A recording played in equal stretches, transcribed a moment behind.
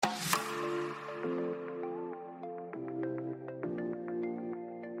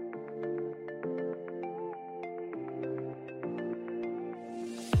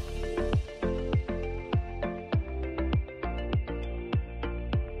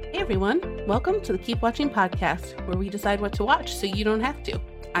Hey everyone, welcome to the Keep Watching podcast, where we decide what to watch so you don't have to.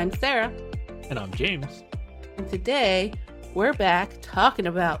 I'm Sarah. And I'm James. And today, we're back talking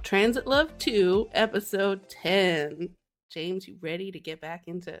about Transit Love 2, episode 10. James, you ready to get back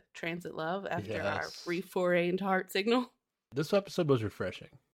into Transit Love after our brief foray into Heart Signal? This episode was refreshing.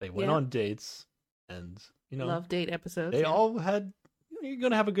 They went on dates, and, love date episodes. They all had, you're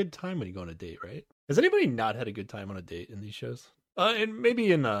going to have a good time when you go on a date, right? Has anybody not had a good time on a date in these shows? And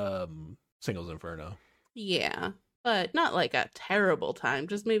maybe in Singles Inferno. Yeah, but not like a terrible time,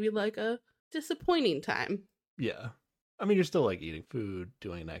 just maybe like a disappointing time. Yeah. I mean, you're still like eating food,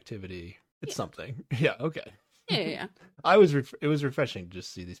 doing an activity. It's something. Yeah, okay. Yeah. It was refreshing to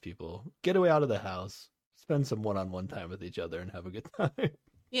just see these people get away out of the house, spend some one-on-one time with each other, and have a good time.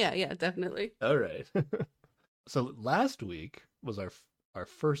 Yeah, definitely. All right. So last week was our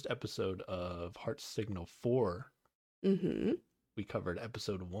first episode of Heart Signal 4. Mm-hmm. We covered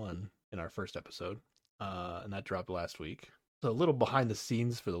episode 1 in our first episode, and that dropped last week. So a little behind the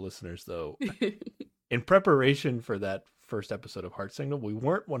scenes for the listeners, though. In preparation for that first episode of Heart Signal, we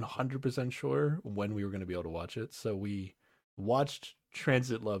weren't 100% sure when we were going to be able to watch it. So we watched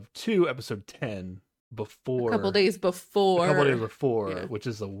Transit Love 2, episode 10, before... A couple days before, yeah. Which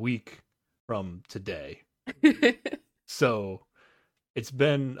is a week from today. So... It's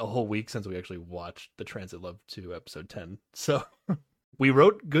been a whole week since we actually watched the Transit Love 2 episode 10. So we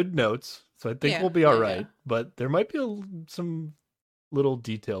wrote good notes, so I think we'll be all right. Yeah. But there might be some little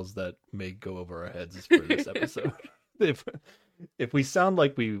details that may go over our heads for this episode. If we sound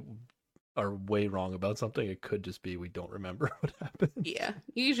like we are way wrong about something, it could just be we don't remember what happened. Yeah.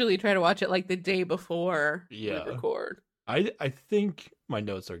 You usually try to watch it like the day before we record. I think my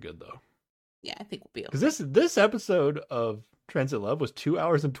notes are good, though. Yeah, I think we'll be okay. Because this episode of Transit Love was 2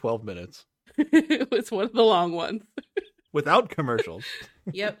 hours and 12 minutes. It was one of the long ones. Without commercials.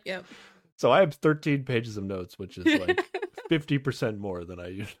 Yep. So I have 13 pages of notes, which is like 50% more than I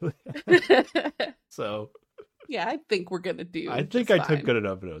usually have. So yeah, I think we're going to do I think I took good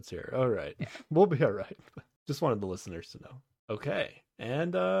enough notes here. All right. Yeah. We'll be all right. Just wanted the listeners to know. Okay.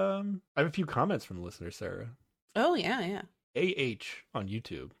 And I have a few comments from the listeners, Sarah. Oh, yeah. AH on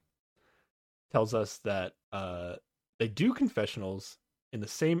YouTube tells us that they do confessionals in the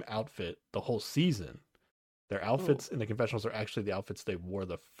same outfit the whole season. Their outfits in the confessionals are actually the outfits they wore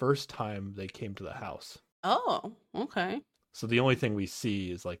the first time they came to the house. Oh, okay. So the only thing we see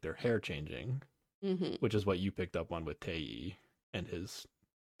is like their hair changing, mm-hmm. which is what you picked up on with Tae and his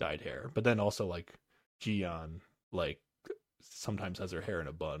dyed hair. But then also like Jiyeon, like sometimes has her hair in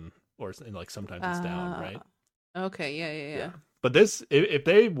a bun, or like sometimes it's down, right? Okay, yeah. But this, if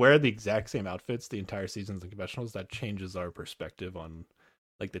they wear the exact same outfits the entire season of the confessionals, that changes our perspective on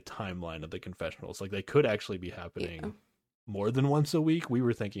like the timeline of the confessionals. Like they could actually be happening more than once a week. We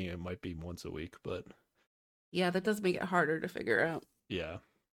were thinking it might be once a week, but yeah, that does make it harder to figure out. Yeah,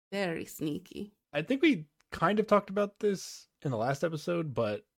 very sneaky. I think we kind of talked about this in the last episode,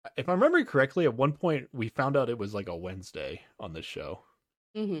 but if I remember correctly, at one point we found out it was like a Wednesday on this show,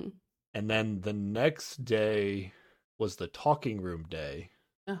 mm-hmm. and then the next day was the talking room day.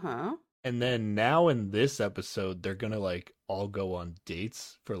 Uh-huh. And then now in this episode, they're gonna like all go on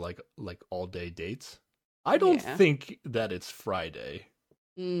dates for like all day dates. I don't think that it's Friday.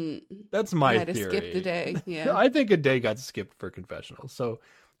 That's my theory. To skip the day. Yeah. I think a day got skipped for confessionals. So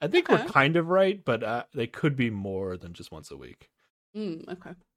I think we're kind of right, but they could be more than just once a week.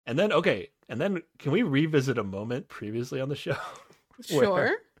 Okay. And then can we revisit a moment previously on the show?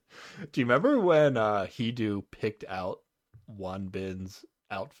 Sure. Do you remember when Hee-do picked out Wonbin's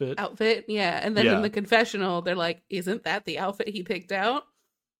outfit? Yeah. And then in the confessional, they're like, isn't that the outfit he picked out?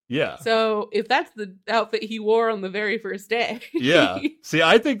 Yeah. So if that's the outfit he wore on the very first day. Yeah. See,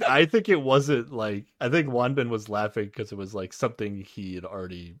 I think it wasn't like, I think Wonbin was laughing because it was like something he had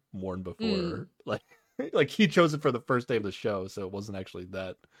already worn before. Like he chose it for the first day of the show, so it wasn't actually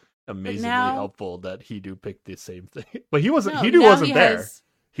that amazingly helpful that Hee-do picked the same thing. But Hee-do wasn't there.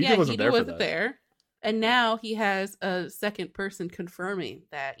 Hee-do wasn't there. And now he has a second person confirming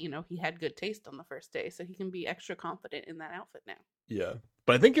that, he had good taste on the first day, so he can be extra confident in that outfit now. Yeah.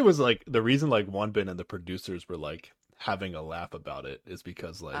 But I think it was like the reason like Wonbin and the producers were like having a laugh about it is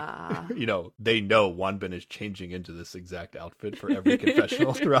because like, they know Wonbin is changing into this exact outfit for every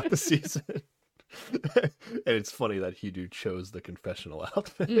confessional throughout the season. And it's funny that Hee-do chose the confessional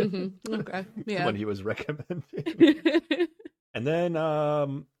outfit Okay. Yeah. when he was recommending. And then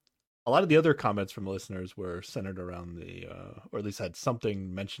a lot of the other comments from listeners were centered around the, or at least had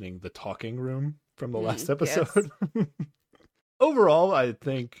something mentioning the talking room from the last episode. Yes. Overall, I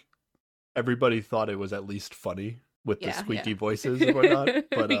think everybody thought it was at least funny with the squeaky voices and whatnot.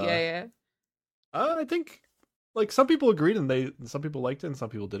 But I think like some people agreed and some people liked it and some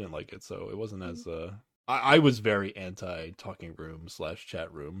people didn't like it. So it wasn't as I was very anti talking room /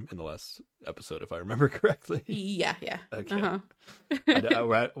 chat room in the last episode, if I remember correctly. Yeah. Okay.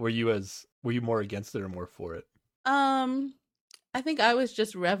 Were you more against it or more for it? I think I was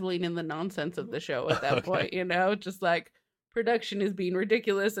just reveling in the nonsense of the show at that point, just like production is being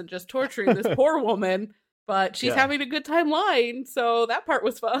ridiculous and just torturing this poor woman, but she's having a good time lying, so that part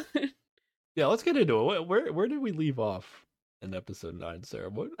was fun. Yeah, let's get into it. Where did we leave off in episode 9, Sarah?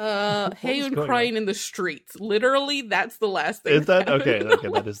 What Hae-yoon crying in the streets. Literally, that's the last thing. Is that okay? Okay,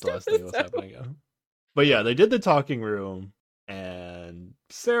 that is the last thing that's happening. Yeah. But yeah, they did the talking room, and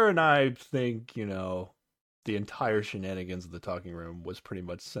Sarah and I think, the entire shenanigans of the talking room was pretty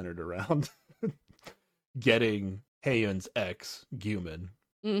much centered around getting Hae-yoon's ex, Gyumin,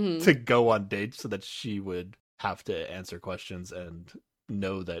 to go on dates so that she would have to answer questions and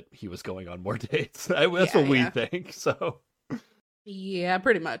know that he was going on more dates. That's what we think. So yeah,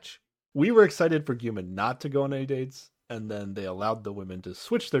 pretty much. We were excited for Gyumin not to go on any dates, and then they allowed the women to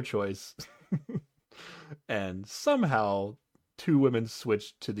switch their choice. And somehow 2 women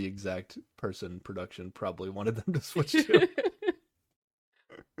switched to the exact person production probably wanted them to switch to.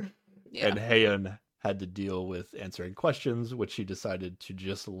 And Hae-yoon had to deal with answering questions, which she decided to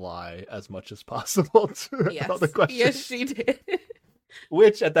just lie as much as possible to all the questions. Yes, she did.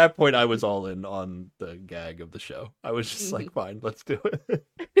 Which, at that point, I was all in on the gag of the show. I was just like, fine, let's do it.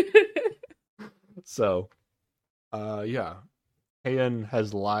 So, Hae-yoon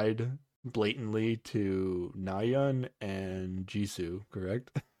has lied blatantly to Nayeon and Jisoo,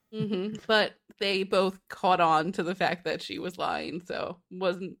 correct? But they both caught on to the fact that she was lying, so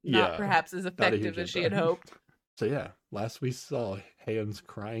wasn't not perhaps as effective as she had hoped. So yeah, last we saw Hae-yoon's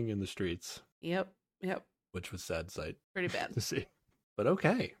crying in the streets. Yep. Which was a sad sight. Pretty bad to see. But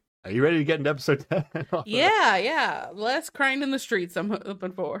okay. Are you ready to get into episode 10? Yeah. Less crying in the streets I'm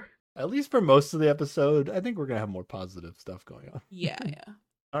hoping for. At least for most of the episode, I think we're going to have more positive stuff going on. Yeah.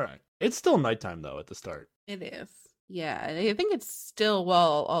 All right. It's still nighttime, though, at the start. It is. Yeah, I think it's still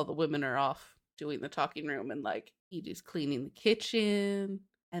while all the women are off doing the talking room, and like he just cleaning the kitchen,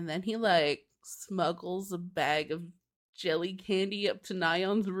 and then he like smuggles a bag of jelly candy up to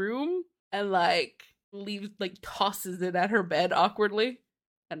Nayeon's room and like tosses it at her bed awkwardly,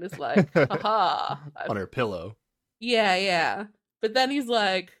 and it's like, haha, on her pillow. Yeah. But then he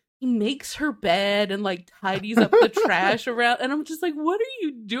makes her bed and like tidies up the trash around, and I'm just like, what are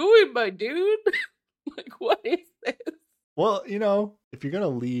you doing, my dude? Like, what is this? Well, if you're gonna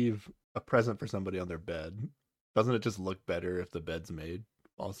leave a present for somebody on their bed, doesn't it just look better if the bed's made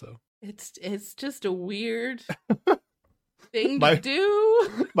also? It's just a weird thing to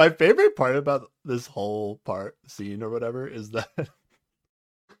do. My favorite part about this whole scene or whatever is that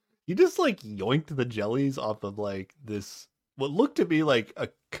he just like yoinked the jellies off of like this what looked to be like a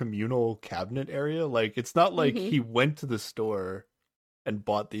communal cabinet area. Like it's not like he went to the store and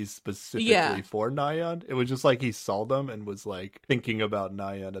bought these specifically for Nayeon. It was just like he saw them and was like thinking about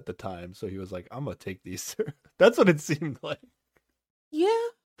Nayeon at the time. So he was like, I'm gonna take these. That's what it seemed like. Yeah.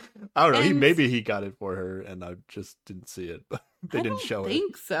 I don't know. Maybe he got it for her and I just didn't see it, but they didn't show it. I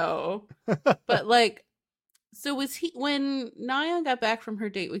think so. But like, so was he, when Nayeon got back from her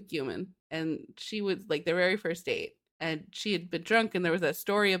date with Gyumin, and she was like their very first date, and she had been drunk, and there was that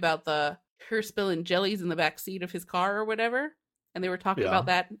story about her spilling jellies in the back seat of his car or whatever. And they were talking about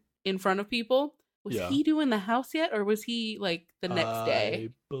that in front of people. Was he doing the house yet, or was he like the next day? I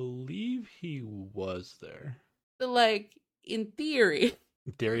believe he was there. So, like, in theory,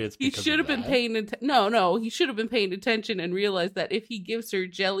 he should have been paying attention. No, he should have been paying attention and realized that if he gives her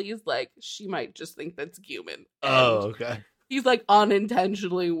jellies, like, she might just think that's Gyumin. Oh, okay. He's like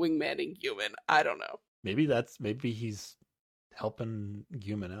unintentionally wingmanning Gyumin. I don't know. Maybe he's helping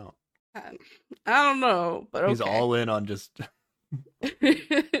Gyumin out. I don't know, but he's all in on just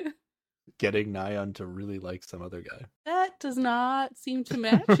getting Nayeon to really like some other guy. That does not seem to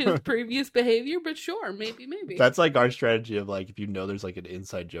match his previous behavior, but sure, maybe. That's like our strategy of like, if there's like an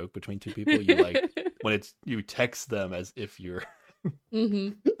inside joke between two people, you like when you text them as if you're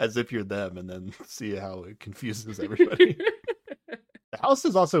as if you're them, and then see how it confuses everybody. The house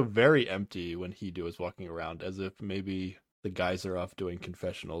is also very empty when Hee-do is walking around, as if maybe the guys are off doing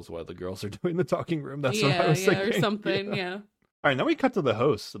confessionals while the girls are doing the talking room. That's what I was thinking. Or something, yeah. All right, now we cut to the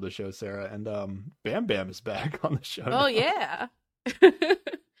host of the show, Sarah, and Bam Bam is back on the show. Oh, yeah.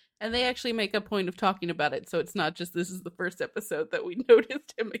 And they actually make a point of talking about it, so it's not just this is the first episode that we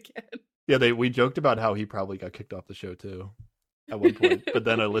noticed him again. Yeah, we joked about how he probably got kicked off the show, too, at one point. But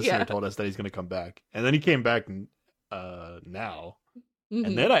then a listener told us that he's going to come back. And then he came back, and now. Mm-hmm.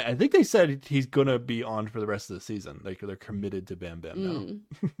 And then I think they said he's gonna be on for the rest of the season. Like they're committed to Bam Bam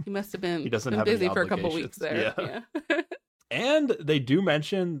now. He must have been. He doesn't been have busy any for a couple weeks there. Yeah. And they do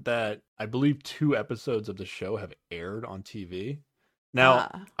mention that I believe 2 episodes of the show have aired on TV. Now,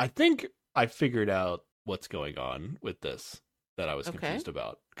 I think I figured out what's going on with this that I was confused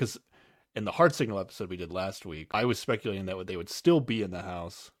about. Because in the Heart Signal episode we did last week, I was speculating that they would still be in the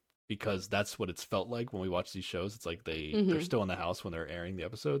house because that's what it's felt like when we watch these shows. It's like they're still in the house when they're airing the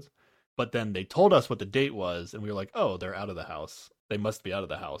episodes. But then they told us what the date was, and we were like, oh, they're out of the house. They must be out of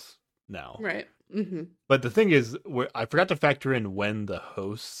the house now. Right. Mm-hmm. But the thing is, I forgot to factor in when the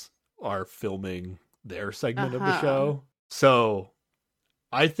hosts are filming their segment of the show. So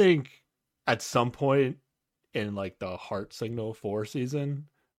I think at some point in like the Heart Signal 4 season,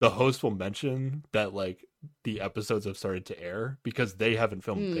 the host will mention that like the episodes have started to air because they haven't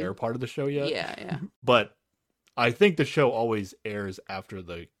filmed their part of the show yet. Yeah. But I think the show always airs after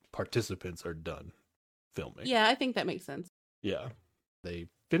the participants are done filming. Yeah, I think that makes sense. Yeah. They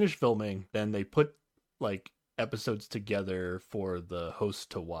finish filming, then they put like episodes together for the host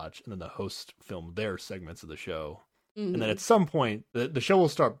to watch, and then the host film their segments of the show. Mm-hmm. And then at some point, the show will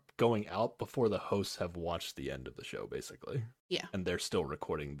start going out before the hosts have watched the end of the show, basically. Yeah. And they're still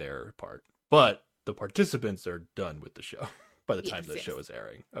recording their part. But the participants are done with the show by the time the show is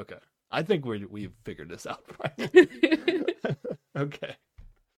airing. Okay. I think we've figured this out. Okay.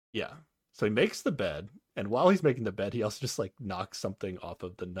 Yeah. So he makes the bed, and while he's making the bed, he also just like knocks something off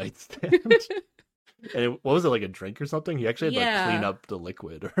of the nightstand. And what was it, like a drink or something? He actually had to like clean up the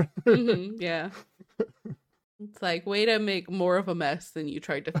liquid. Yeah. It's like, way to make more of a mess than you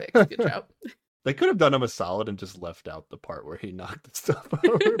tried to fix. Good job. They could have done him a solid and just left out the part where he knocked the stuff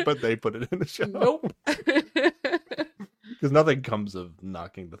over, but they put it in the show. Nope. Because nothing comes of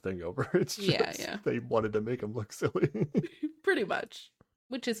knocking the thing over. It's just yeah. They wanted to make him look silly. Pretty much.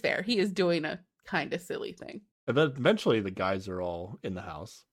 Which is fair. He is doing a kind of silly thing. And then eventually the guys are all in the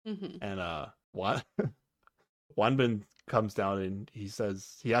house. Mm-hmm. And Wanbin comes down and he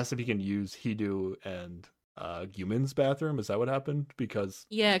asks if he can use Hidu and Gyumin's bathroom. Is that what happened? Because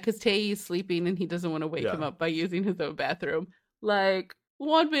Tae's sleeping and he doesn't want to wake him up by using his own bathroom. Like,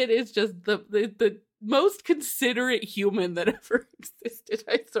 Wanbin is just the most considerate human that ever existed,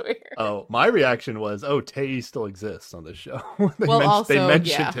 I swear. Oh, my reaction was, Tae still exists on this show. They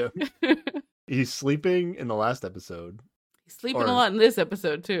mentioned him. He's sleeping in the last episode. He's sleeping a lot in this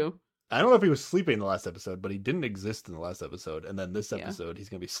episode, too. I don't know if he was sleeping in the last episode, but he didn't exist in the last episode. And then this episode, he's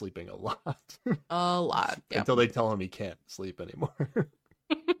going to be sleeping a lot. A lot. Yep. Until they tell him he can't sleep anymore.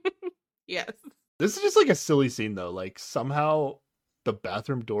 Yes. This is just like a silly scene, though. Like, somehow the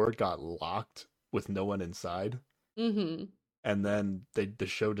bathroom door got locked with no one inside. Mm-hmm. And then the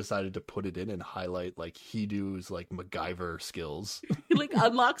show decided to put it in and highlight like Hidu's like MacGyver skills. He like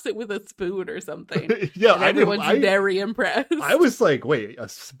unlocks it with a spoon or something. Yeah, and everyone's very impressed. I was like, wait, a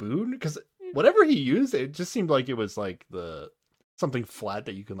spoon? Because whatever he used, it just seemed like it was like something flat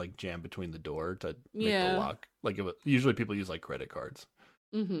that you can like jam between the door to make the lock. Like usually people use like credit cards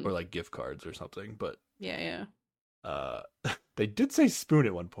or like gift cards or something. But yeah. They did say spoon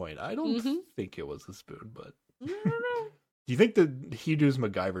at one point. I don't think it was a spoon, but I don't know. Do you think that Hidu's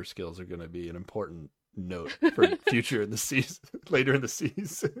MacGyver skills are going to be an important note for future in the season, later in the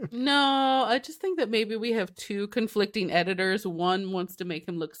season? No, I just think that maybe we have 2 conflicting editors. One wants to make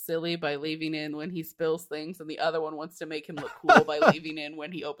him look silly by leaving in when he spills things, and the other one wants to make him look cool by leaving in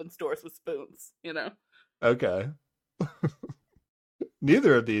when he opens doors with spoons, you know? Okay.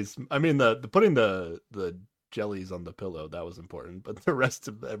 Neither of these, I mean, the putting the jellies on the pillow, that was important, but the rest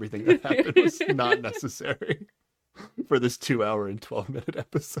of everything that happened was not necessary for this 2-hour and 12-minute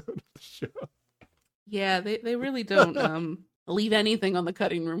episode of the show. Yeah, they really don't leave anything on the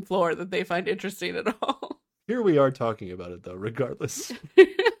cutting room floor that they find interesting at all. Here we are talking about it, though, regardless.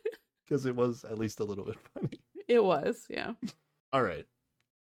 Because it was at least a little bit funny. It was, yeah. All right.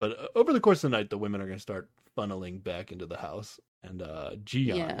 But over the course of the night, the women are going to start funneling back into the house. And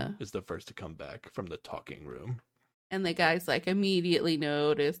Jiyeon is the first to come back from the talking room. And the guys like immediately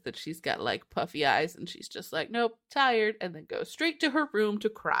notice that she's got like puffy eyes and she's just like, nope, tired. And then goes straight to her room to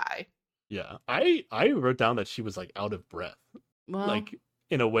cry. Yeah, I wrote down that she was like out of breath. Well, like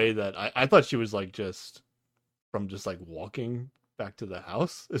in a way that I thought she was like just like walking back to the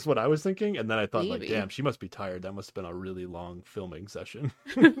house is what I was thinking. And then I thought like, damn, she must be tired. That must have been a really long filming session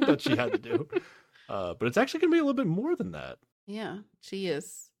that she had to do. But it's actually going to be a little bit more than that. Yeah, she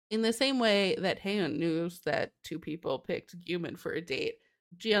is. In the same way that Haeun knows that 2 people picked Gyumin for a date,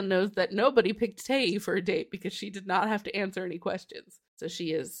 Jiyeon knows that nobody picked Tae for a date because she did not have to answer any questions. So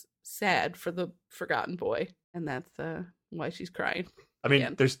she is sad for the forgotten boy. And that's why she's crying. I mean,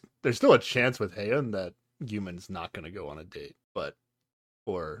 again. there's still a chance with Haeun that Yumin's not going to go on a date, but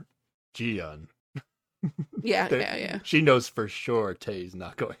for Jiyeon, yeah. She knows for sure Tae's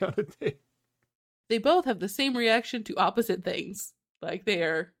not going on a date. They both have the same reaction to opposite things. Like they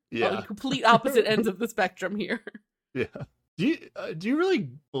are on complete opposite ends of the spectrum here. Yeah. Do you really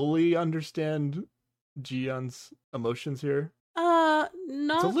fully understand Jiyeon's emotions here? Not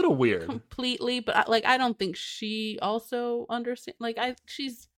it's a little weird completely, but I don't think she also understands. Like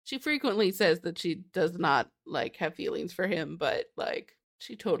she frequently says that she does not like have feelings for him, but like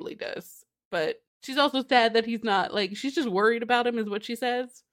she totally does. But she's also sad that he's not, like, she's just worried about him is what she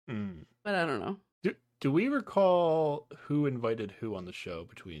says. But I don't know. Do we recall who invited who on the show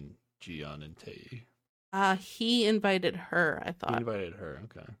between Jiyeon and Tae? He invited her, I thought. He invited her,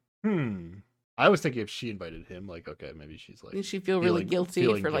 okay. I was thinking if she invited him, like, okay, maybe she's like... Did she feel really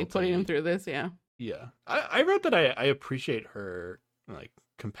guilty for, like, putting him through this? Yeah. Yeah. I wrote that I appreciate her, like,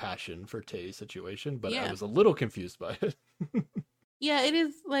 compassion for Tae's situation, but I was a little confused by it. Yeah, it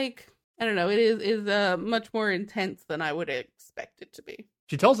is, like, I don't know, it is much more intense than I would expect it to be.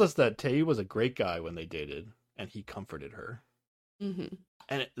 She tells us that Tae was a great guy when they dated, and he comforted her. Mm-hmm.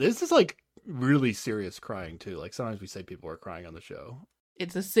 And this is, like, really serious crying, too. Like, sometimes we say people are crying on the show.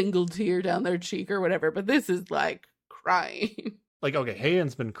 It's a single tear down their cheek or whatever, but this is, like, crying. Like, okay,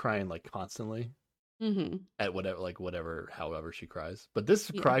 Haeun's been crying, like, constantly. Mm-hmm. At whatever, however she cries. But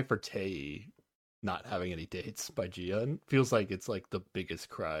this cry for Tae not having any dates by Jiyeon feels like it's, like, the biggest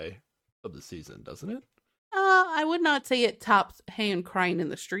cry of the season, doesn't it? I would not say it tops Haeun crying in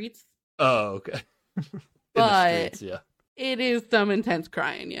the streets. Oh, okay. But the streets, yeah. It is some intense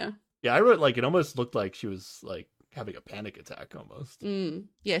crying, yeah. Yeah, I wrote, like, it almost looked like she was, like, having a panic attack almost.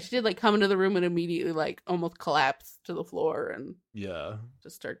 Yeah, she did, like, come into the room and immediately, like, almost collapse to the floor and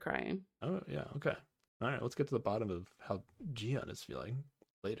just start crying. Oh, yeah, okay. All right, let's get to the bottom of how Jiyeon is feeling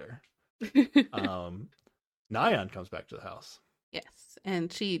later. Nayeon comes back to the house. Yes,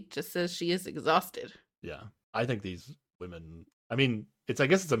 and she just says she is exhausted. Yeah, I think these women, I mean, I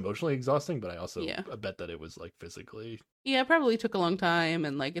guess it's emotionally exhausting, but I also I bet that it was, like, physically. Yeah, it probably took a long time,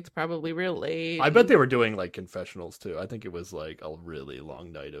 and, like, it's probably real late. I bet they were doing, like, confessionals, too. I think it was, like, a really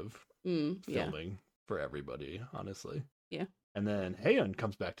long night of filming for everybody, honestly. Yeah. And then Haeun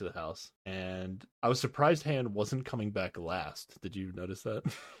comes back to the house, and I was surprised Haeun wasn't coming back last. Did you notice that?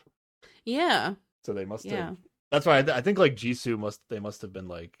 Yeah. So they must have. That's why I think, like, Jisoo must have been,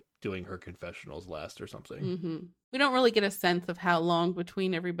 like, doing her confessionals last or something. Mm-hmm. We don't really get a sense of how long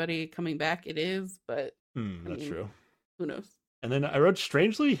between everybody coming back it is, but that's true. Who knows? And then I wrote,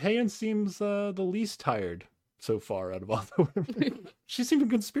 strangely, Haeun seems the least tired so far out of all the women. She seemed in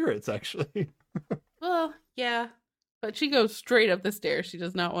good spirits, actually. Well, yeah, but she goes straight up the stairs. She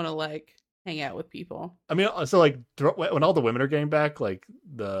does not want to, like, hang out with people. I mean, so, like, when all the women are getting back, like,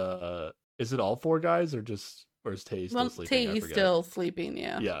 is it all four guys or is Tae still sleeping? Tae's still sleeping,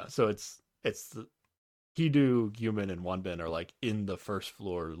 yeah. Yeah, so it's Hee-do, Yumin, and Wonbin are, like, in the first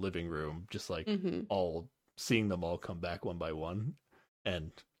floor living room, just, like, all seeing them all come back one by one.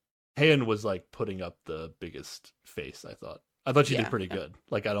 And Haeun was, like, putting up the biggest face, I thought. I thought she did pretty good.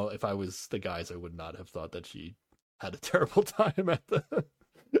 Like, if I was the guys, I would not have thought that she had a terrible time at the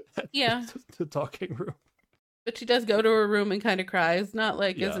talking room. But she does go to her room and kind of cries, not,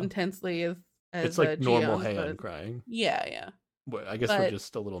 like, as intensely as it's like normal Haeun crying. Yeah. Well, I guess we're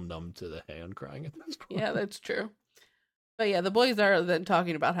just a little numb to the Haeun crying at this point. Yeah, that's true. But yeah, the boys are then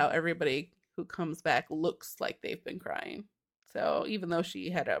talking about how everybody who comes back looks like they've been crying. So even though she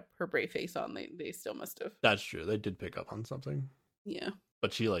had her brave face on, they still must have. That's true. They did pick up on something. Yeah.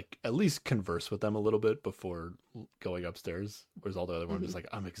 But she, like, at least conversed with them a little bit before going upstairs. Whereas all the other ones was like,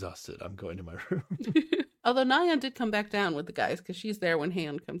 I'm exhausted. I'm going to my room. Although Nayeon did come back down with the guys because she's there when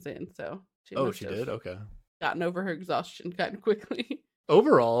Haeun comes in. So she did? Okay. Gotten over her exhaustion kind of quickly.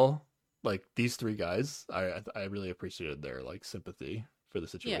 Overall, like, these three guys, I really appreciated their, like, sympathy for the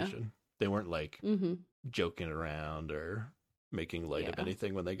situation. Yeah. They weren't, like, joking around or making light of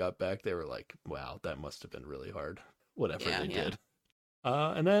anything when they got back. They were like, wow, that must have been really hard. Whatever they did.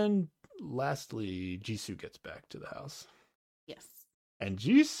 And then, lastly, Jisoo gets back to the house. Yes. And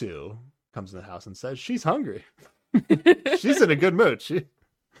Jisoo comes in the house and says she's hungry. She's in a good mood. She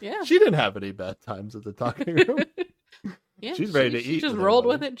didn't have any bad times at the talking room. She's ready to eat. She just rolled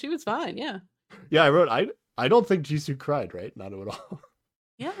with it. She was fine. Yeah. Yeah, I wrote. I don't think Jisoo cried. Right? Not at all.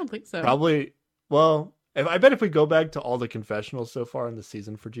 Yeah, I don't think so. Probably. Well, I bet if we go back to all the confessionals so far in the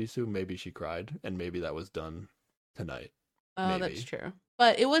season for Jisoo, maybe she cried, and maybe that was done tonight. Oh, maybe. That's true.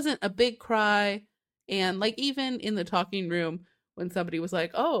 But it wasn't a big cry, and, like, even in the talking room when somebody was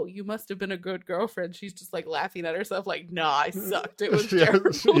like, "Oh, you must have been a good girlfriend," she's just like laughing at herself, like, "Nah, I sucked. It was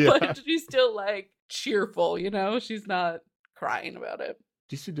terrible." Yeah. But she's still like cheerful, you know. She's not crying about it.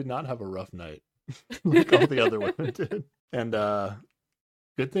 Jisoo did not have a rough night like all the other women did, and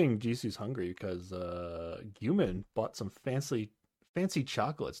good thing Jisoo's hungry because Gyumin bought some fancy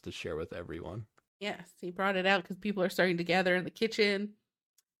chocolates to share with everyone. Yes, he brought it out because people are starting to gather in the kitchen,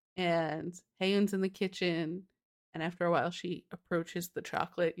 and Haeun's in the kitchen. And after a while, she approaches the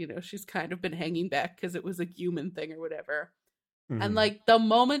chocolate. You know, she's kind of been hanging back because it was a Gyumin thing or whatever. Mm-hmm. And like the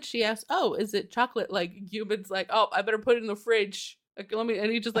moment she asks, "Oh, is it chocolate?" Like Gyumin's like, "Oh, I better put it in the fridge." Like,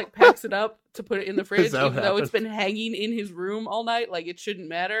 and he just like packs it up to put it in the fridge, even though it's been hanging in his room all night. Like it shouldn't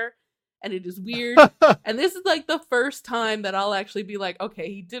matter. And it is weird. And this is like the first time that I'll actually be like,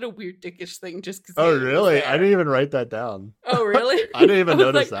 okay, he did a weird dickish thing just because. Oh, really? I didn't even write that down. Oh, really? I didn't even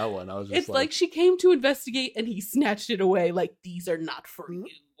notice that one. I was just it's like she came to investigate and he snatched it away. Like, these are not for you.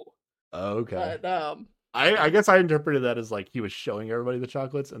 Oh, okay. But, I guess I interpreted that as like he was showing everybody the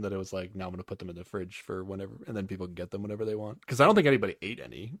chocolates, and then it was like, now I'm going to put them in the fridge for whenever, and then people can get them whenever they want. Because I don't think anybody ate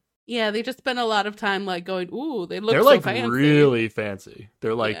any. Yeah, they just spent a lot of time like going, ooh, they look they're so like fancy. Really fancy.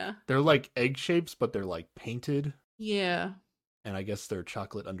 They're like egg shapes, but they're like painted. Yeah. And I guess they're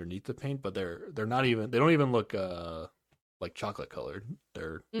chocolate underneath the paint, but they're not even, they don't even look like chocolate colored.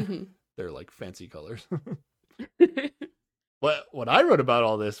 They're they're like fancy colors. What I wrote about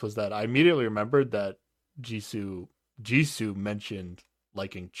all this was that I immediately remembered that Jisoo mentioned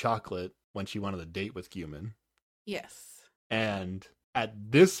liking chocolate when she went on a date with Gyumin. Yes. And at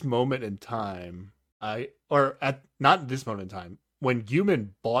this moment in time, not this moment in time, when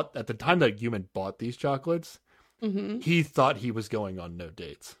Gyumin at the time that Gyumin bought these chocolates, he thought he was going on no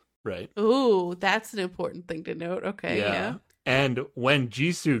dates, right? Ooh, that's an important thing to note. Okay, yeah. And when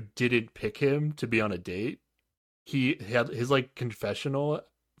Jisoo didn't pick him to be on a date, he had his like confessional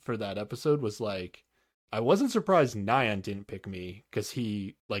for that episode was like, I wasn't surprised Nayeon didn't pick me because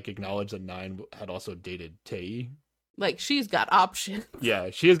he like acknowledged that Nayeon had also dated Tae. Like, she's got options. Yeah,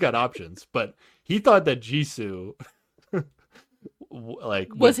 she has got options, but he thought that Jisoo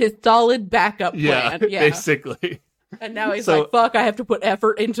was his solid backup plan. Yeah, basically. And now he's like, fuck, I have to put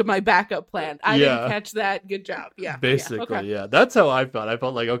effort into my backup plan. I didn't catch that. Good job. Yeah. Basically, yeah. That's how I felt. I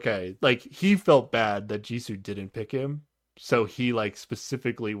felt like, okay, like he felt bad that Jisoo didn't pick him. So he like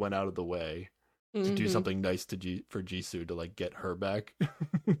specifically went out of the way to do something nice for Jisoo to like get her back.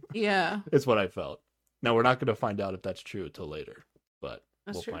 Yeah. It's what I felt. Now we're not going to find out if that's true until later, but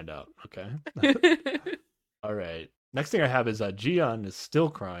we'll find out. Okay. All right. Next thing I have is Jiyeon is still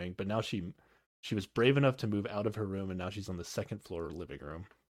crying, but now she was brave enough to move out of her room, and now she's on the second floor living room.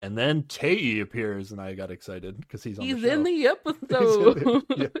 And then Tae appears, and I got excited because he's in the episode.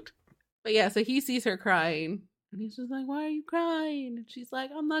 But yeah, so he sees her crying, and he's just like, "Why are you crying?" And she's like,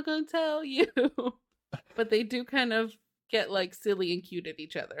 "I'm not gonna tell you." But they do kind of get like silly and cute at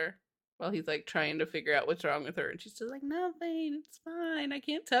each other while he's like trying to figure out what's wrong with her, and she's just like, "Nothing, it's fine. I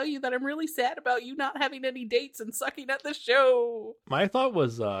can't tell you that I'm really sad about you not having any dates and sucking at the show." My thought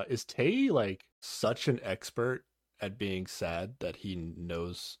was, is Tae like such an expert at being sad that he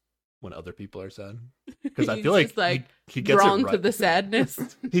knows when other people are sad? Because I feel like he gets drawn it right. to the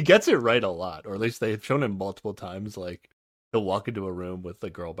sadness. He gets it right a lot, or at least they've shown him multiple times. Like he'll walk into a room with a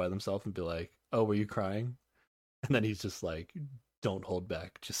girl by themselves and be like, "Oh, were you crying?" And then he's just like, "Don't hold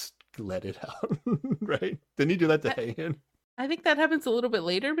back, just let it out." Right? Didn't he do that to Haeun? I think that happens a little bit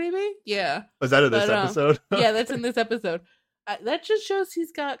later, maybe. Yeah. Was that in this episode? Yeah, that's in this episode. That just shows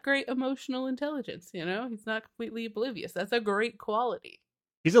he's got great emotional intelligence. You know, he's not completely oblivious. That's a great quality.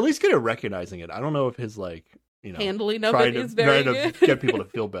 He's at least good at recognizing it. I don't know if his handling of it is very good. To get people to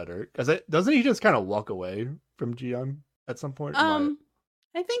feel better. Because doesn't he just kind of walk away from Jiyeon at some point?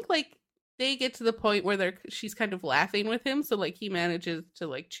 I think like they get to the point where she's kind of laughing with him, so like he manages to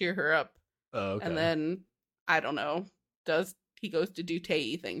like cheer her up. Oh, okay. And then I don't know, he goes to do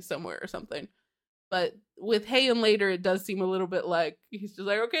Tae things somewhere or something. But with Haeun later, it does seem a little bit like he's just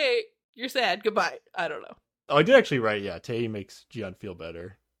like, "Okay, you're sad, goodbye." I don't know. Oh, I did actually write, yeah, Tae makes Jiyeon feel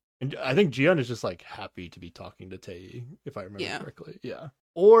better. And I think Jiyeon is just like happy to be talking to Tae, if I remember correctly. Yeah.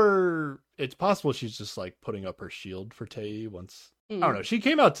 Or it's possible she's just like putting up her shield for Tae once. I don't know. She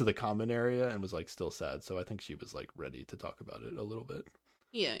came out to the common area and was like still sad, so I think she was like ready to talk about it a little bit.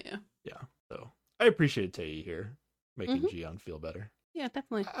 Yeah. So I appreciate Tae here making Jiyeon feel better. Yeah,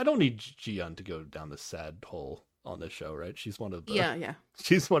 definitely. I don't need Jiyeon to go down the sad hole on this show, right? She's one of the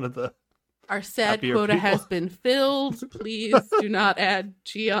She's one of the Our sad quota has been filled. Please do not add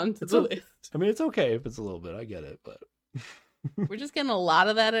Jiyeon to the list. I mean, it's okay if it's a little bit. I get it, but We're just getting a lot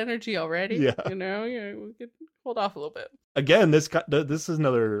of that energy already. Yeah. You know, we could hold off a little bit. Again, this is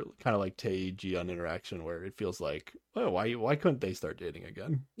another kind of like Tae Ji-yeon interaction where it feels like, oh, why couldn't they start dating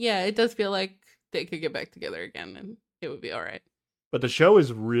again? Yeah, it does feel like they could get back together again and it would be all right. But the show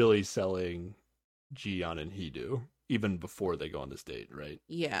is really selling Ji-yeon and Hee-do even before they go on this date, right?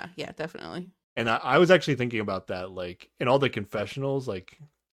 Yeah, definitely. And I was actually thinking about that, like in all the confessionals, like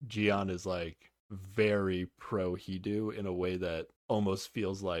Ji-yeon is like very pro Hee-do in a way that almost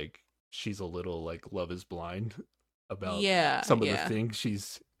feels like she's a little like Love is Blind about some of the things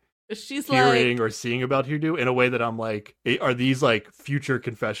she's hearing or seeing about Hee-do in a way that I'm like, are these like future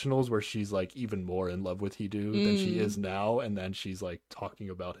confessionals where she's like even more in love with Hee-do than she is now, and then she's like talking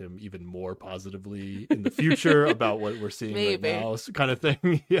about him even more positively in the future about what we're seeing right now, kind of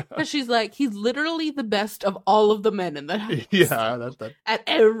thing. Yeah, but she's like, he's literally the best of all of the men in the house. Yeah, that at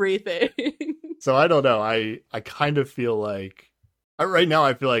everything. So I don't know. I kind of feel like right now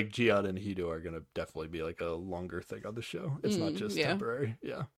I feel like Ji-yeon and Hee-do are gonna definitely be like a longer thing on the show. It's not just temporary.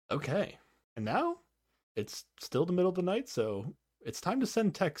 Yeah. Okay. And now it's still the middle of the night, so it's time to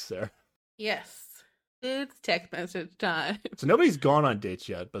send texts there. Yes. It's text message time. So nobody's gone on dates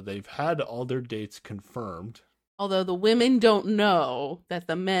yet, but they've had all their dates confirmed. Although the women don't know that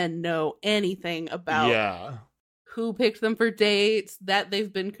the men know anything about who picked them for dates, that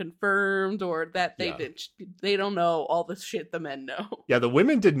they've been confirmed, or that they don't know all the shit the men know. Yeah, the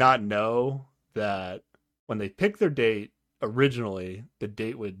women did not know that when they picked their date, originally, the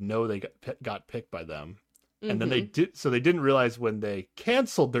date would know they got picked by them. And then they didn't realize when they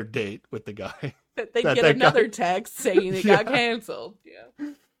canceled their date with the guy that they'd get another text saying it got canceled. Yeah.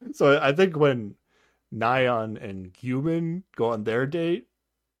 So I think when Nayeon and Gyumin go on their date,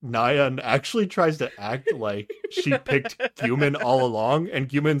 Nayeon actually tries to act like she picked Gyumin all along, and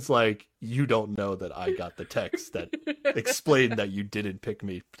Gyumin's like, you don't know that I got the text that explained that you didn't pick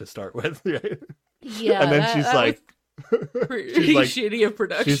me to start with. Yeah. And then she's like, pretty shitty of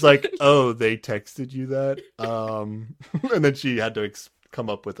production. She's like, oh, they texted you that? And then she had to come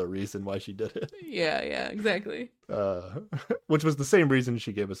up with a reason why she did it. Yeah, exactly. Which was the same reason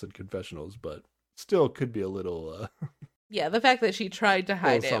she gave us in confessionals, but still could be a little... Yeah, the fact that she tried to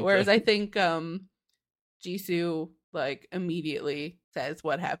hide it, whereas I think Jisoo like immediately says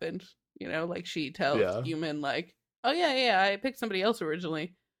what happened. You know, like she tells Gyumin like, oh yeah, I picked somebody else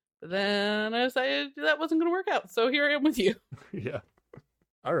originally. But then I decided that wasn't going to work out, so here I am with you. Yeah.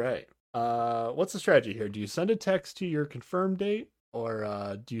 All right. What's the strategy here? Do you send a text to your confirmed date,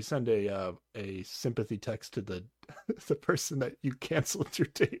 or do you send a sympathy text to the person that you canceled your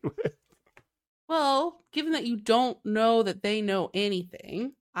date with? Well, given that you don't know that they know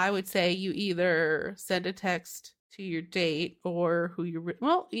anything, I would say you either send a text to your date or who you...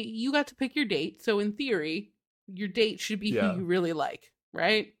 Well, you got to pick your date, so in theory, your date should be who you really like,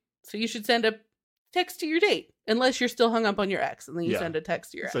 right? So you should send a text to your date, unless you're still hung up on your ex, and then you send a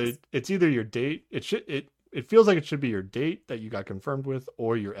text to your ex. So it's either your date. It feels like it should be your date that you got confirmed with,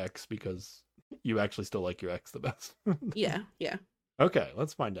 or your ex, because you actually still like your ex the best. Yeah. Okay,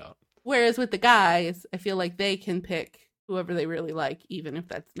 let's find out. Whereas with the guys, I feel like they can pick whoever they really like, even if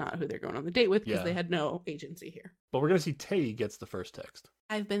that's not who they're going on the date with, because they had no agency here. But we're going to see Tae gets the first text.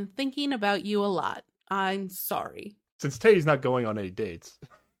 I've been thinking about you a lot. I'm sorry. Since Tae's not going on any dates,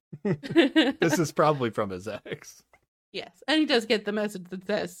 this is probably from his ex. Yes, and he does get the message that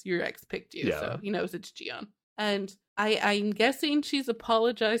says your ex picked you, so he knows it's Jiyeon. And I'm guessing she's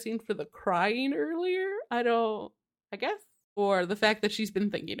apologizing for the crying earlier. I guess. Or the fact that she's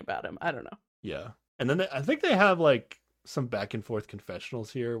been thinking about him. I don't know. Yeah. And then I think they have like some back and forth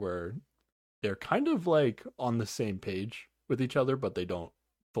confessionals here where they're kind of like on the same page with each other, but they don't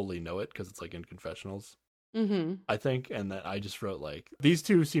fully know it because it's like in confessionals. I think. And then I just wrote like, these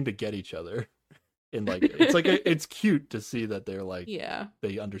two seem to get each other. And like, it's like, it's cute to see that they're like,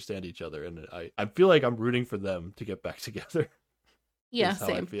 they understand each other. And I feel like I'm rooting for them to get back together. Yeah, same.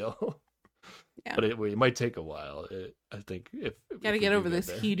 How I feel. Yeah. But it might take a while. I think if gotta get over this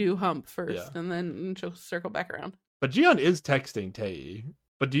Hee-do hump first, and then she'll circle back around. But Jiyeon is texting Tae.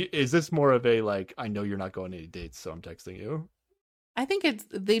 But is this more of a like, I know you're not going on any dates, so I'm texting you? I think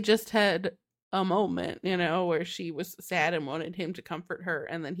they just had a moment, you know, where she was sad and wanted him to comfort her,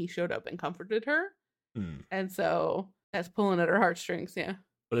 and then he showed up and comforted her, and so that's pulling at her heartstrings. Yeah.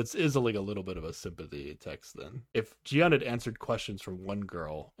 But it is like a little bit of a sympathy text then. If Jiyeon had answered questions from one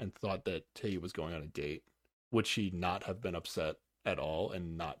girl and thought that Tae was going on a date, would she not have been upset at all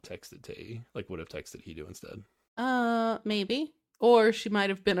and not texted Tae? Like would have texted Hee-do instead? Maybe. Or she might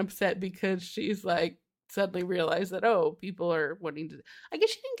have been upset because she's like suddenly realized that, people are wanting to... I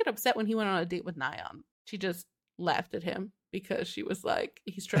guess she didn't get upset when he went on a date with Nayeon. She just laughed at him because she was like,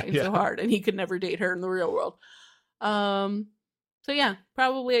 he's trying so hard and he could never date her in the real world. So yeah,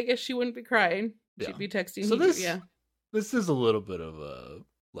 probably I guess she wouldn't be crying. She'd be texting. So this is a little bit of a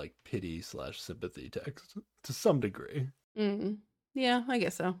like pity / sympathy text to some degree. Yeah, I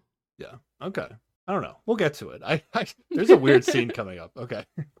guess so. Yeah. Okay. I don't know. We'll get to it. I there's a weird scene coming up. Okay.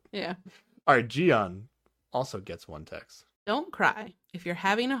 Yeah. All right. Jiyeon also gets one text. Don't cry. If you're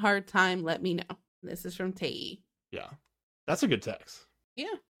having a hard time, let me know. This is from Tae. Yeah. That's a good text.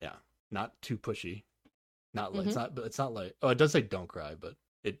 Yeah. Yeah. Not too pushy. Not like it's not like, oh, it does say don't cry, but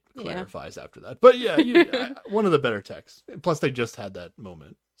it clarifies after that. But yeah, one of the better texts. Plus they just had that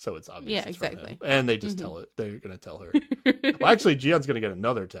moment. So it's obvious. Yeah, exactly. And they just tell it. They're going to tell her. Well, actually, Jiyeon's going to get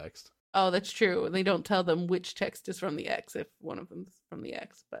another text. Oh, that's true. They don't tell them which text is from the ex if one of them's from the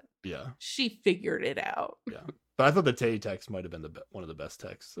ex, but she figured it out. Yeah. But I thought the Tae text might have been one of the best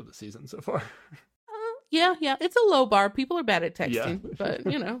texts of the season so far. Yeah. It's a low bar. People are bad at texting, but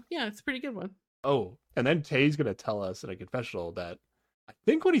it's a pretty good one. Oh, and then Tae's going to tell us in a confessional that I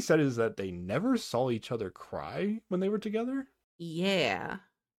think what he said is that they never saw each other cry when they were together. Yeah.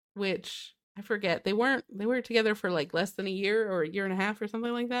 Which I forget. They were together for like less than a year or a year and a half or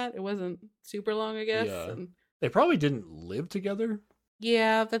something like that. It wasn't super long, I guess. Yeah. And they probably didn't live together.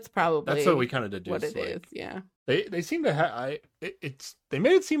 Yeah, that's probably what we kind of deduced. What it is, yeah. They seem to have they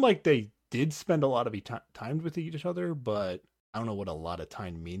made it seem like they did spend a lot of time with each other, but I don't know what a lot of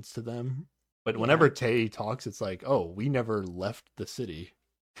time means to them. But whenever Tae talks, it's like, oh, we never left the city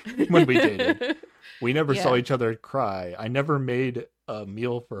when we dated. We never saw each other cry. I never made a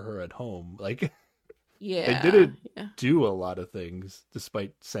meal for her at home. Like, they didn't do a lot of things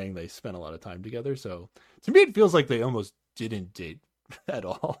despite saying they spent a lot of time together. So to me, it feels like they almost didn't date at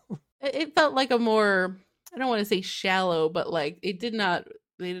all. It felt like a more, I don't want to say shallow, but like they did not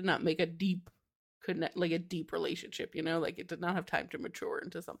make a deep relationship, like it did not have time to mature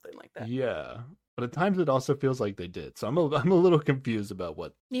into something like that. Yeah. But at times it also feels like they did. So I'm a little confused about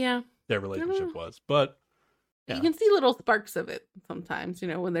what their relationship was. But you can see little sparks of it sometimes,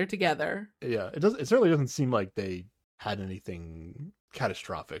 when they're together. Yeah. It certainly doesn't seem like they had anything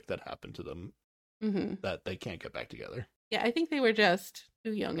catastrophic that happened to them that they can't get back together. Yeah, I think they were just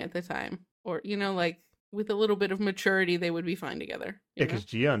too young at the time. Or, like with a little bit of maturity, they would be fine together. Yeah, because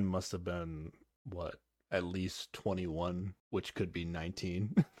Jiyeon must have been, at least 21, which could be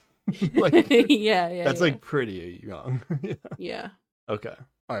 19. That's like pretty young. Yeah. Okay.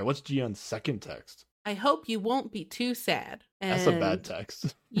 All right. What's Jiyeon's second text? I hope you won't be too sad. And that's a bad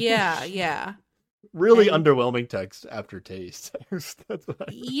text. Yeah. Really underwhelming text after Tae's text. That's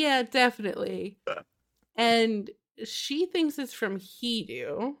what yeah, definitely. And she thinks it's from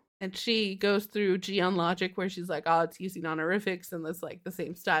Heedu. And she goes through Jiyeon logic where she's like, oh, it's using honorifics and that's like the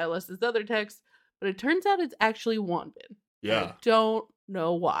same style as his other text. But it turns out it's actually Wonbin. Yeah. I don't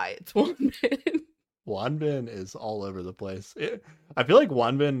know why it's Wonbin. Wonbin is all over the place. I feel like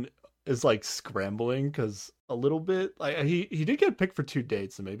Wonbin is like scrambling because a little bit, like he did get picked for 2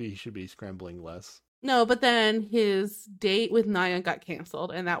 dates, so maybe he should be scrambling less. No, but then his date with Nayeon got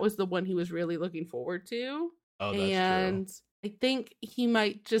canceled, and that was the one he was really looking forward to. Oh, that's true. I think he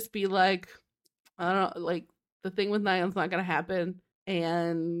might just be like, I don't know, like the thing with Nayeon's not going to happen.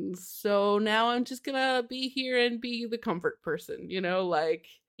 And so now I'm just going to be here and be the comfort person, like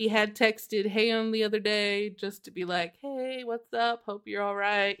he had texted Haeun the other day just to be like, hey, what's up? Hope you're all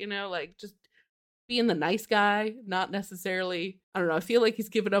right. Like just being the nice guy, not necessarily, I don't know. I feel like he's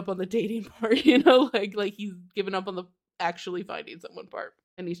given up on the dating part, like he's given up on the actually finding someone part.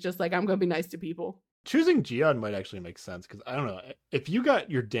 And he's just like, I'm going to be nice to people. Choosing Jiyeon might actually make sense because I don't know if you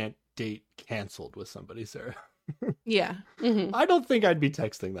got your date canceled with somebody, Sarah. Yeah. I don't think I'd be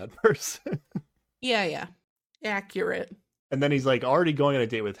texting that person. Yeah. Accurate. And then he's like already going on a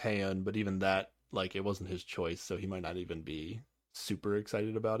date with Haeun, but even that, like it wasn't his choice, so he might not even be super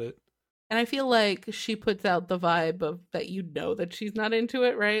excited about it. And I feel like she puts out the vibe of that that she's not into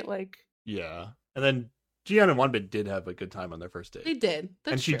it, right? Like yeah. And then Jiyeon and Wonbin did have a good time on their first date. They did.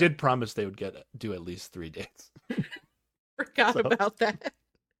 That's and she true. did promise they would do at least 3 dates. Forgot about that.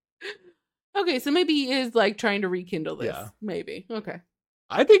 Okay, so maybe he is like trying to rekindle this. Yeah. Maybe. Okay.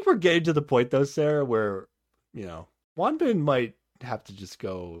 I think we're getting to the point though, Sarah, where, Wonbin might have to just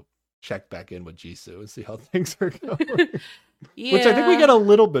go check back in with Jisoo and see how things are going. Yeah. Which I think we get a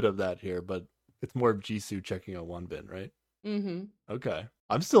little bit of that here, but it's more of Jisoo checking out Wonbin, right? Mm-hmm. Okay.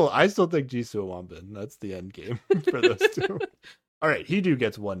 I still think Jisoo and Wonbin. That's the end game for those two. All right. Heedu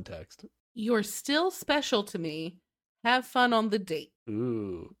gets one text. You're still special to me. Have fun on the date.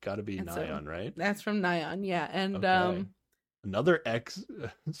 Ooh, gotta be Nayeon, right? That's from Nayeon, yeah. And okay. Another ex,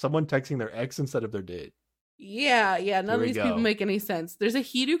 someone texting their ex instead of their date. Yeah. None of these people make any sense. There's a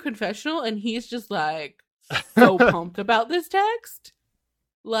Hidu confessional, and he's just like so pumped about this text.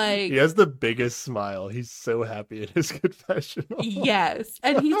 Like, he has the biggest smile. He's so happy in his confessional. Yes.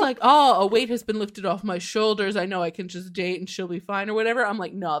 And he's like, oh, a weight has been lifted off my shoulders. I know I can just date and she'll be fine or whatever. I'm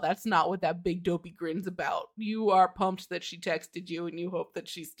like, no, that's not what that big dopey grin's about. You are pumped that she texted you and you hope that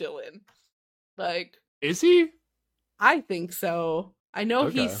she's still in. Like, is he? I think so. I know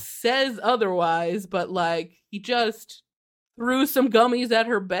he says otherwise, but like, he just threw some gummies at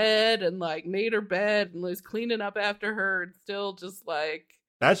her bed and like made her bed and was cleaning up after her and still just like.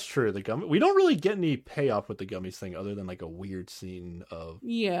 That's true. The gummy. We don't really get any payoff with the gummies thing, other than like a weird scene of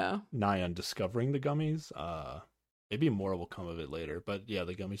Nyan discovering the gummies. Maybe more will come of it later, but yeah,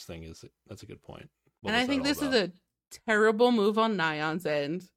 the gummies thing that's a good point. And I think this is a terrible move on Nyan's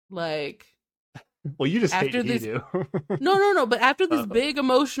end. Like, well, you just hate Hidu. No. But after this big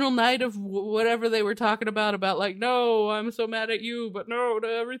emotional night of whatever they were talking about like, no, I'm so mad at you, but no,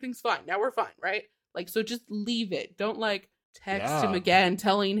 everything's fine. Now we're fine, right? Like, so just leave it. Don't like. Text him again,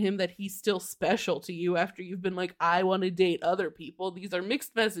 telling him that he's still special to you after you've been like, I want to date other people. These are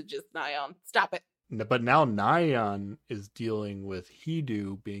mixed messages, Nyan. Stop it. But now Nyan is dealing with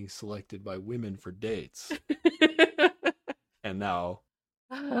Hidu being selected by women for dates. And now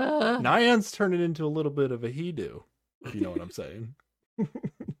Nyan's turning into a little bit of a Hidu, if you know what I'm saying.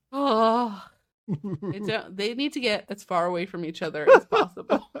 They need to get as far away from each other as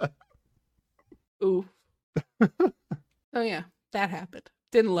possible. Ooh. Oh yeah, that happened.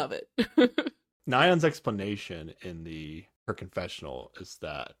 Didn't love it. Nyan's explanation in her confessional is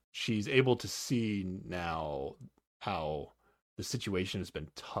that she's able to see now how the situation has been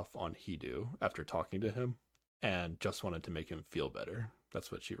tough on Hidu after talking to him, and just wanted to make him feel better.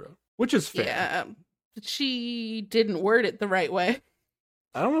 That's what she wrote, which is fair. Yeah, but she didn't word it the right way.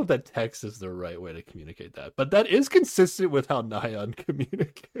 I don't know if that text is the right way to communicate that, but that is consistent with how Nyan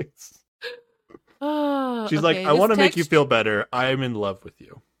communicates. She's like, I want to make you feel better. I'm in love with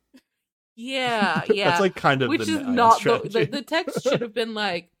you. Yeah. That's like kind of which is not the text should have been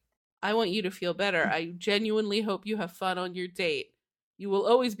like, I want you to feel better. I genuinely hope you have fun on your date. You will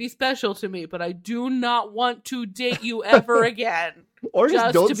always be special to me, but I do not want to date you ever again. Or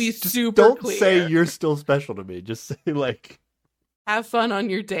just don't, to be just super don't clear. Say you're still special to me. Just say like, have fun on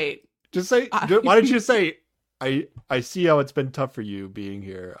your date. Just say, why don't you say, I see how it's been tough for you being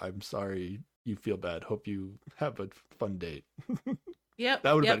here. I'm sorry you feel bad. Hope you have a fun date. Yep.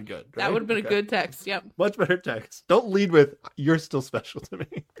 That would have been good. Right? That would have been a good text. Yep. Much better text. Don't lead with, you're still special to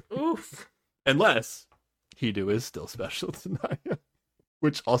me. Oof. Unless Hidu is still special to Naya.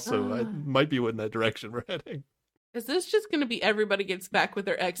 Which also might be in that direction we're heading. Is this just going to be everybody gets back with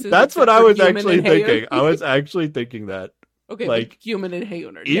their exes? That's what I was actually thinking. I was actually thinking that. Okay, like Gyumin and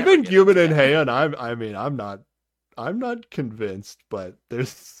Haeun are even Gyumin and Haeun. I'm not convinced, but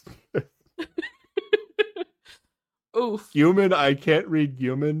there's. Oof. Gyumin, I can't read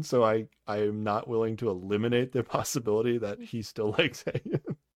Gyumin, so I am not willing to eliminate the possibility that he still likes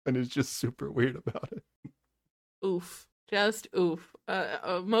Haeun and is just super weird about it. Oof. Just oof.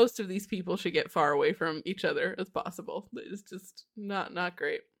 Most of these people should get far away from each other as possible. It's just not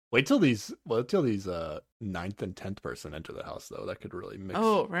great. Wait till these 9th and 10th person enter the house, though. That could really mix.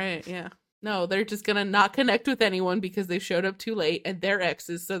 Oh, right, yeah. No, they're just gonna not connect with anyone because they showed up too late and they're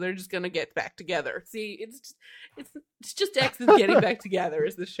exes, so they're just gonna get back together. See, it's just exes getting back together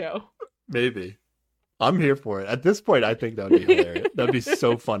is the show. Maybe. I'm here for it. At this point, I think that would be hilarious. That'd be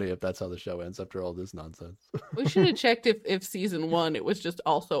so funny if that's how the show ends after all this nonsense. We should have checked if season 1 it was just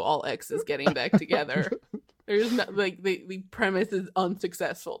also all exes getting back together. There's not like the premise is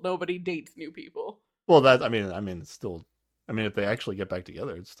unsuccessful. Nobody dates new people. Well, it's still. If they actually get back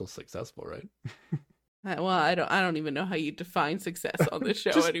together, it's still successful, right? Well, I don't even know how you define success on this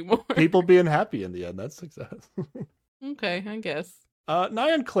show anymore. People being happy in the end, that's success. Okay, I guess.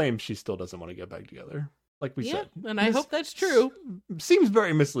 Nyan claims she still doesn't want to get back together, like we said. And I hope that's true. Seems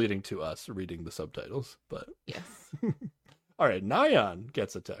very misleading to us reading the subtitles, but yes. All right, Nyan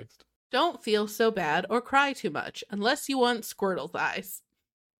gets a text. Don't feel so bad or cry too much unless you want Squirtle's eyes.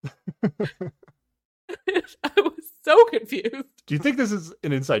 I was so confused. Do you think this is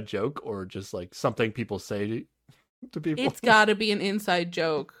an inside joke or just like something people say to people? It's gotta be an inside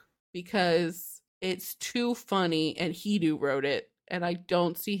joke because it's too funny and Hidu wrote it and I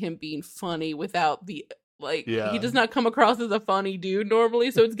don't see him being funny without he does not come across as a funny dude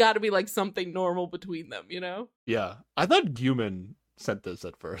normally, so it's gotta be like something normal between them, you know? Yeah. I thought Gyumin sent this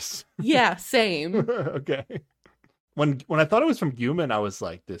at first. Yeah, same. Okay. When I thought it was from Gyumin, I was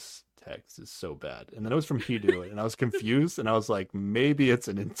like, this text is so bad. And then it was from Hidu, and I was confused, and I was like, maybe it's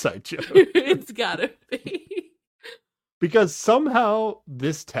an inside joke. It's gotta be. Because somehow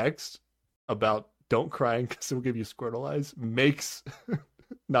this text about don't cry because it will give you squirtle eyes makes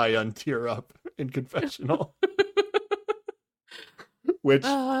Nayeon tear up in confessional. Which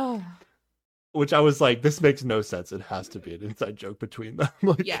I was like, this makes no sense. It has to be an inside joke between them.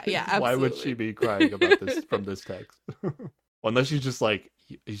 Like, yeah, absolutely. Why would she be crying about this from this text? Unless she's just like,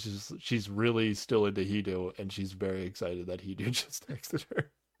 she's really still into Hedo, and she's very excited that Hedo just texted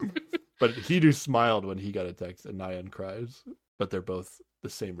her. But Hedo smiled when he got a text, and Nayeon cries. But they're both the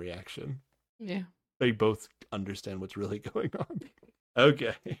same reaction. Yeah. They both understand what's really going on.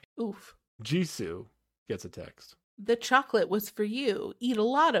 Okay. Oof. Jisoo gets a text. The chocolate was for you. Eat a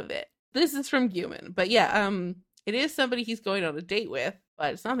lot of it. This is from Gyumin. But yeah, it is somebody he's going on a date with,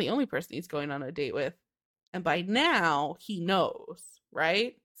 but it's not the only person he's going on a date with. And by now, he knows,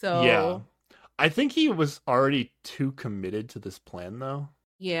 right? So yeah. I think he was already too committed to this plan, though.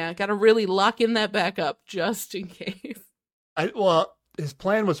 Yeah, got to really lock in that backup just in case. Well, his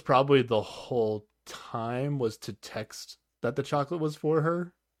plan was probably the whole time was to text that the chocolate was for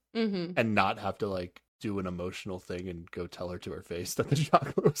her and not have to like do an emotional thing and go tell her to her face that the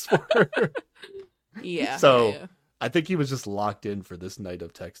chocolate was for her. Yeah. So yeah. I think he was just locked in for this night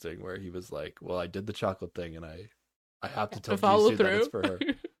of texting where he was like, well, I did the chocolate thing and I have to tell Jisoo that it's for her.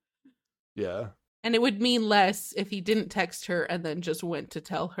 Yeah. And it would mean less if he didn't text her and then just went to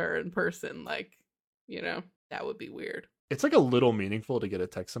tell her in person. Like, you know, that would be weird. It's like a little meaningful to get to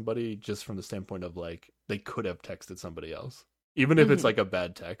text somebody just from the standpoint of like, they could have texted somebody else. Even if it's like a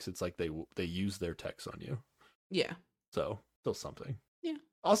bad text, it's like they use their text on you. Yeah. So still something. Yeah.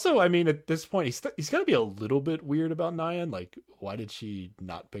 Also, I mean, at this point, he's got to be a little bit weird about Nayeon. Like, why did she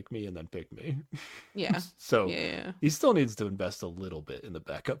not pick me and then pick me? Yeah. So yeah. He still needs to invest a little bit in the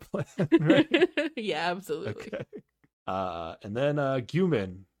backup plan. Right? Yeah, absolutely. Okay. And then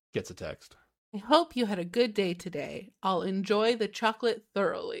Gyumin gets a text. I hope you had a good day today. I'll enjoy the chocolate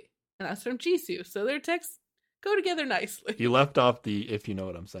thoroughly. And that's from Jisoo. So their texts go together nicely. He left off the if you know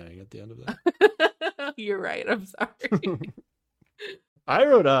what I'm saying at the end of that. You're right. I'm sorry. I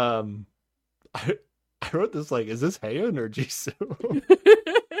wrote I wrote this like, is this Haeun or Jisoo?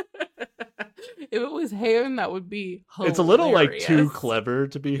 If it was Haeun, that would be hilarious. It's a little like too clever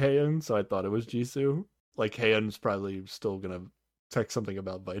to be Haeun, so I thought it was Jisoo. Like Haeun's probably still gonna text something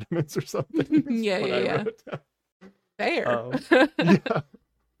about vitamins or something. Yeah. Fair. Yeah.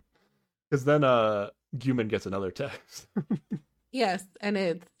 Because then Gyumin gets another text. Yes, and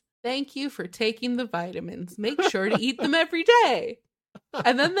it's, thank you for taking the vitamins. Make sure to eat them every day.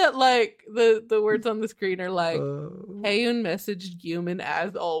 And then that like the words on the screen are like, Haeun messaged Gyumin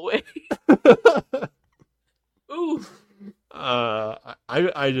as always. Ooh.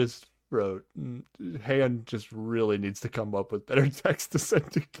 I just wrote, Haeun just really needs to come up with better text to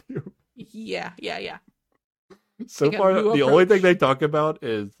send to Q. Yeah. So far, the only thing they talk about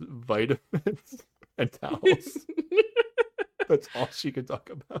is vitamins and towels. That's all she can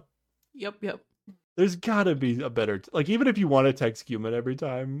talk about. Yep. There's gotta be a better, like, even if you want to text Gyumin every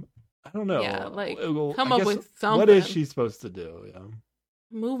time, I don't know. Yeah, like, come up with something. What is she supposed to do? Yeah.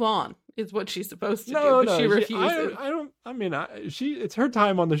 Move on is what she's supposed to do, but she refuses. It's her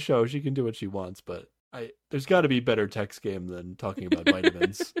time on the show. She can do what she wants, but there's got to be better text game than talking about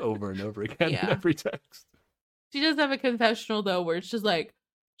vitamins over and over again in every text. She does have a confessional, though, where it's just like,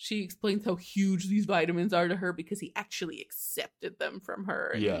 she explains how huge these vitamins are to her because he actually accepted them from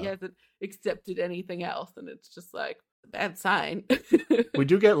her. And he hasn't accepted anything else. And it's just like a bad sign. We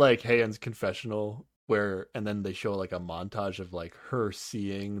do get like Haeun's confessional and then they show like a montage of like her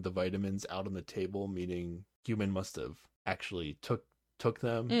seeing the vitamins out on the table, meaning Gyumin must have actually took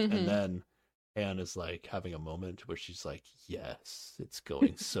them. And then Haeun is like having a moment where she's like, yes, it's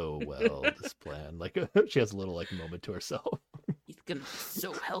going so well, this plan. Like she has a little like moment to herself. He's gonna be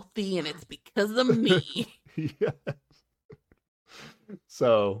so healthy and it's because of me. Yes.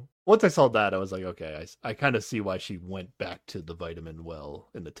 So once I saw that, I was like, okay, I kind of see why she went back to the vitamin well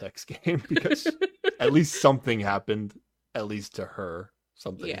in the text game, because at least something happened, at least to her,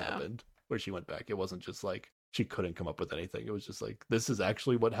 something happened where she went back. It wasn't just like she couldn't come up with anything. It was just like, this is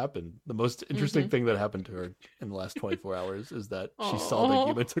actually what happened. The most interesting thing that happened to her in the last 24 hours is that she saw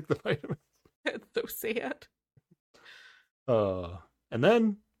that Gyumin took the vitamins. That's so sad. And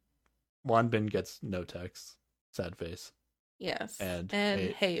then Wanbin gets no text. Sad face. Yes. And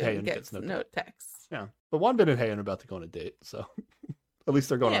Haeun gets no text. Yeah. But Wanbin and Haeun are about to go on a date, so at least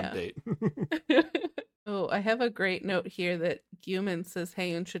they're going on a date. Oh, I have a great note here that Gyumin says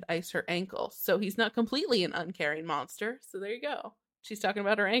Haeun should ice her ankle. So he's not completely an uncaring monster. So there you go. She's talking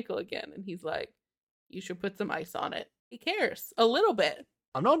about her ankle again. And he's like, you should put some ice on it. He cares a little bit.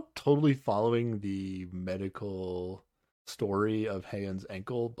 I'm not totally following the medical story of Haeun's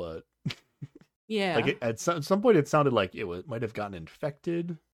ankle, but Yeah. like at some point it sounded like might have gotten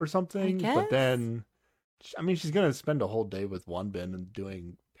infected or something. But then, I mean, she's gonna spend a whole day with Wonbin and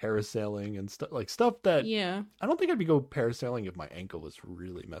doing parasailing and stuff that I don't think I'd be go parasailing if my ankle was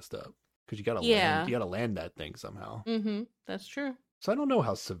really messed up, because you gotta land that thing somehow. That's true. So I don't know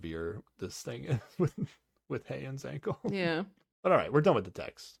how severe this thing is with Haeun's ankle. Yeah. But all right, we're done with the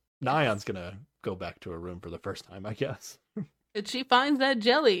text. Nayeon's gonna go back to her room for the first time, I guess. And she finds that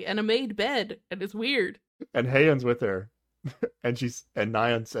jelly and a made bed, and it's weird. And Haeun's with her, and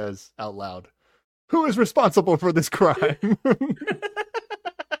Nayeon says out loud, "Who is responsible for this crime?"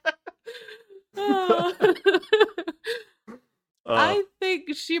 I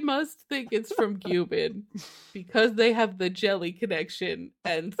think she must think it's from Gyumin because they have the jelly connection,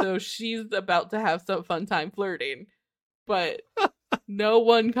 and so she's about to have some fun time flirting. But no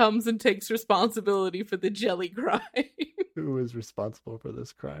one comes and takes responsibility for the jelly crime. Who is responsible for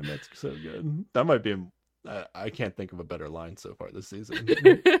this crime? That's so good. That might be. I can't think of a better line so far this season.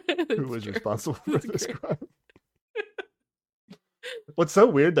 Who is responsible for this crime? What's so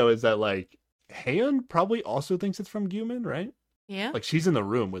weird though is that like Haeun probably also thinks it's from Gyumin, right? Yeah. Like she's in the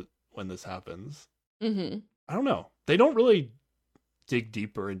room when this happens. Mm-hmm. I don't know. They don't really dig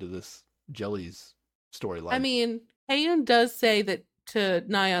deeper into this jelly's storyline. I mean, Haeun does say that to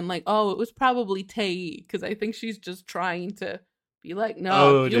Nayeon, like, "Oh, it was probably Tae," because I think she's just trying to be like,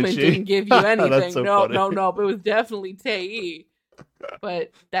 "No, Gyumin didn't give you anything. So no, but it was definitely Tae."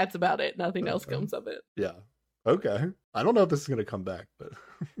 But that's about it. Nothing else comes of it. Yeah. Okay. I don't know if this is gonna come back, but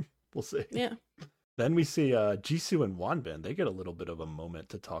we'll see. Yeah. Then we see Jisoo and Wonbin. They get a little bit of a moment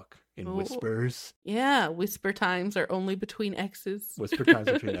to talk in whispers. Yeah, whisper times are only between exes. Whisper times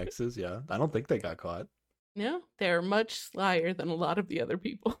between exes, yeah. I don't think they got caught. No, they're much slyer than a lot of the other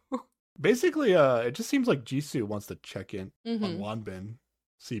people. Basically, it just seems like Jisoo wants to check in on Wonbin,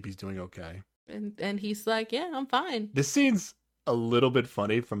 see if he's doing okay. And he's like, "Yeah, I'm fine." This scene's a little bit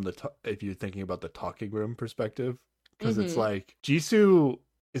funny from if you're thinking about the talking room perspective, because it's like Jisoo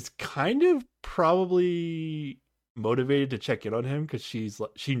is kind of probably motivated to check in on him because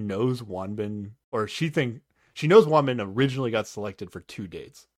she knows Wonbin, or she knows Wonbin originally got selected for 2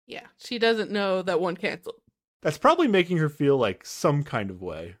 dates. Yeah, she doesn't know that one canceled. That's probably making her feel like some kind of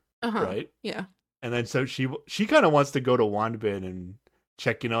way, right? Yeah. And then so she kind of wants to go to Wonbin and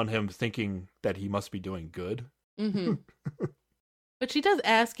check in on him, thinking that he must be doing good. Mm-hmm. But she does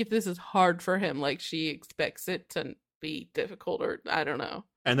ask if this is hard for him, like she expects it to be difficult, or I don't know.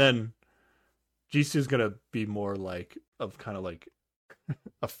 And then Jisoo's gonna be more like kind of like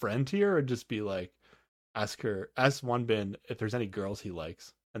a friend here, and just be like, ask Wonbin if there's any girls he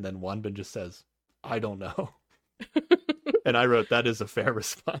likes, and then Wonbin just says, "I don't know." And I wrote, that is a fair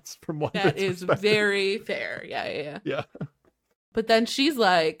response from Wonbin's That is perspective. very fair. Yeah. But then she's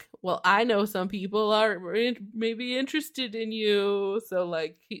like, "Well, I know some people are maybe interested in you," so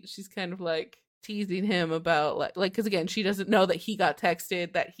like she's kind of like teasing him about like because again she doesn't know that he got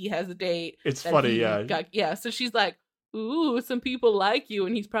texted that he has a date. It's funny, so she's like, "Ooh, some people like you,"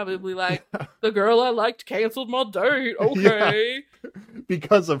 and he's probably like, "The girl I liked canceled my date." Okay. Yeah.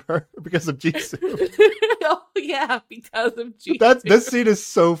 Because of Jisoo. Oh yeah, because of Jisoo. This scene is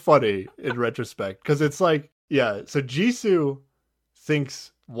so funny in retrospect, because it's like, yeah, so Jisoo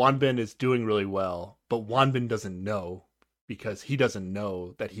thinks Wonbin is doing really well, but Wonbin doesn't know, because he doesn't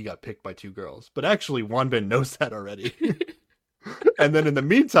know that he got picked by 2 girls. But actually, Wonbin knows that already. And then in the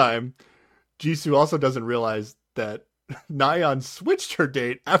meantime, Jisoo also doesn't realize that Nayeon switched her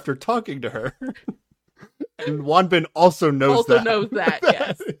date after talking to her. And Wonbin also knows that.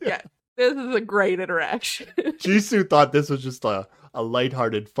 Yes. Yeah. This is a great interaction. Jisoo thought this was just a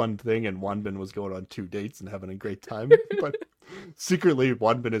lighthearted, fun thing, and Wonbin was going on 2 dates and having a great time. But secretly,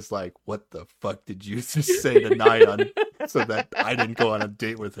 Wonbin is like, "What the fuck did you just say to Nayeon so that I didn't go on a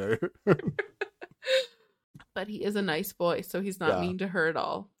date with her?" But he is a nice boy, so he's not mean to her at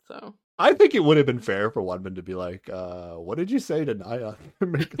all. So I think it would have been fair for Wonbin to be like, "What did you say to Nayeon to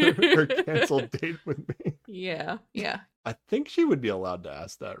make her cancel date with me?" Yeah. I think she would be allowed to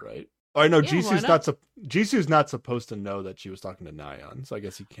ask that, right? Oh, I know Jisoo's not supposed to know that she was talking to Nayeon, so I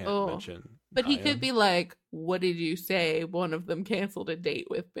guess he can't mention. But Nayeon. He could be like, "What did you say? One of them canceled a date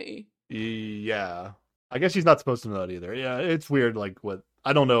with me." Yeah, I guess she's not supposed to know that either. Yeah, it's weird. Like, what?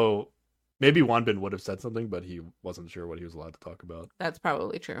 I don't know. Maybe Wonbin would have said something, but he wasn't sure what he was allowed to talk about. That's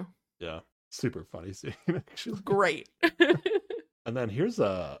probably true. Yeah, super funny scene. Actually, great. And then here's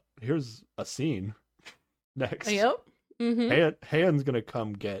a scene next. Yep. Haeun's gonna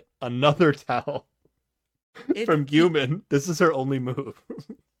come get another towel from Gyumin. This is her only move.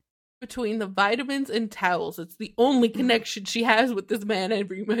 between the vitamins and towels. It's the only connection she has with this man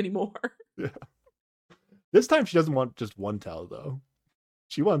anymore. Yeah. This time she doesn't want just one towel, though.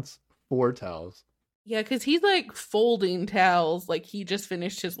 She wants 4 towels. Yeah, because he's like folding towels like he just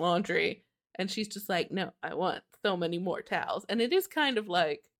finished his laundry. And she's just like, no, I want so many more towels. And it is kind of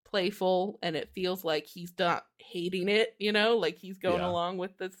like playful, and it feels like he's not hating it, you know, like he's going along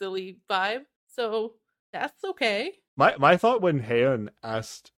with the silly vibe. So that's okay. My thought when Haeun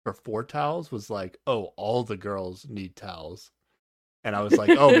asked for 4 towels was like, oh, all the girls need towels. And I was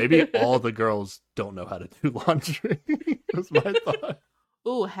like, oh, maybe all the girls don't know how to do laundry. Was my thought.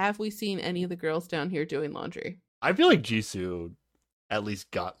 Ooh, have we seen any of the girls down here doing laundry? I feel like Jisoo at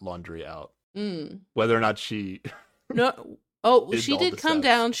least got laundry out. Whether or not she... No. Oh, she did come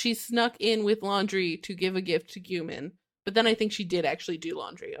down. She snuck in with laundry to give a gift to Gyumin. But then I think she did actually do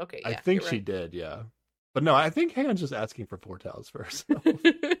laundry. Okay, yeah. I think she did, yeah. But no, I think Haeun's just asking for 4 towels for herself.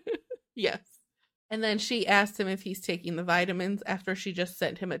 Yes. And then she asked him if he's taking the vitamins after she just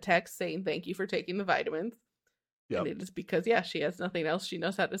sent him a text saying thank you for taking the vitamins. Yep. And it is because, she has nothing else she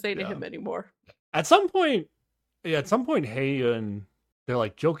knows how to say to him anymore. At some point, Haeun, they're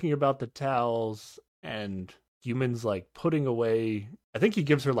like joking about the towels, and Gyumin's like putting away. I think he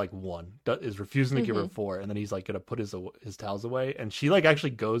gives her like 1, is refusing to give her 4, and then he's like gonna put his towels away, and she like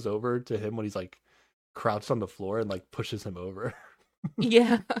actually goes over to him when he's like crouched on the floor and like pushes him over.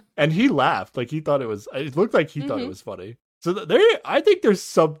 Yeah. And he laughed, like it looked like he thought it was funny. So I think there's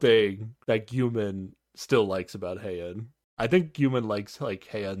something that Gyumin still likes about Haeun. I think Gyumin likes like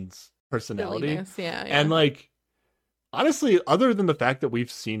Haeun's personality. Yeah. And like, honestly, other than the fact that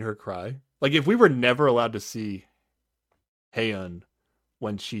we've seen her cry, like if we were never allowed to see Haeun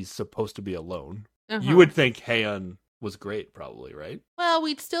when she's supposed to be alone, you would think Haeun was great, probably, right? Well,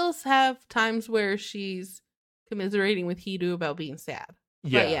 we'd still have times where she's commiserating with Heedu about being sad.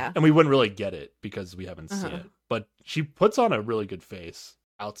 Yeah. And we wouldn't really get it because we haven't seen it. But she puts on a really good face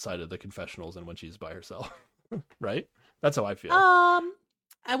outside of the confessionals and when she's by herself. Right? That's how I feel.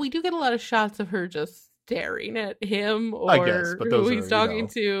 And we do get a lot of shots of her just staring at him or I guess, but those who he's talking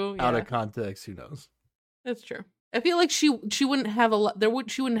to. Out of context, who knows? That's true. I feel like she wouldn't have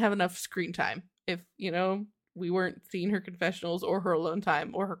she wouldn't have enough screen time if, we weren't seeing her confessionals or her alone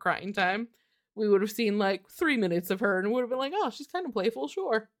time or her crying time. We would have seen like 3 minutes of her and would have been like, oh, she's kind of playful,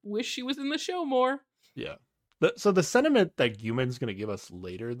 sure. Wish she was in the show more. Yeah. So the sentiment that Gyumin's going to give us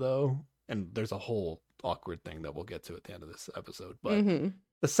later, though, and there's a whole awkward thing that we'll get to at the end of this episode, but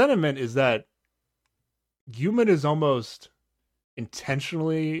the sentiment is that Gyumin is almost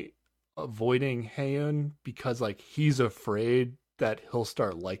intentionally avoiding Haeun because like he's afraid that he'll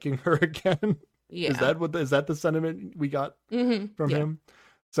start liking her again. Yeah. Is that the sentiment we got from him?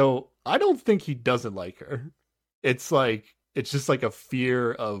 So I don't think he doesn't like her. It's just like a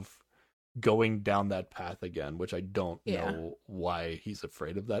fear of going down that path again, which I don't know why he's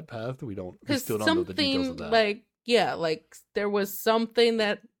afraid of that path. We still don't know the details of that. Like there was something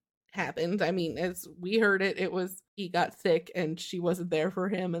that happened. I mean, as we heard it, it was he got sick and she wasn't there for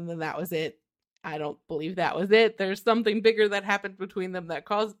him, and then that was it. I don't believe that was it. There's something bigger that happened between them that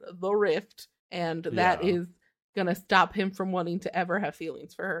caused the rift, and that is gonna stop him from wanting to ever have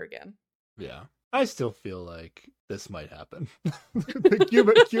feelings for her again. Yeah. I still feel like this might happen.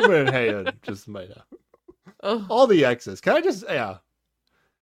 Gyumin and Haeun just might happen. All the exes. Can I just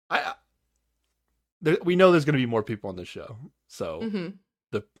we know there's going to be more people on the show, so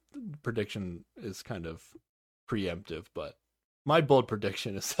the prediction is kind of preemptive, but my bold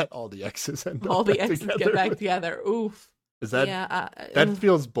prediction is that all the exes get back together. Oof. Is that that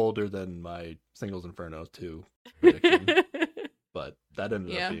feels bolder than my Singles Inferno 2 prediction, but that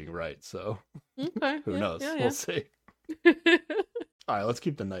ended up being right. So who knows? We'll see. All right, let's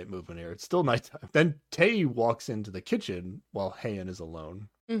keep the night moving here. It's still nighttime. Then Tae walks into the kitchen while Haeun is alone.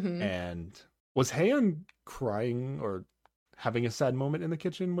 And was Haeun crying or having a sad moment in the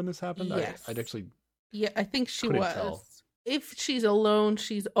kitchen when this happened? Yes. I'd actually. Yeah, I think she was. Tell. If she's alone,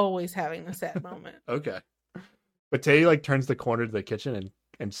 she's always having a sad moment. Okay. But Tae like turns the corner to the kitchen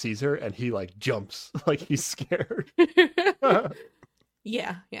and sees her, and he like jumps like he's scared.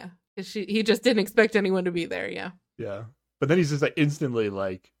 Yeah. He just didn't expect anyone to be there. Yeah. But then he's just like instantly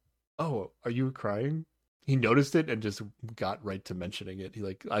like, "Oh, are you crying?" He noticed it and just got right to mentioning it.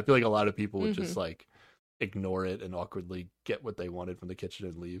 I feel like a lot of people would just like ignore it and awkwardly get what they wanted from the kitchen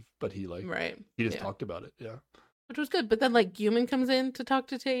and leave. But he he just talked about it. Yeah. Which was good. But then like Gyumin comes in to talk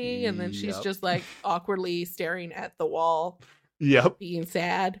to Tae, and then she's just like awkwardly staring at the wall. Yep. Being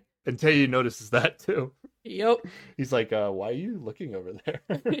sad. And Tae notices that too. Yep. He's like, why are you looking over there?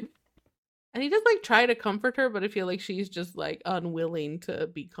 And he does like try to comfort her, but I feel like she's just like unwilling to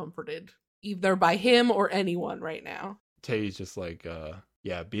be comforted either by him or anyone right now. Tae's just like,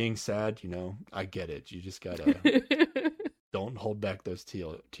 yeah, being sad, I get it. You just gotta don't hold back those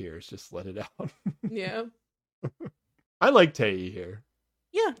tears. Just let it out. Yeah. I like Tae here.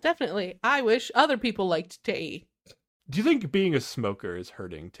 Yeah, definitely. I wish other people liked Tae. Do you think being a smoker is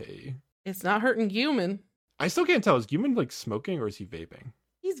hurting Tae? It's not hurting Guman. I still can't tell. Is Guman like smoking or is he vaping?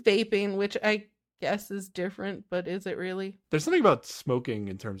 He's vaping, which I guess is different, but is it really? There's something about smoking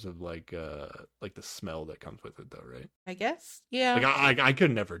in terms of like the smell that comes with it, though, right? I guess. Yeah. Like I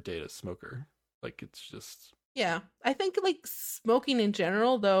could never date a smoker. Like it's just. Yeah, I think like smoking in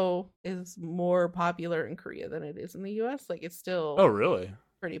general though is more popular in Korea than it is in the US. Like it's still Oh, really?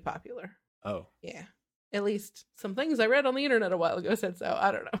 pretty popular. Oh. Yeah. At least some things I read on the internet a while ago said so.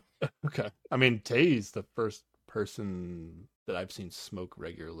 I don't know. Okay. I mean, Tae's the first person that I've seen smoke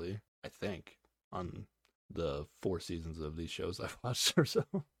regularly, I think, on the 4 seasons of these shows I've watched or so.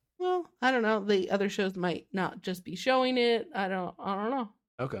 Well, I don't know. The other shows might not just be showing it. I don't know.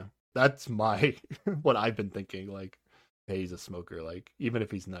 Okay. That's what I've been thinking. Like, Tae's a smoker. Like, even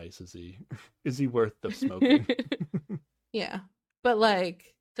if he's nice, is he worth the smoking? Yeah. But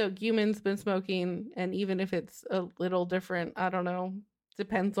like, so Guman's been smoking, and even if it's a little different, I don't know.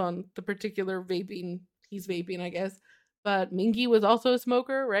 Depends on the particular vaping. He's vaping, I guess. But Mingi was also a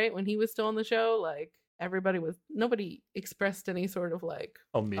smoker, right? When he was still on the show, like nobody expressed any sort of like.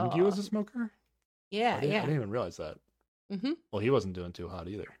 Oh, Mingi was a smoker? Yeah, I didn't even realize that. Mm-hmm. Well, he wasn't doing too hot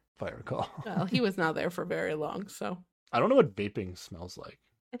either, if I recall. Well, he was not there for very long, so. I don't know what vaping smells like.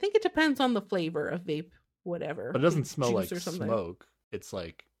 I think it depends on the flavor of vape, whatever. But it doesn't smell like smoke. It's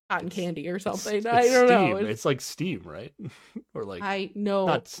like cotton candy or something. It's I don't steam. know. It's like steam, right? Or like I know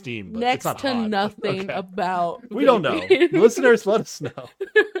not steam, but next it's not to hot. nothing Okay. about. We don't know. Listeners, let us know.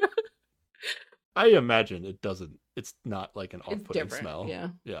 I imagine it doesn't. It's not like an off-putting smell.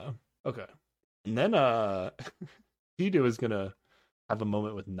 Yeah. Yeah. Okay. And then Hidu is gonna have a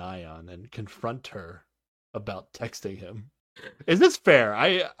moment with Nayeon and confront her about texting him. Is this fair?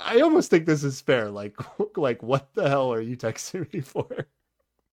 I almost think this is fair. Like what the hell are you texting me for?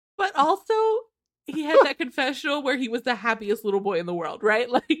 But also, he had that confessional where he was the happiest little boy in the world, right?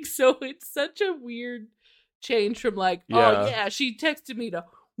 Like, so it's such a weird change from like, oh yeah, she texted me to,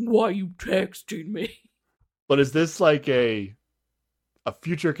 why you texting me? But is this like a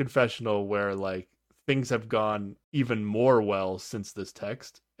future confessional where like things have gone even more well since this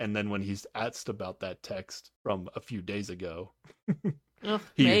text? And then when he's asked about that text from a few days ago,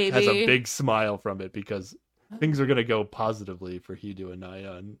 he has a big smile from it because things are going to go positively for Hidu and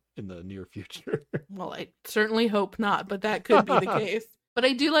Nayeon in the near future. Well, I certainly hope not, but that could be the case. But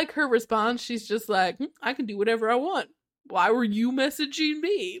I do like her response. She's just like, I can do whatever I want. Why were you messaging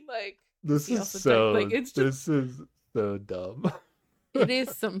me? Like, this is so dumb. It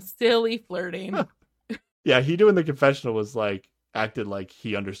is some silly flirting. Yeah, Hidu in the confessional was like, acted like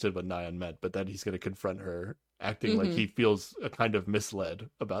he understood what Nayeon meant, but then he's going to confront her, acting like he feels a kind of misled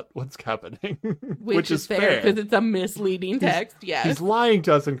about what's happening. Which is fair, because it's a misleading text. Yeah, he's lying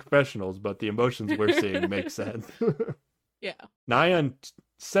to us in confessionals, but the emotions we're seeing make sense. Yeah. Nayeon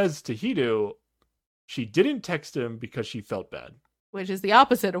says to Hidu she didn't text him because she felt bad. Which is the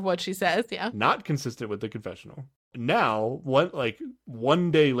opposite of what she says, yeah. Not consistent with the confessional. Now,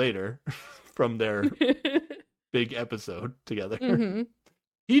 one day later from their big episode together,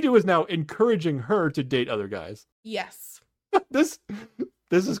 Hidu is now encouraging her to date other guys. Yes. This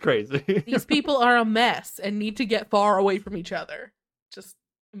is crazy. These people are a mess and need to get far away from each other. Just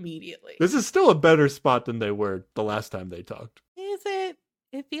immediately. This is still a better spot than they were the last time they talked. Is it?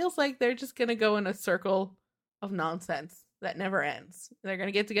 It feels like they're just going to go in a circle of nonsense that never ends. They're going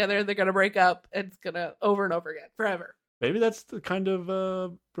to get together, they're going to break up, and it's going to over and over again, forever. Maybe that's the kind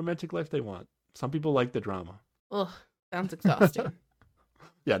of romantic life they want. Some people like the drama. Ugh, sounds exhausting.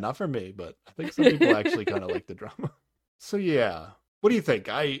 Yeah, not for me, but I think some people actually kind of like the drama. So yeah, what do you think?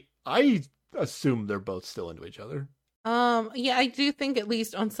 I assume they're both still into each other. Yeah, I do think at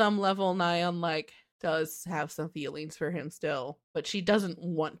least on some level Nayeon does have some feelings for him still, but she doesn't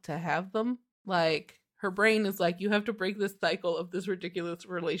want to have them. Like, her brain is like, you have to break this cycle of this ridiculous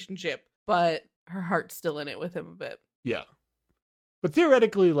relationship, but her heart's still in it with him a bit. Yeah. But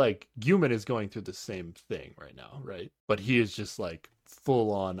theoretically, Guman is going through the same thing right now, right? But he is just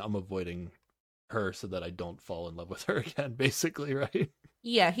full on, I'm avoiding her so that I don't fall in love with her again, basically, right?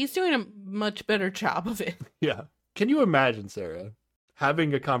 Yeah, he's doing a much better job of it. Yeah. Can you imagine, Sarah,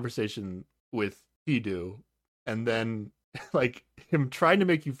 having a conversation with Hidu and then him trying to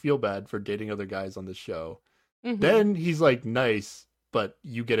make you feel bad for dating other guys on the show? Then he's nice, but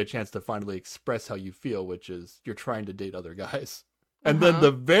you get a chance to finally express how you feel, which is you're trying to date other guys. And then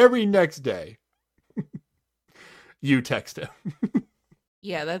the very next day, you text him.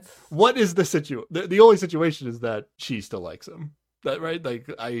 Yeah, that's... What is the situation? The only situation is that she still likes him. That right? Like,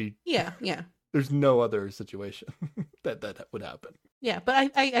 Yeah. There's no other situation that would happen. Yeah,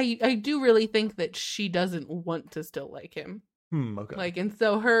 but I do really think that she doesn't want to still like him. Okay. Like, and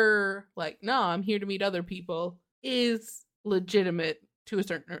so her, like, no, I'm here to meet other people is legitimate to a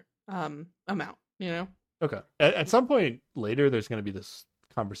certain amount, you know? Okay. At some point later, there's going to be this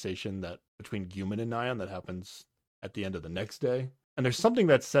conversation that between Guman and Nyan that happens at the end of the next day. And there's something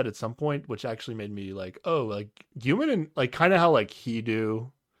that's said at some point, which actually made me like, oh, like Guman and like kind of how like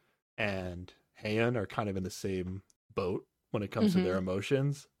Hidu and Heian are kind of in the same boat when it comes to their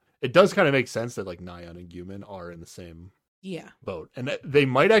emotions. It does kind of make sense that like Nyan and Guman are in the same boat. And they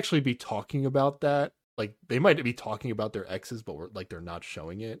might actually be talking about that. Like they might be talking about their exes, but they're not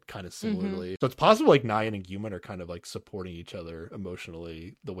showing it kind of similarly. So it's possible like Nyan and Guman are kind of like supporting each other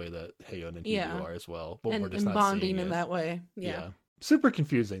emotionally the way that Heian and Hidu are as well. But we're just not bonding seeing in it. That way. Yeah. Super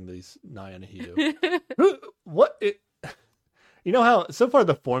confusing, these Nyan and Hidu. You know how so far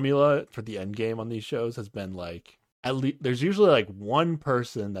the formula for the end game on these shows has been like at least there's usually like one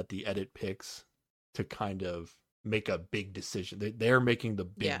person that the edit picks to kind of make a big decision. They're making the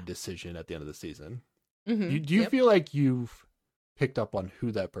big decision at the end of the season. Do you feel like you've picked up on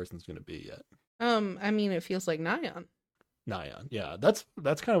who that person's going to be yet? I mean, it feels like Nyan. Yeah, that's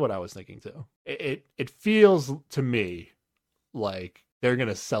kind of what I was thinking too. It feels to me like they're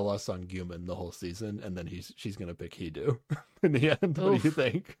gonna sell us on Guman the whole season, and then she's gonna pick Hidu in the end. What do you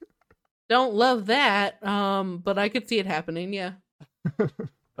think? Don't love that, but I could see it happening. Yeah.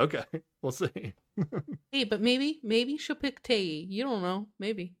 Okay, we'll see. Hey, but maybe she'll pick Tae. You don't know.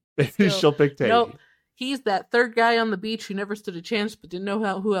 Maybe she'll pick Tae. Nope. He's that third guy on the beach who never stood a chance, but didn't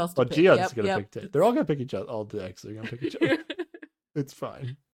know who else to pick. Jiyeon's gonna pick Tae. They're all gonna pick each other. All the exes are gonna pick each other. It's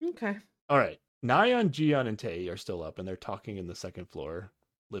fine. Okay. All right. Nyan, Jiyeon, and Tae are still up, and they're talking in the second floor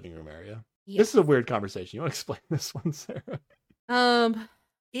living room area. Yes. This is a weird conversation. You want to explain this one, Sarah?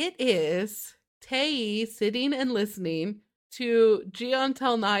 It is Tae sitting and listening to Jiyeon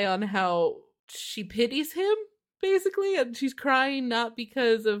tell Nyan how she pities him, basically, and she's crying not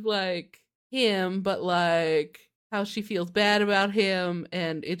because of like him, but like how she feels bad about him,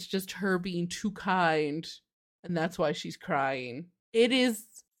 and it's just her being too kind, and that's why she's crying. It is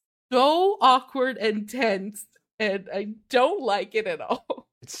so awkward and tense, and I don't like it at all.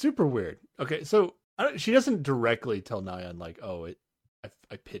 It's super weird. Okay, so she doesn't directly tell Nyan like, "Oh,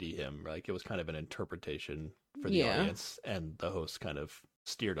 I pity him." Like it was kind of an interpretation for the audience, and the host kind of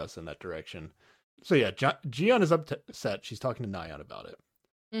steered us in that direction. So yeah, Jiyeon is upset. She's talking to Nyan about it.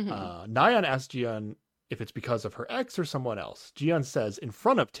 Nyan asks Jiyeon if it's because of her ex or someone else. Jiyeon says in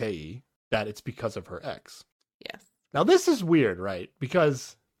front of Tae that it's because of her ex. Yes. Now this is weird, right?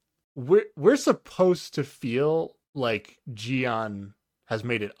 Because we're supposed to feel like Jiyeon has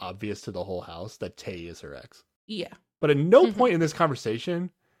made it obvious to the whole house that Tae is her ex. Yeah. But at no point in this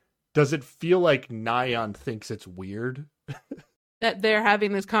conversation does it feel like Nyan thinks it's weird that they're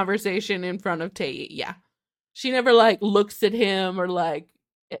having this conversation in front of Tae. Yeah. She never like looks at him or like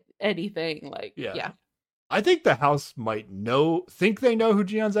anything. Like, yeah. I think the house might think they know who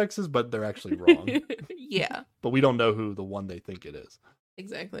Jiyeon's ex is, but they're actually wrong. Yeah. But we don't know who the one they think it is.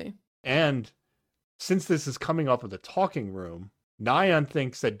 Exactly. And since this is coming off of the talking room, Nyan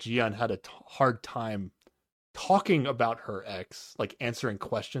thinks that Jiyeon had a hard time talking about her ex, like answering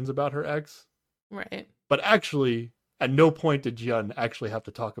questions about her ex. Right. But actually, at no point did Jiyeon actually have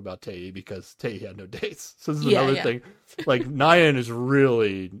to talk about Tae because Tae had no dates. So this is another thing. Like, Nyan is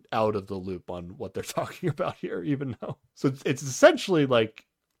really out of the loop on what they're talking about here, even though. So it's essentially like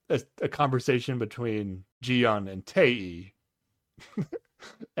a conversation between Jiyeon and Tae.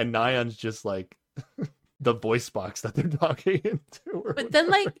 And Nyan's just like the voice box that they're talking into. But then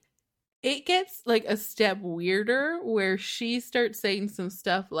like it gets like a step weirder where she starts saying some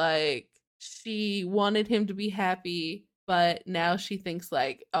stuff like she wanted him to be happy, but now she thinks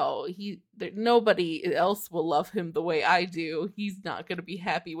like, oh, nobody else will love him the way I do. He's not going to be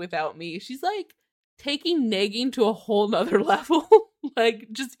happy without me. She's like taking negging to a whole nother level, like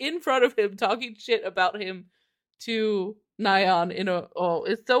just in front of him, talking shit about him to Nyan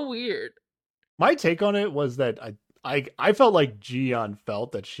it's so weird. My take on it was that I felt like Jiyeon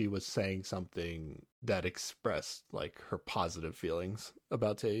felt that she was saying something that expressed like her positive feelings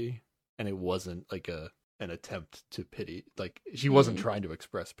about Tae, and it wasn't like an attempt to pity. Like she wasn't trying to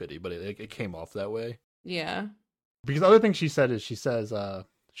express pity, but it came off that way. Yeah. Because the other thing she said is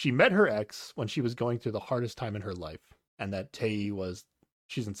she met her ex when she was going through the hardest time in her life, and that Tae was,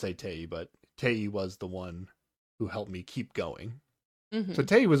 she doesn't say Tae, but Tae was the one who helped me keep going. Mm-hmm. So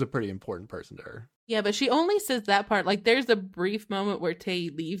Tae was a pretty important person to her. Yeah, but she only says that part. Like, there's a brief moment where Tae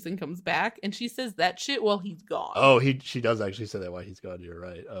leaves and comes back, and she says that shit while he's gone. Oh, she does actually say that while he's gone. You're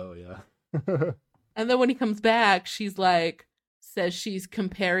right. Oh, yeah. And then when he comes back, she's like, says she's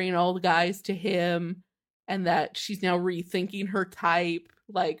comparing all the guys to him, and that she's now rethinking her type.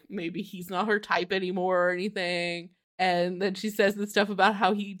 Like, maybe he's not her type anymore or anything. And then she says this stuff about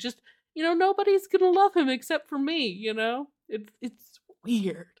how he just, nobody's gonna love him except for me, It's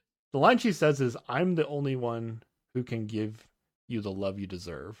weird. The line she says is, "I'm the only one who can give you the love you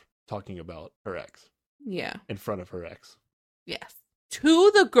deserve," talking about her ex. Yeah. In front of her ex. Yes.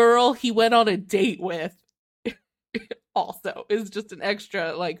 To the girl he went on a date with also is just an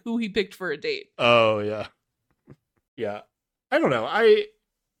extra, like, who he picked for a date. Oh, yeah. Yeah. I don't know.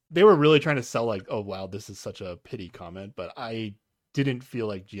 They were really trying to sell, like, oh, wow, this is such a pity comment, but I didn't feel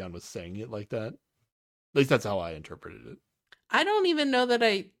like Ji-yeon was saying it like that. At least that's how I interpreted it. I don't even know that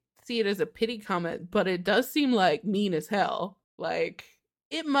I see it as a pity comment, but it does seem like mean as hell. Like,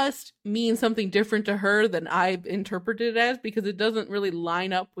 it must mean something different to her than I've interpreted it as, because it doesn't really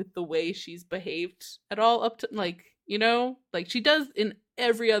line up with the way she's behaved at all up to, like, like she does in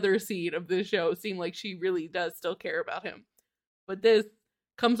every other scene of this show seem like she really does still care about him. But this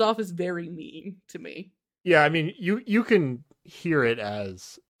comes off as very mean to me. Yeah, I mean, you can hear it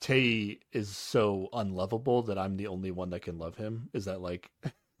as Tae is so unlovable that I'm the only one that can love him. Is that like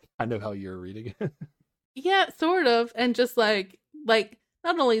kind of how you're reading it? Yeah, sort of. And just like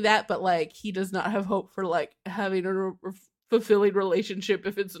not only that, but like he does not have hope for like having a fulfilling relationship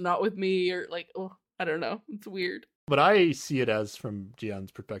if it's not with me, or like, oh, I don't know. It's weird. But I see it as, from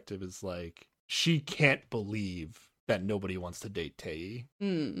Ji-yeon's perspective, is like she can't believe that nobody wants to date Tae.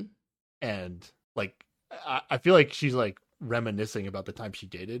 And like I feel like she's like reminiscing about the time she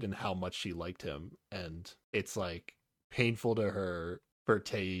dated and how much she liked him, and it's like painful to her for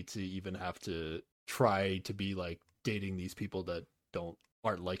Tae to even have to try to be like dating these people that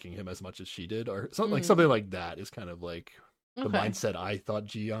aren't liking him as much as she did, or something like something like that is kind of like the mindset I thought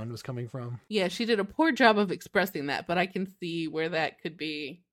Ji-yeon was coming from. Yeah, she did a poor job of expressing that, but I can see where that could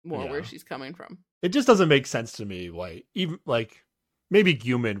be more where she's coming from. It just doesn't make sense to me why, even like maybe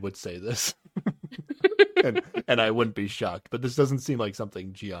Gyumin would say this. and I wouldn't be shocked, but this doesn't seem like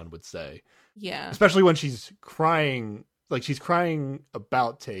something Ji-yeon would say. Yeah. Especially when she's crying, like she's crying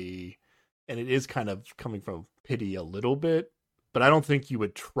about Tae, and it is kind of coming from pity a little bit, but I don't think you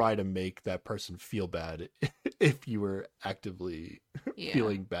would try to make that person feel bad if you were actively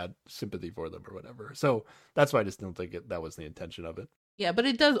feeling bad sympathy for them or whatever. So that's why I just don't think that was the intention of it. Yeah, but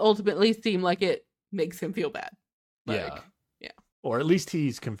it does ultimately seem like it makes him feel bad. Yeah. Or at least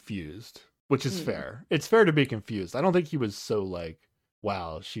he's confused, which is fair. It's fair to be confused. I don't think he was so like,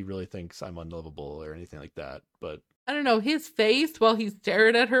 wow, she really thinks I'm unlovable or anything like that. But I don't know, his face while he's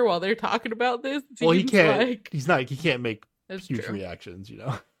staring at her while they're talking about this. Well, he can't. He can't make huge reactions,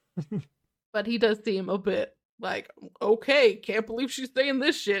 But he does seem a bit like, okay, can't believe she's saying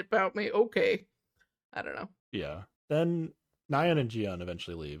this shit about me. Okay, I don't know. Yeah. Then Nayeon and Ji-yeon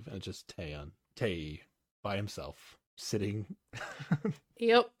eventually leave, and it's just Tae by himself, sitting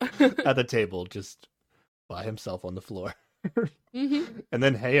at the table, just by himself on the floor. And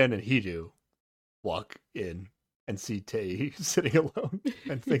then Haeyeon and Heeju walk in and see Tae sitting alone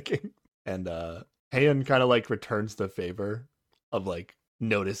and thinking. And Haeyeon kind of like returns the favor of like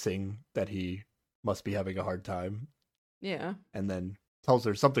noticing that he must be having a hard time. Yeah. And then tells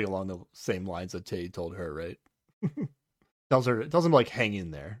her something along the same lines that Tae told her, right? tells him like hang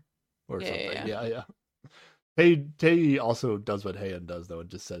in there or something. Yeah. Tae also does what Haeyeon does though, and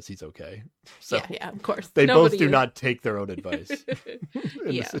just says he's okay. So yeah, of course. They both do not take their own advice in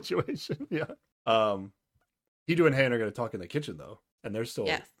the situation. Yeah. Heeju and Haeyeon are going to talk in the kitchen though, and they're still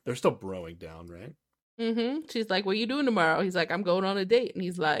broing down, right? She's like, "What are you doing tomorrow?" He's like, "I'm going on a date," and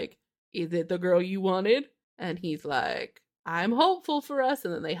he's like, "Is it the girl you wanted?" And he's like, "I'm hopeful for us,"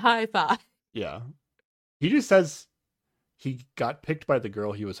 and then they high five. Yeah. He just says he got picked by the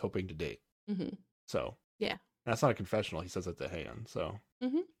girl he was hoping to date. So yeah, that's not a confessional. He says it to Haeyeon, so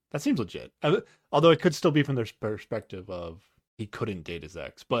that seems legit. Although it could still be from their perspective of he couldn't date his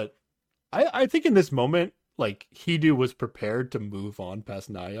ex. But I think in this moment, like Heeju was prepared to move on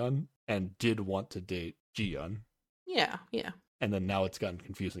past Nayeon and did want to date Ji-yeon. Yeah. And then now it's gotten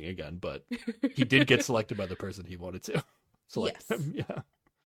confusing again, but he did get selected by the person he wanted to select him. Yeah.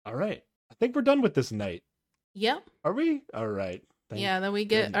 All right. I think we're done with this night. Yep. Are we? All right. Then we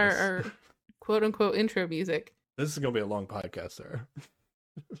get our quote unquote intro music. This is going to be a long podcast, Sarah.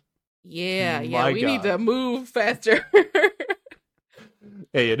 Yeah. We need to move faster.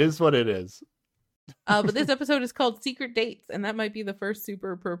 Hey, it is what it is. But this episode is called Secret Dates, and that might be the first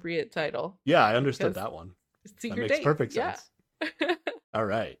super appropriate title. Yeah, I understood that one. Secret That makes Dates. perfect sense. Yeah. All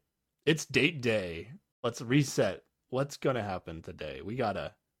right. It's date day. Let's reset. What's gonna happen today? We got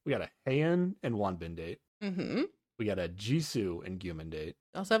a Heian and Wanbin date. Mm-hmm. We got a Jisoo and Gyumin date.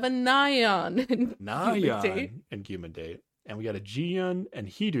 We also have a Nayeon and Nayeon date. and Gyumin date. And we got a Jiyeon and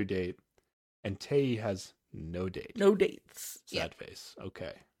Hidu date. And Tae has no date. No dates. Sad face.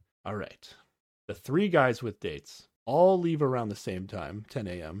 Okay. All right. The 3 guys with dates all leave around the same time, 10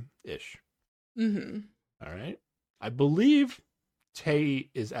 a.m.-ish. Mm-hmm. All right. I believe Tae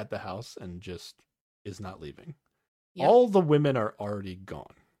is at the house and just is not leaving. Yep. All the women are already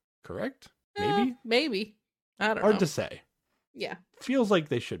gone, correct? Maybe? Maybe. I don't know. Hard to say. Yeah. Feels like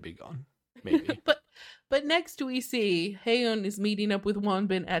they should be gone. Maybe. But next we see Haeun is meeting up with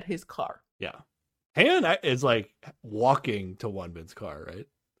Wanbin at his car. Yeah. Heian is like walking to Wanbin's car, right?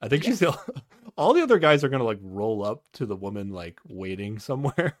 I think she's all the other guys are gonna like roll up to the woman like waiting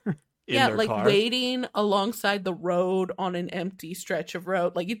somewhere in their like car. waiting alongside the road on an empty stretch of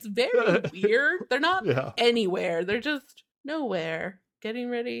road. Like it's very weird. They're not anywhere. They're just nowhere, getting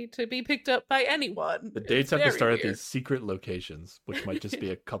ready to be picked up by anyone. The dates have to start weird. at these secret locations, which might just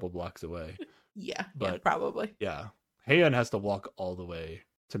be a couple blocks away. Yeah, But probably. Yeah. Heian has to walk all the way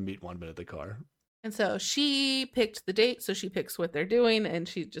to meet Wanbin at the car. And so she picked the date, so she picks what they're doing, and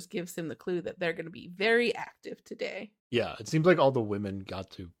she just gives him the clue that they're going to be very active today. Yeah, it seems like all the women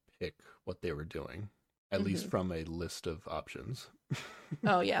got to pick what they were doing, at least from a list of options.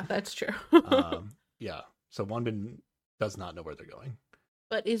 Oh, yeah, that's true. Yeah, so Wanbin does not know where they're going.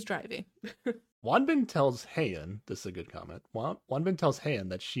 But is driving. Wanbin tells Heian, this is a good comment, Wanbin tells Heian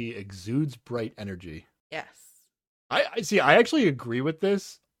that she exudes bright energy. Yes. I see, I actually agree with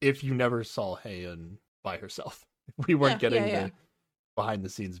this if you never saw Heian by herself. We weren't getting the behind the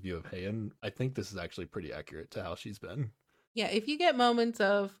scenes view of Heian. I think this is actually pretty accurate to how she's been. Yeah, if you get moments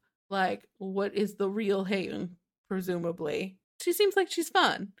of like, what is the real Heian, presumably, she seems like she's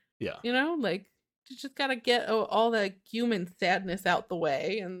fun. Yeah. You know, like, you just gotta get all the human sadness out the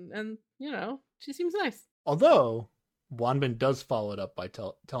way, and you know, she seems nice. Although, Wanbin does follow it up by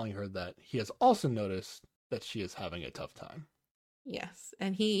telling her that he has also noticed that she is having a tough time. Yes,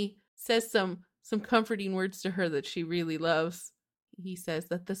 and he says some comforting words to her that she really loves. He says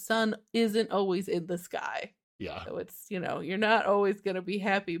that the sun isn't always in the sky. Yeah. So it's, you know, you're not always going to be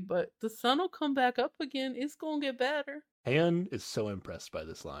happy, but the sun will come back up again. It's going to get better. Heian is so impressed by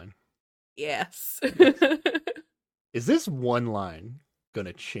this line. Yes. Is this one line going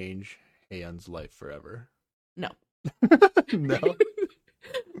to change Heian's life forever? No. No?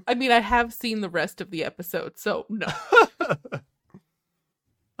 I mean, I have seen the rest of the episode, so no.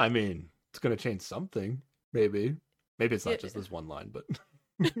 I mean, it's going to change something, maybe. Maybe it's not just this one line, but...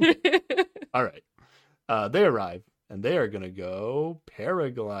 All right. They arrive, and they are going to go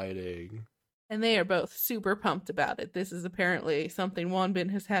paragliding. And they are both super pumped about it. This is apparently something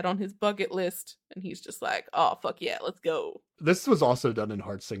Wanbin has had on his bucket list, and he's just like, oh, fuck yeah, let's go. This was also done in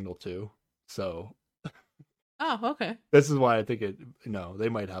Heart Signal, too, so... Oh, okay. This is why I think they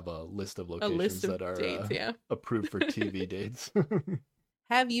might have a list of locations that are dates, approved for TV dates.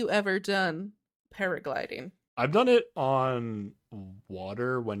 Have you ever done paragliding? I've done it on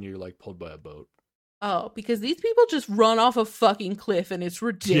water when you're like pulled by a boat. Oh, because these people just run off a fucking cliff and it's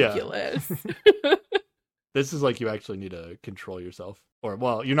ridiculous. Yeah. This is like you actually need to control yourself. Or,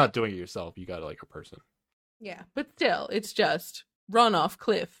 well, you're not doing it yourself. You got like a person. Yeah, but still, it's just run off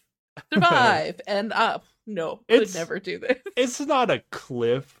cliff, survive, and up. No, could never do this. It's not a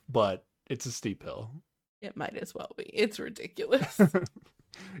cliff, but it's a steep hill. It might as well be. It's ridiculous.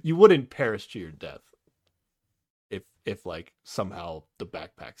 You wouldn't perish to your death if like somehow the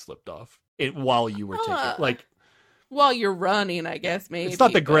backpack slipped off while you were taking like while you're running, I guess maybe. It's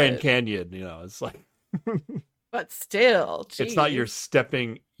not the Grand Canyon, you know. It's like but still, geez. It's not you're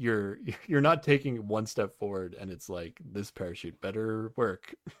not taking one step forward and it's like this parachute better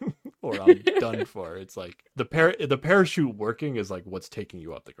work or I'm done for. It's like the parachute working is like what's taking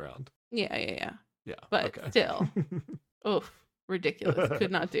you off the ground. Yeah. Yeah. But still. Oof, ridiculous.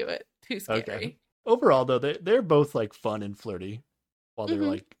 Could not do it. Too scary. Okay. Overall though, they're both like fun and flirty while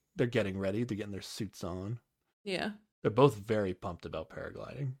they're getting ready, they're getting their suits on. Yeah. They're both very pumped about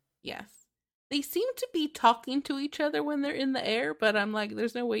paragliding. Yes. They seem to be talking to each other when they're in the air, but I'm like,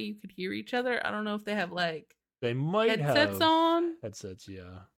 there's no way you could hear each other. I don't know if they have like they might headsets have on. Headsets,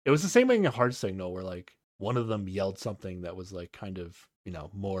 yeah. It was the same way in Heart Signal where like one of them yelled something that was like kind of, you know,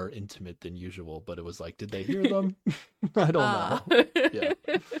 more intimate than usual, but it was like, did they hear them? I don't know. Yeah.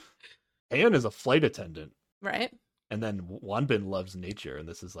 Heian is a flight attendant. Right. And then Wanbin loves nature, and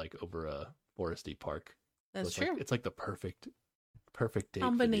this is like over a foresty park. That's so true. It's like the perfect date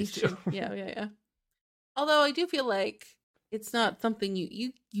combination. Yeah. Although I do feel like it's not something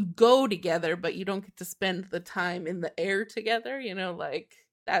you go together, but you don't get to spend the time in the air together. You know, like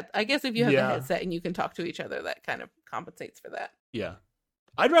that. I guess if you have the headset and you can talk to each other, that kind of compensates for that. Yeah,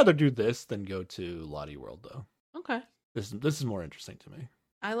 I'd rather do this than go to Lottie World, though. Okay, this is more interesting to me.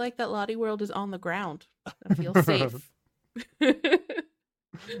 I like that Lottie World is on the ground. I feel safe.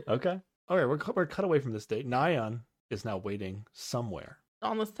 Okay. All right, we're cut away from this date. Nayeon is now waiting somewhere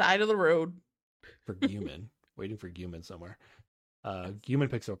on the side of the road for Gyumin, waiting for Gyumin somewhere. Gyumin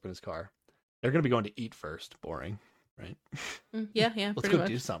picks up in his car. They're going to be going to eat first. Boring, right? Yeah. Let's go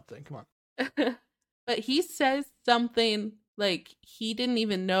do something. Come on. But he says something like he didn't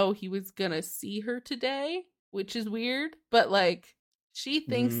even know he was going to see her today, which is weird. But like she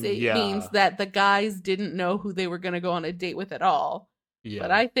thinks it means that the guys didn't know who they were going to go on a date with at all. Yeah.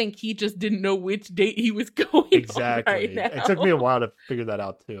 But I think he just didn't know which date he was going on right now. It took me a while to figure that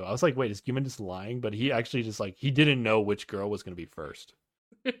out too. I was like, wait, is Gyumin just lying? But he actually just like, he didn't know which girl was going to be first.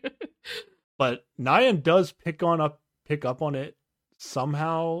 But Nayeon does pick up on it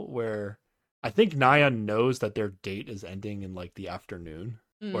somehow, where I think Nayeon knows that their date is ending in like the afternoon.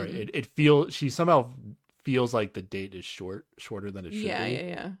 Mm. Or she somehow feels like the date is shorter than it should be.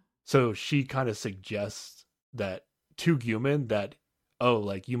 Yeah. So she kind of suggests that to Gyumin that, oh,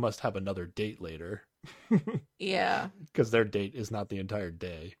 like you must have another date later. Yeah. Because their date is not the entire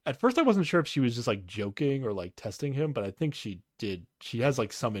day. At first I wasn't sure if she was just like joking or like testing him, but I think she did. She has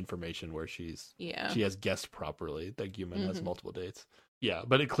like some information where she has guessed properly that Gyumin has multiple dates. Yeah,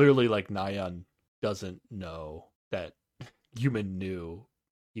 but it clearly like Nayeon doesn't know that Gyumin knew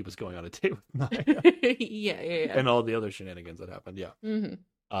he was going on a date with Nayeon. Yeah. And all the other shenanigans that happened. Yeah.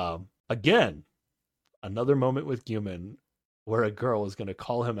 Mm-hmm. Again, another moment with Gyumin where a girl is going to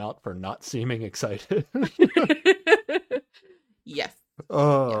call him out for not seeming excited. Yes.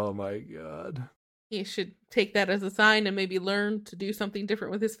 Oh my God. He should take that as a sign and maybe learn to do something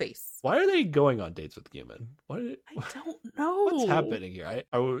different with his face. Why are they going on dates with Gyumin? I don't know. What's happening here?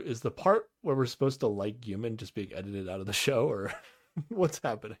 Is the part where we're supposed to like Gyumin just being edited out of the show, or what's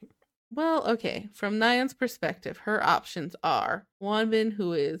happening? Well, okay. From Nayeon's perspective, her options are Wanbin,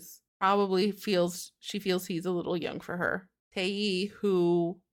 who is probably feels he's a little young for her. Tae,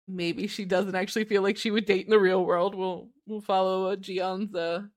 who maybe she doesn't actually feel like she would date in the real world. We'll follow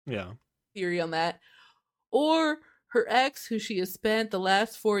Jiyeon's theory on that. Or her ex, who she has spent the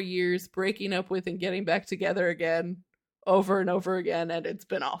last 4 years breaking up with and getting back together again over and over again, and it's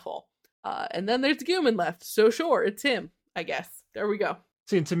been awful. And then there's Gyumin left. So sure, it's him, I guess. There we go.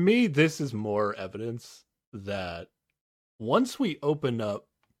 See, and to me, this is more evidence that once we open up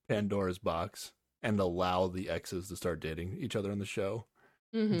Pandora's box and allow the exes to start dating each other in the show,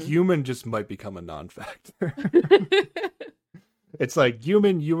 Gyumin just might become a non-factor. It's like,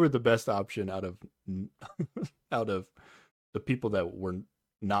 Gyumin, you were the best option out of the people that were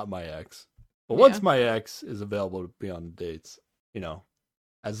not my ex. But once my ex is available to be on dates,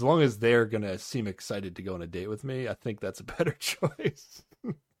 as long as they're going to seem excited to go on a date with me, I think that's a better choice.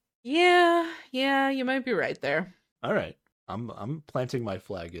 Yeah, you might be right there. All right. I'm planting my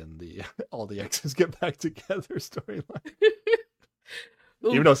flag in the all the exes get back together storyline.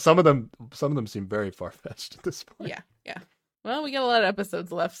 Even though some of them seem very far-fetched at this point. Yeah. Well, we got a lot of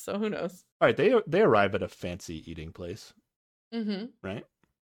episodes left, so who knows? All right, they arrive at a fancy eating place. Mm-hmm. Right?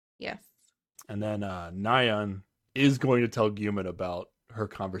 Yes. And then Nayeon is going to tell Gyumin about her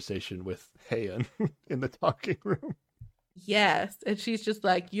conversation with Haeun in the talking room. Yes, and she's just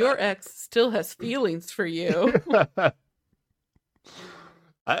like, your ex still has feelings for you.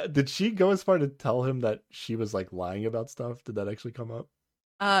 Did she go as far to tell him that she was like lying about stuff? Did that actually come up?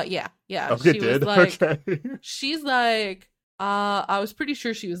 Yeah. Oh, it did? Okay. She's like, I was pretty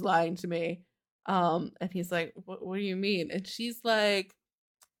sure she was lying to me. And he's like, what do you mean? And she's like,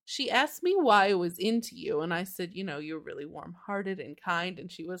 she asked me why I was into you. And I said, you're really warm-hearted and kind.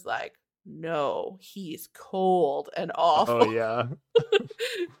 And she was like, no, he's cold and awful. Oh, yeah.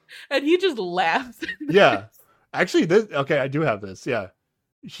 And he just laughs. Yeah. Actually, I do have this. Yeah.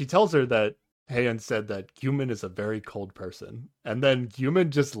 She tells her that Haeun said that Gyumin is a very cold person. And then Gyumin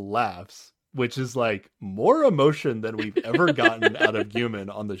just laughs, which is like more emotion than we've ever gotten out of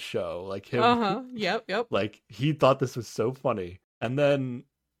Gyumin on the show. Like him. Yep. Like he thought this was so funny. And then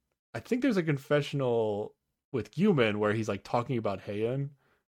I think there's a confessional with Gyumin where he's like talking about Haeun,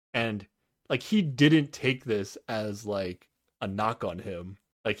 and like he didn't take this as like a knock on him.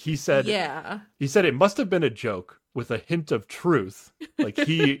 Like he said it must have been a joke with a hint of truth. Like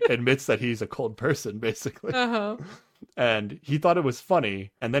he admits that he's a cold person, basically. Uh-huh. And he thought it was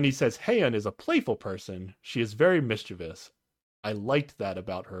funny. And then he says, Haeun is a playful person. She is very mischievous. I liked that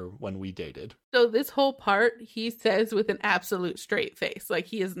about her when we dated. So this whole part, he says with an absolute straight face. Like,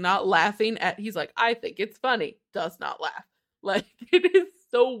 he is not laughing at, he's like, I think it's funny. Does not laugh. Like, it is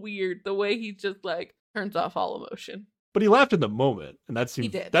so weird the way he just, like, turns off all emotion. But he laughed in the moment, and that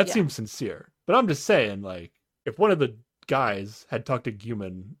seems sincere. But I'm just saying, like, if one of the guys had talked to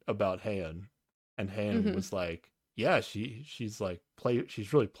Guman about Haeun, and Haeun was like, yeah, she's like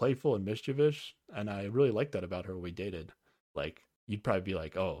she's really playful and mischievous, and I really like that about her when we dated. Like, you'd probably be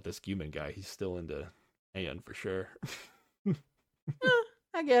like, oh, this Guman guy, he's still into Haeun for sure.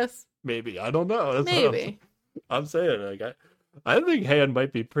 I guess. Maybe. I don't know. That's maybe. I'm saying, like, I think Haeun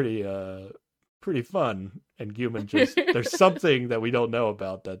might be pretty fun, and Guman just there's something that we don't know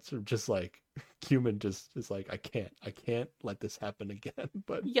about that's just like Guman just is like, I can't let this happen again.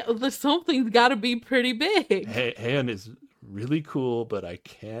 But yeah, something's got to be pretty big. Haeun is really cool, but I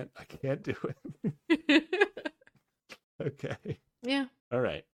can't do it. Okay. Yeah. All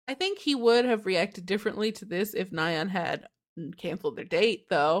right. I think he would have reacted differently to this if Nayeon had canceled their date,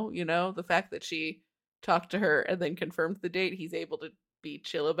 though. You know, the fact that she talked to her and then confirmed the date, he's able to be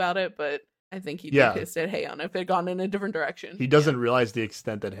chill about it, but I think he'd be pissed at Haeun if it had gone in a different direction. He doesn't realize the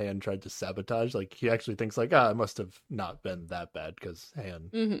extent that Haeun tried to sabotage. Like, he actually thinks like, it must have not been that bad because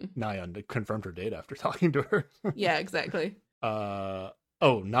Nayeon confirmed her date after talking to her. Yeah, exactly. Nayeon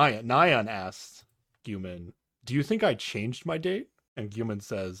asked Guman, do you think I changed my date? And Guman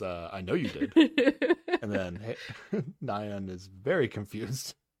says, I know you did. And then Nayeon is very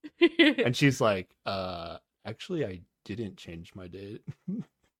confused. And she's like, actually, I didn't change my date.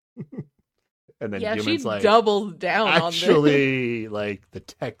 And then Guman's like, doubles down actually, on this. Like, the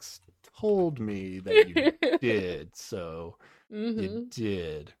text told me that you did, so you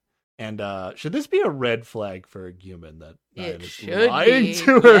did. And should this be a red flag for Guman that Nayeon is lying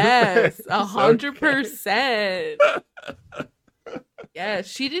to her? Yes, 100%. Yeah,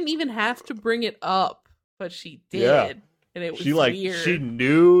 she didn't even have to bring it up, but she did. Yeah. And it was weird. She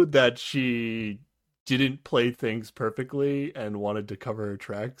knew that she didn't play things perfectly and wanted to cover her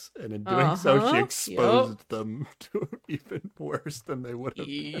tracks, and in doing so, she exposed them to even worse than they would have.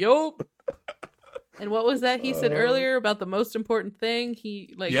 Yup. And what was that he said earlier about the most important thing? His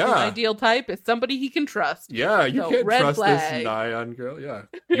ideal type is somebody he can trust. Yeah, you can't trust this Nayeon girl. Yeah,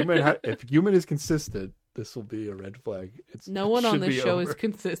 if Guman is consistent, this will be a red flag. No one on this show is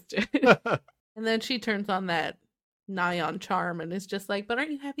consistent. And then she turns on that Nayeon charm and is just like, but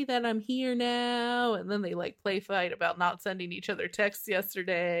aren't you happy that I'm here now? And then they like play fight about not sending each other texts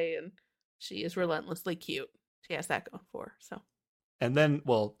yesterday, and she is relentlessly cute. She has that going for her. So, and then,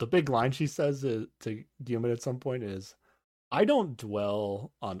 well, the big line she says to Guman at some point is, I don't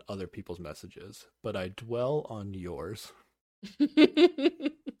dwell on other people's messages, but I dwell on yours.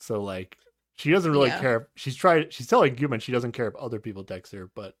 So like, she doesn't really care. She's telling Guman she doesn't care if other people text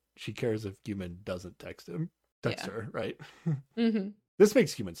her, but she cares if Guman doesn't text her, right? This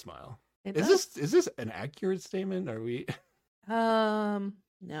makes Guman smile. Is this an accurate statement? Are we?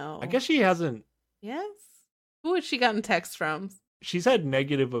 No. I guess she hasn't. Yes. Who has she gotten texts from? She's had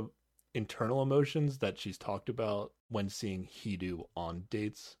negative internal emotions that she's talked about when seeing Heedoo on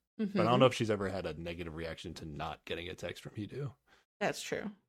dates, but I don't know if she's ever had a negative reaction to not getting a text from Heedoo. That's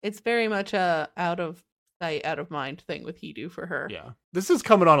true. It's very much a out of sight, out of mind thing with Heedoo for her. Yeah. This is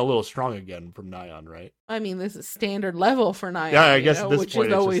coming on a little strong again from Nayeon, right? I mean, this is standard level for Nayeon. Yeah, I guess at this which point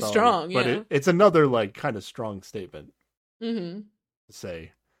is always strong. But it's another like kind of strong statement. To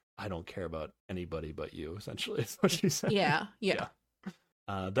say, I don't care about anybody but you, essentially, is what she said. Yeah.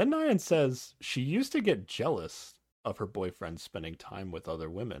 Then Nayeon says she used to get jealous of her boyfriend spending time with other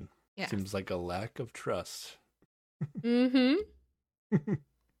women. Yeah. Seems like a lack of trust. And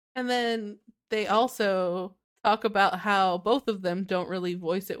then they also talk about how both of them don't really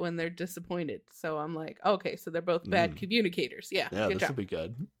voice it when they're disappointed. So I'm like, okay, so they're both bad communicators. Yeah, this will be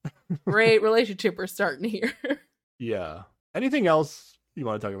good. Great relationship we're starting here. Yeah. Anything else you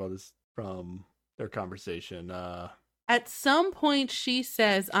want to talk about this from their conversation? At some point, she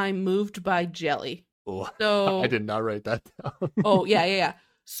says, I'm moved by jelly. Oh, so I did not write that down. Oh, yeah.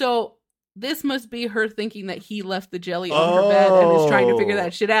 So this must be her thinking that he left the jelly on her bed and is trying to figure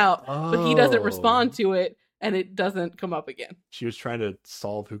that shit out. But he doesn't respond to it, and it doesn't come up again. She was trying to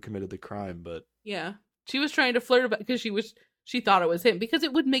solve who committed the crime, but... Yeah. She was trying to flirt about because she thought it was him. Because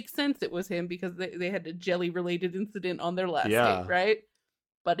it would make sense it was him because they had a jelly-related incident on their last date, right?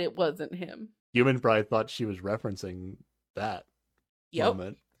 But it wasn't him. Guman probably thought she was referencing that.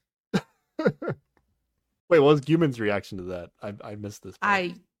 moment. Wait, what was Guman's reaction to that? I missed this part.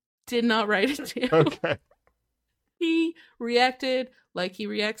 I did not write it down. Okay. He reacted like he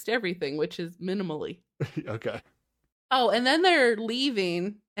reacts to everything, which is minimally. Okay. Oh, and then they're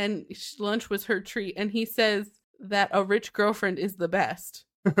leaving, and lunch was her treat, and he says that a rich girlfriend is the best.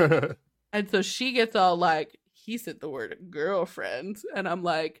 And so she gets all like, he said the word girlfriend, and I'm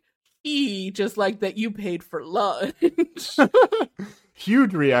like, he just like that you paid for lunch.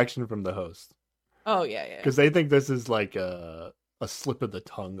 Huge reaction from the host. Oh, yeah. Because they think this is like a slip of the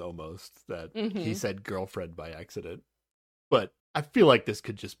tongue almost, that he said girlfriend by accident. But I feel like this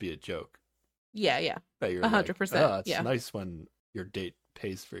could just be a joke. Yeah. That you're 100%. Like, it's nice when your date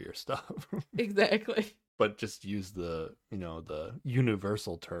pays for your stuff. Exactly. But just use the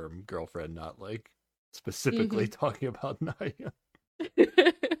universal term girlfriend, not like specifically talking about Naya.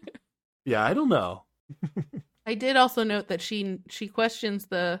 Yeah, I don't know. I did also note that she questions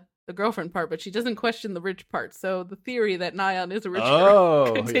the girlfriend part, but she doesn't question the rich part. So the theory that Nyan is a rich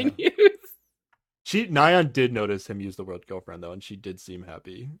girl continues. Yeah. Nyan did notice him use the word girlfriend though, and she did seem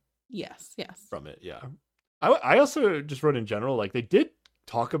happy. Yes. From it, yeah. I also just wrote in general, like they did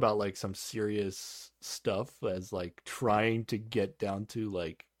talk about like some serious stuff as like trying to get down to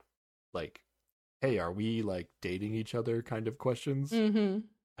like, hey, are we like dating each other kind of questions? Mm-hmm.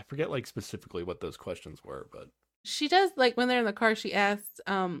 I forget like specifically what those questions were, but she does, like when they're in the car, she asks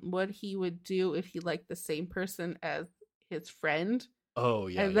what he would do if he liked the same person as his friend. Oh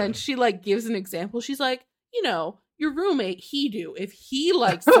yeah. And then she like gives an example. She's like, your roommate, Hidu, if he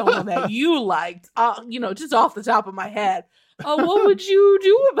likes someone that you liked, just off the top of my head, what would you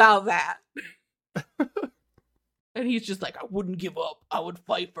do about that? And he's just like, I wouldn't give up. I would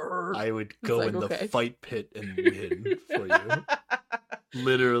fight for her. I would go in the fight pit and win for you.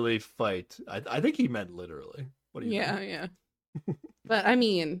 Literally fight. I think he meant literally. What do you think? Yeah. But I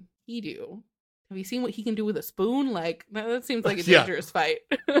mean, Hidu. Have you seen what he can do with a spoon? Like, that seems like a dangerous fight.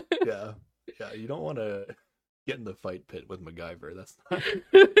 Yeah. You don't want to get in the fight pit with MacGyver.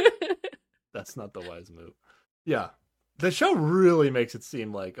 That's not the wise move. Yeah. The show really makes it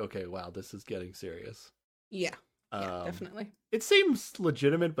seem like, okay, wow, this is getting serious. Yeah. Definitely. It seems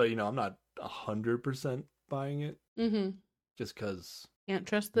legitimate, but I'm not 100% buying it. Mm-hmm. Just because can't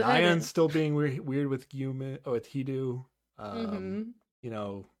trust the Nyan's still being weird with Guman or with Hidu.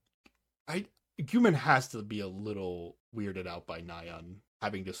 Guman has to be a little weirded out by Nyan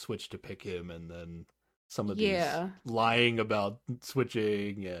having to switch to pick him, and then some of these lying about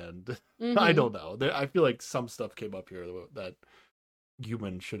switching, and I don't know. I feel like some stuff came up here that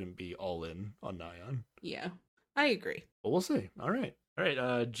Guman shouldn't be all in on Nyan. Yeah, I agree. But we'll see. All right.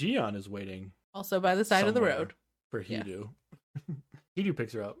 Jian is waiting. Also by the side of the road. For Hidu. Yeah. Hidu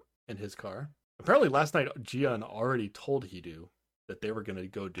picks her up in his car. Apparently last night, Jian already told Hidu that they were going to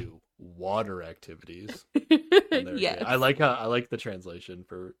go do water activities. Yes. I like the translation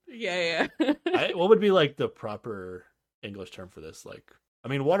for... Yeah. What would be like the proper English term for this? Like, I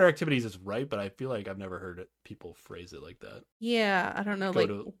mean, water activities is right, but I feel like I've never heard people phrase it like that. Yeah, I don't know, go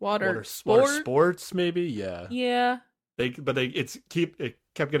like water sports maybe? Yeah. Yeah. It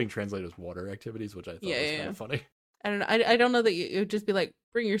kept getting translated as water activities, which I thought was kind of funny. I don't know. I don't know that it would just be like,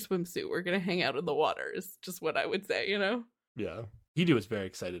 bring your swimsuit. We're going to hang out in the water is just what I would say, Yeah. Hidu was very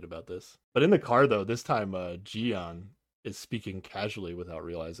excited about this. But in the car, though, this time Jian is speaking casually without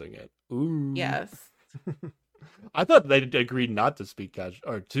realizing it. Ooh. Yes. I thought they agreed not to speak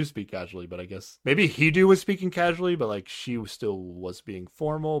casually, but I guess maybe Hidu was speaking casually, but like she still was being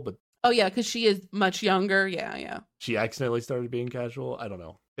formal. But oh yeah, because she is much younger. Yeah. She accidentally started being casual. I don't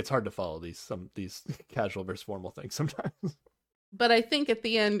know. It's hard to follow these casual versus formal things sometimes. But I think at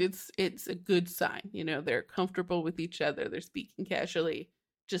the end, it's a good sign. They're comfortable with each other. They're speaking casually,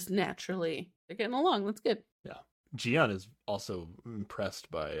 just naturally. They're getting along. That's good. Yeah. Jian is also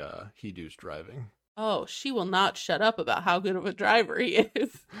impressed by Hidu's driving. Oh, she will not shut up about how good of a driver he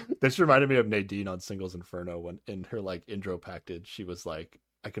is. This reminded me of Nadine on Singles Inferno when in her like intro package, she was like,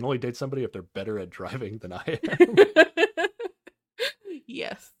 I can only date somebody if they're better at driving than I am.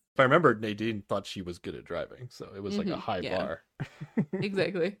 Yes. If I remember, Nadine thought she was good at driving, so it was like a high bar.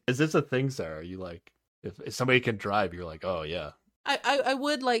 Exactly. Is this a thing, Sarah? You like, if somebody can drive, you're like, oh yeah. I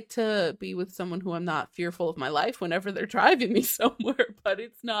would like to be with someone who I'm not fearful of my life whenever they're driving me somewhere, but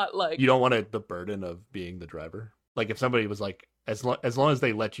it's not like... You don't want the burden of being the driver? Like if somebody was like, as long as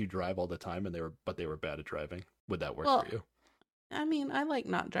they let you drive all the time and they were bad at driving, would that work for you? I mean, I like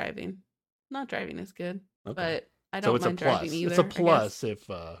not driving. Not driving is good, okay. But I don't mind driving either. It's a plus if...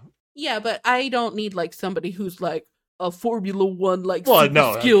 Yeah, but I don't need like somebody who's like a Formula One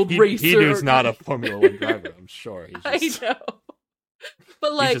skilled racer. Hidu's not a Formula One driver, I'm sure. I know.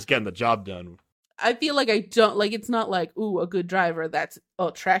 But like, he's just getting the job done. I feel like I don't like. It's not like, ooh, a good driver that's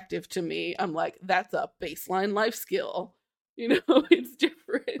attractive to me. I'm like, that's a baseline life skill. It's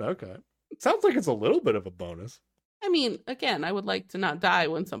different. Okay, sounds like it's a little bit of a bonus. I mean, again, I would like to not die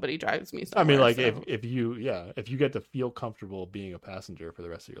when somebody drives me somewhere. I mean, like, so. if you get to feel comfortable being a passenger for the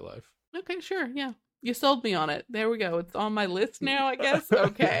rest of your life. Okay, sure, yeah. You sold me on it. There we go. It's on my list now, I guess.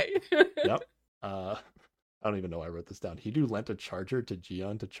 Okay. Yep. I don't even know why I wrote this down. Hidu lent a charger to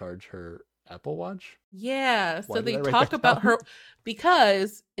Ji-yeon to charge her Apple Watch. Yeah, so they talk about her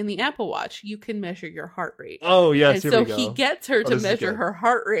because in the Apple Watch you can measure your heart rate. Oh yes, and here so we go. He gets her to measure her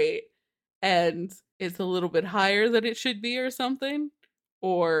heart rate, and it's a little bit higher than it should be, or something.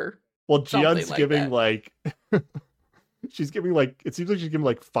 Or Ji-yeon's like giving that. like she's giving like, it seems like she's giving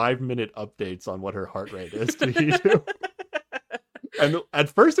like 5-minute updates on what her heart rate is to Hidu. And at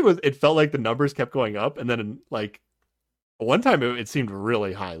first it felt like the numbers kept going up, and then like one time it seemed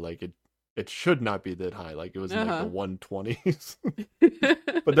really high, like it should not be that high, like it was in like the 120s.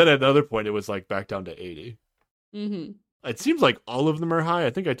 But then at another point it was like back down to 80. Mm-hmm. It seems like all of them are high.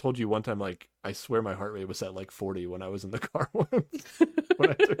 I think I told you one time, like, I swear my heart rate was at like 40 when I was in the car once when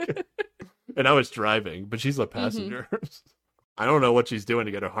I took it, and I was driving, but she's a passenger. Mm-hmm. I don't know what she's doing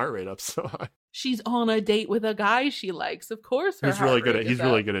to get her heart rate up so high. She's on a date with a guy she likes. Of course, he's really good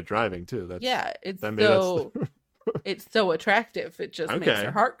at driving too. It's so attractive. It just makes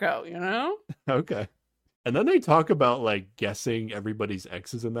her heart go. Okay. And then they talk about like guessing everybody's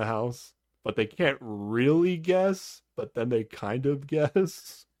exes in the house, but they can't really guess. But then they kind of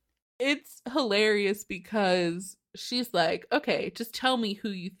guess. It's hilarious because she's like, okay, just tell me who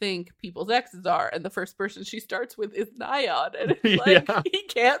you think people's exes are. And the first person she starts with is Nayeon. And it's like, he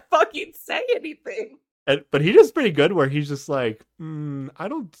can't fucking say anything. But he does pretty good where he's just like, I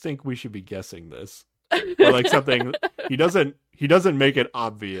don't think we should be guessing this. Or like something, he doesn't make it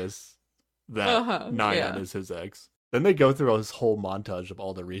obvious that Nayeon is his ex. Then they go through this whole montage of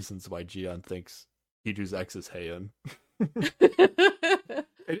all the reasons why Ji-yeon thinks Hidu's ex is Haeun.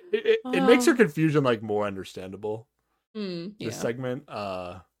 It makes her confusion like more understandable. This segment,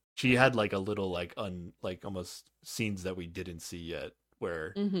 she had like a little like like almost scenes that we didn't see yet,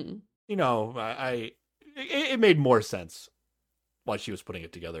 where it made more sense why she was putting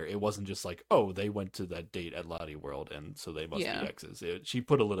it together. It wasn't just like, oh, they went to that date at Lottie World and so they must be exes. She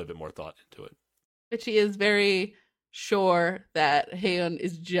put a little bit more thought into it. But she is very sure that Haeun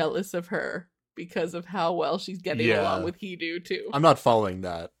is jealous of her because of how well she's getting along with Hidu too. I'm not following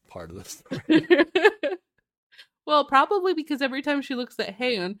that part of the story. Well, probably because every time she looks at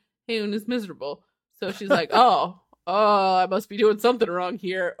Haeun is miserable. So she's like, oh, I must be doing something wrong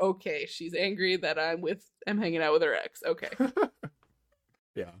here. Okay, she's angry that I'm hanging out with her ex. Okay.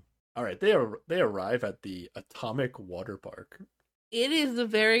 Yeah. All right. They arrive at the Atomic Water Park. It is a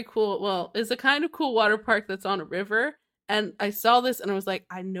very cool, it's a kind of cool water park that's on a river. And I saw this and I was like,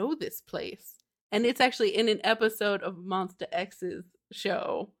 I know this place. And it's actually in an episode of Monsta X's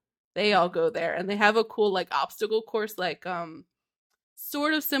show. They all go there and they have a cool like obstacle course, like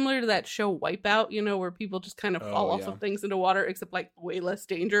sort of similar to that show Wipeout, where people just kind of fall off of things into water, except like way less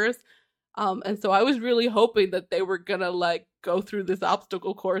dangerous. And so I was really hoping that they were gonna like go through this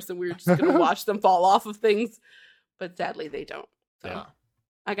obstacle course and we were just gonna watch them fall off of things, but sadly they don't. So yeah.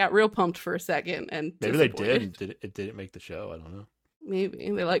 I got real pumped for a second, and maybe they did. It didn't make the show. I don't know. Maybe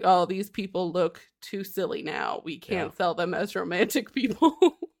they're like, oh, these people look too silly now. We can't sell them as romantic people.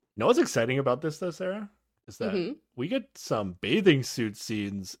 You know what's exciting about this, though, Sarah? Is that we get some bathing suit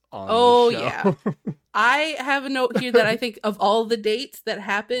scenes on the show. Yeah. I have a note here that I think of all the dates that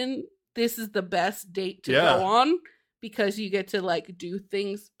happen, this is the best date to go on because you get to like do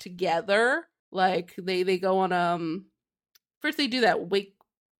things together. Like they go on first they do that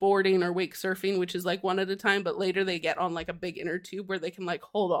wakeboarding or wake surfing, which is like one at a time, but later they get on like a big inner tube where they can like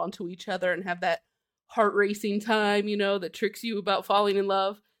hold on to each other and have that heart racing time, that tricks you about falling in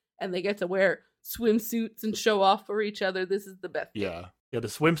love, and they get to wear swimsuits and show off for each other. This is the best. Yeah. The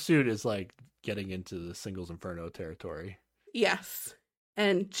swimsuit is like getting into the Singles Inferno territory. Yes.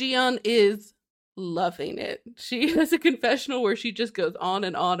 And Ji-yeon is loving it. She has a confessional where she just goes on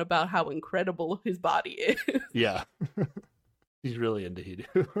and on about how incredible his body is. Yeah. He's really into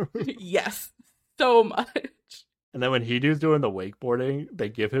Hidu. Yes. So much. And then when Hidu's doing the wakeboarding, they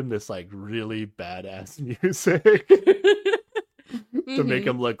give him this like really badass music to make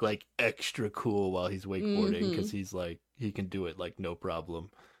him look like extra cool while he's wakeboarding, because he's like, he can do it like no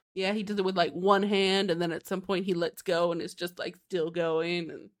problem. Yeah, he does it with like one hand, and then at some point he lets go and it's just like still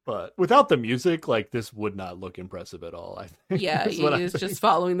going. But without the music, like this would not look impressive at all, I think. Yeah, he is just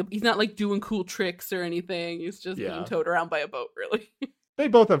following he's not like doing cool tricks or anything. He's just being towed around by a boat, really. They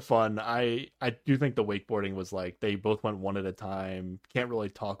both have fun. I do think the wakeboarding was like they both went one at a time. Can't really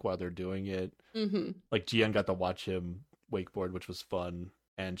talk while they're doing it. Mm-hmm. Like Jian got to watch him wakeboard, which was fun,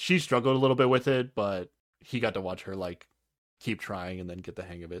 and she struggled a little bit with it, but he got to watch her like keep trying and then get the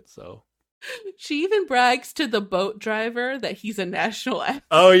hang of it. So She even brags to the boat driver that he's a national athlete.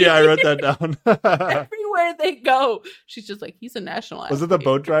 oh yeah, I wrote that down. Everywhere they go, she's just like, he's a national athlete. Was it the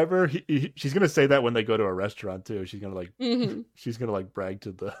boat driver? She's gonna say that when they go to a restaurant too. She's gonna like she's gonna like brag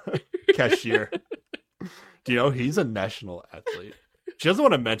to the cashier. Do you know he's a national athlete? She doesn't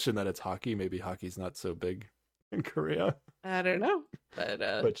want to mention that it's hockey. Maybe hockey's not so big in Korea. I don't know,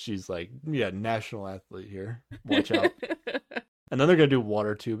 but she's like, yeah, national athlete here. Watch out. And then they're gonna do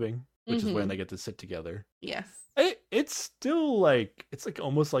water tubing, which is when they get to sit together. Yes. It's still like it's like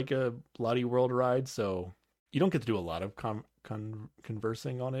almost like a Lottie World ride, so you don't get to do a lot of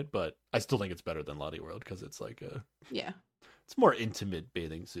conversing on it, but I still think it's better than Lottie World because it's like it's more intimate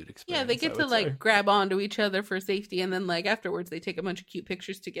bathing suit experience. Yeah, they get to like grab onto each other for safety, and then like afterwards they take a bunch of cute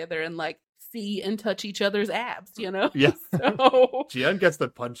pictures together and like see and touch each other's abs, you know? Yeah. So Jian gets to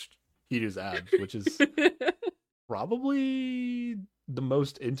punch Hiru's abs, which is probably the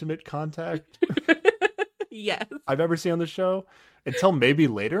most intimate contact yes I've ever seen on the show until maybe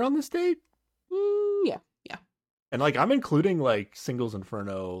later on this date. Yeah. And like I'm including like Singles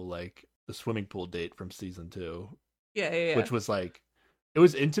Inferno, like the swimming pool date from season 2. Yeah. Which was like it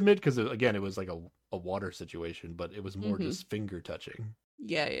was intimate because again it was like a water situation, but it was more just finger touching.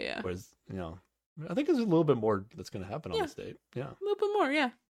 Yeah. Whereas, you know, I think there's a little bit more that's going to happen on this date. Yeah. A little bit more,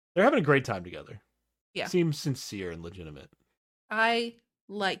 yeah. They're having a great time together. Yeah. Seems sincere and legitimate. I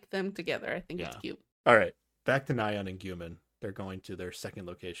like them together. I think it's cute. All right. Back to Nayeon and Gyumin. They're going to their second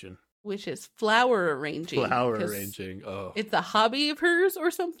location. Which is flower arranging. Flower arranging. Oh. It's a hobby of hers or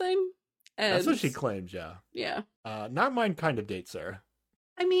something. And that's what she claims, yeah. Yeah. Not mine kind of date, Sarah.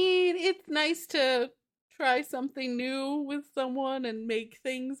 I mean, it's nice to try something new with someone and make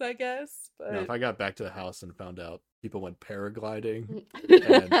things, I guess. But if I got back to the house and found out people went paragliding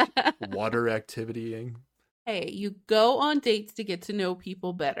and water activitying. Hey, you go on dates to get to know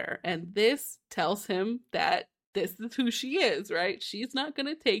people better. And this tells him that this is who she is, right? She's not going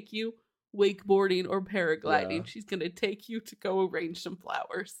to take you wakeboarding or paragliding. Yeah. She's going to take you to go arrange some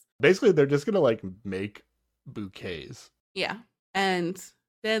flowers. Basically, they're just going to like make bouquets. Yeah. And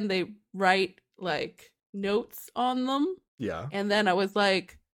then they write like notes on them. Yeah. And then I was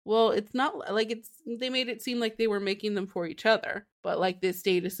like, well, it's not like they made it seem like they were making them for each other, but like this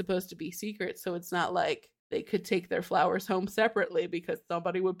date is supposed to be secret, so it's not like they could take their flowers home separately because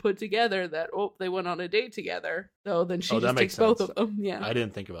somebody would put together that they went on a date together. So then she just takes both of them. Yeah. I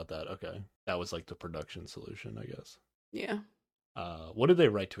didn't think about that. Okay. That was like the production solution, I guess. Yeah. What did they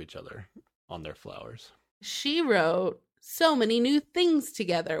write to each other on their flowers? She wrote, "So many new things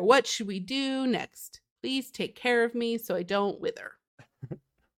together. What should we do next? Please take care of me so I don't wither."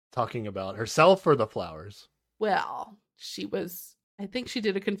 Talking about herself or the flowers? Well, I think she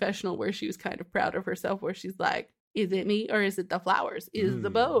did a confessional where she was kind of proud of herself, where she's like, is it me or is it the flowers? Is the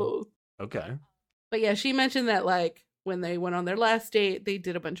both? Okay. But yeah, she mentioned that like when they went on their last date, they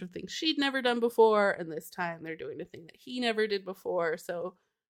did a bunch of things she'd never done before. And this time they're doing a thing that he never did before. So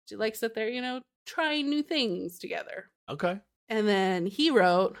she likes that they're, trying new things together. Okay. And then he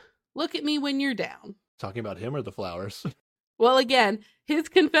wrote, "Look at me when you're down." Talking about him or the flowers? Well, again, his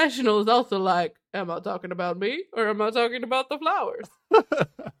confessional is also like, am I talking about me or am I talking about the flowers?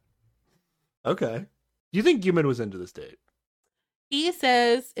 Okay. Do you think Gyumin was into this date? He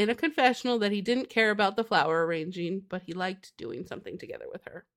says in a confessional that he didn't care about the flower arranging, but he liked doing something together with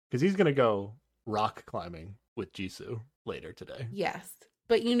her. Because he's going to go rock climbing with Jisoo later today. Yes.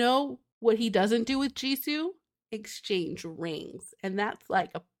 But you know what he doesn't do with Jisoo? Exchange rings. And that's like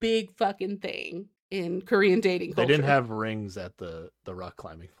a big fucking thing in Korean dating culture. They didn't have rings at the rock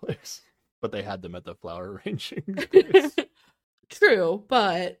climbing place, but they had them at the flower arranging place. True,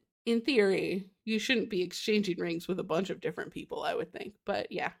 but in theory, you shouldn't be exchanging rings with a bunch of different people, I would think.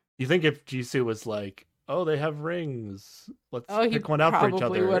 But yeah. You think if Jisoo was like, oh, they have rings, let's pick one out for each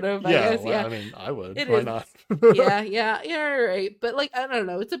other. Would've, I mean, I would. Why not? yeah, right. But like, I don't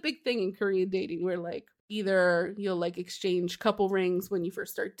know. It's a big thing in Korean dating where like, either you'll like exchange couple rings when you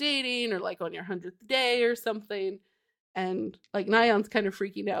first start dating or like on your 100th day or something. And like Nayeon's kind of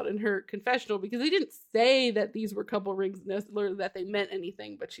freaking out in her confessional because they didn't say that these were couple rings necessarily, that they meant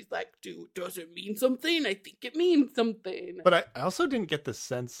anything. But she's like, dude, does it mean something? I think it means something. But I also didn't get the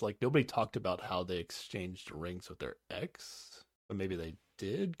sense, like nobody talked about how they exchanged rings with their ex. But maybe they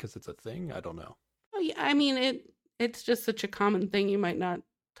did because it's a thing. I don't know. Oh yeah, I mean, it's just such a common thing. You might not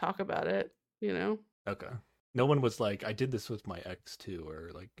talk about it, Okay. No one was like, I did this with my ex too,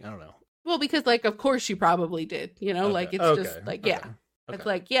 or like, I don't know. Well, because like, of course she probably did, you know, Okay. like it's Okay. just like, Okay. yeah, it's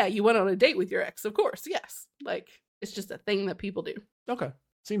like, yeah, you went on a date with your ex, of course, yes. Like, it's just a thing that people do. Okay.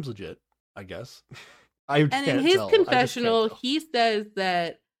 Seems legit, I guess. And in his confessional, he says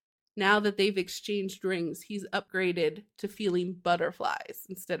that now that they've exchanged rings, he's upgraded to feeling butterflies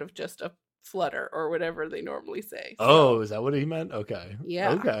instead of just a flutter or whatever they normally say. Oh, is that what he meant? Okay.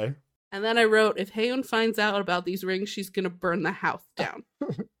 Yeah. Okay. And then I wrote, if Haeun finds out about these rings, she's going to burn the house down.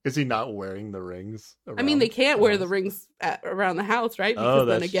 Is he not wearing the rings? I mean, they can't wear the rings around the house, right? Because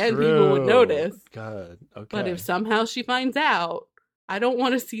then again, true. people would notice. God, okay. But if somehow she finds out, I don't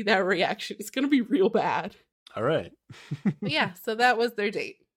want to see that reaction. It's going to be real bad. All right. Yeah, so that was their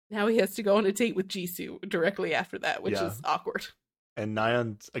date. Now he has to go on a date with Jisoo directly after that, which is awkward. And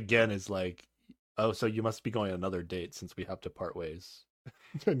Nayeon, again, is like, oh, so you must be going on another date since we have to part ways.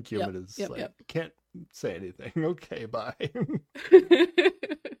 And Kyumin is can't say anything. Okay, bye.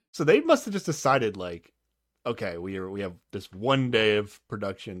 So they must have just decided, like, okay, we have this one day of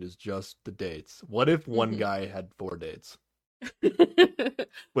production is just the dates. What if one guy had 4 dates?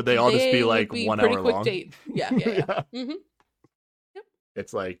 Would they all just be like 1 hour quick long? Date. Yeah. Mm-hmm. Yep.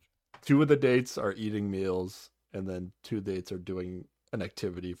 It's like 2 of the dates are eating meals, and then 2 dates are doing an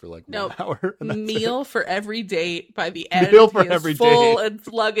activity for like 1 hour. Meal for every date. By the end, meal for he is every full date. and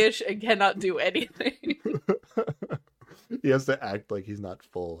sluggish and cannot do anything. He has to act like he's not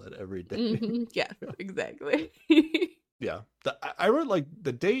full at every date. Mm-hmm. Yeah, exactly. Yeah, I wrote like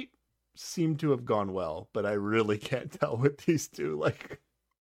the date seemed to have gone well, but I really can't tell with these two. Like,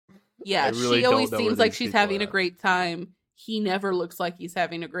 yeah, really she always don't know seems where like these she's people having are a at. great time. He never looks like he's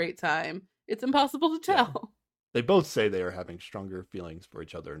having a great time. It's impossible to tell. They both say they are having stronger feelings for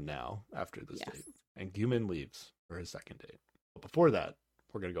each other now after this date. And Gyumin leaves for his second date. But before that,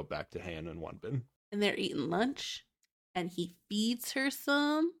 we're going to go back to Han and Wonbin. And they're eating lunch, and he feeds her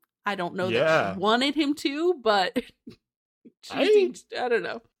some. I don't know that she wanted him to, but I don't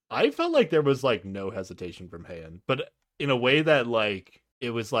know. I felt like there was like no hesitation from Han, but in a way that like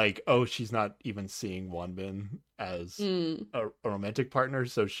it was like, oh, she's not even seeing Wonbin as a romantic partner,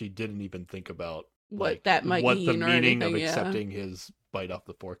 so she didn't even think about what that might mean, the meaning of anything, accepting his bite off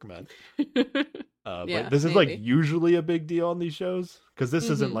the fork meant. Yeah, but this is like usually a big deal on these shows because this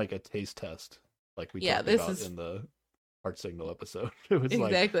isn't like a taste test like we talked about in the Heart Signal episode. It was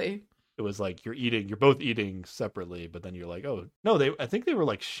exactly. It was like you're both eating separately, but then you're like, oh no, I think they were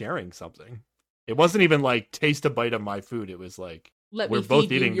like sharing something. It wasn't even like taste a bite of my food. It was like we're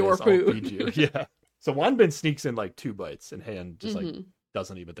both eating your this. food. I'll feed you. Yeah. So Wonbin sneaks in like 2 bites, and Han just like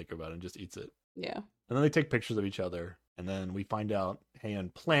doesn't even think about it and just eats it. Yeah. And then they take pictures of each other, and then we find out Han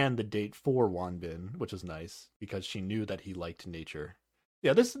planned the date for Wonbin, which is nice because she knew that he liked nature.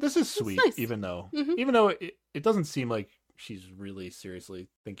 Yeah, this is sweet, nice. even though it doesn't seem like she's really seriously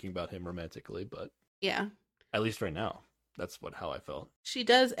thinking about him romantically, but yeah, at least right now, that's how I felt. She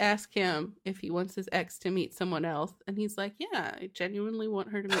does ask him if he wants his ex to meet someone else, and he's like, yeah, I genuinely want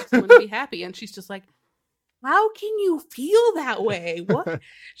her to meet someone to be happy. And she's just like, how can you feel that way? What?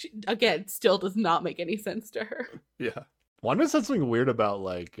 She, again, still does not make any sense to her. Yeah. Wanda said something weird about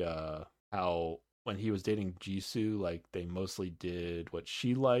like how when he was dating Jisoo, like they mostly did what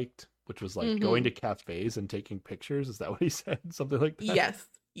she liked, which was like going to cafes and taking pictures. Is that what he said? Something like that? Yes.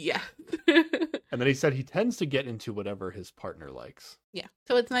 Yeah. And then he said he tends to get into whatever his partner likes. Yeah.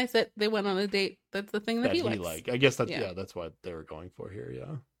 So it's nice that they went on a date. That's the thing that he likes. I guess that's what they were going for here,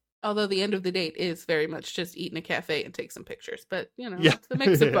 yeah. Although the end of the date is very much just eat in a cafe and take some pictures. But, it's a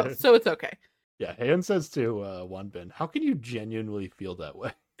mix of both, so it's okay. Yeah, Han says to Wonbin, how can you genuinely feel that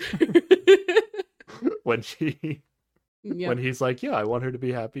way? when he's like, yeah, I want her to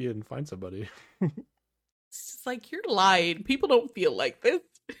be happy and find somebody. It's just like, you're lying. People don't feel like this.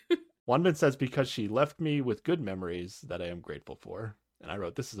 Wonbin says, because she left me with good memories that I am grateful for. And I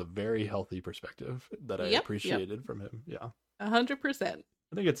wrote, this is a very healthy perspective that I appreciated from him. Yeah. 100%.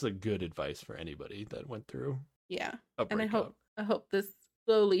 I think it's a good advice for anybody that went through a breakup. And I hope this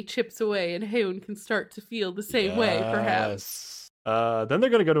slowly chips away and Haeun can start to feel the same way, perhaps. Then they're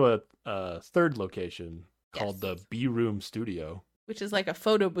going to go to a third location called the B Room Studio. Which is like a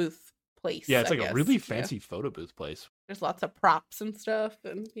photo booth place. Yeah, it's a really fancy photo booth place. There's lots of props and stuff,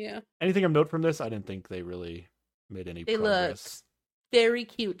 and Anything of note from this? I didn't think they really made any progress. They look very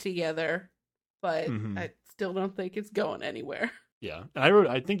cute together, but I still don't think it's going anywhere. Yeah, and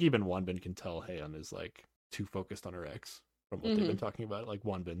I think even Wonbin can tell Haeun is like too focused on her ex from what they've been talking about. Like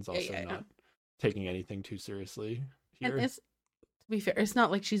Wonbin's also not taking anything too seriously here. And to be fair, it's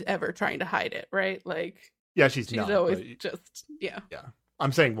not like she's ever trying to hide it, right? Like, yeah, she's not. Always just. Yeah.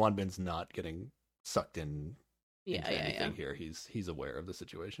 I'm saying Wonbin's not getting sucked in Yeah, into yeah, anything yeah. here. He's aware of the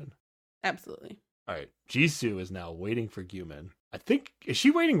situation. Absolutely. All right, Jisoo is now waiting for Gyumin. I think, is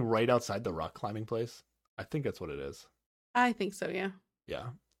she waiting right outside the rock climbing place? I think that's what it is. I think so, yeah. Yeah.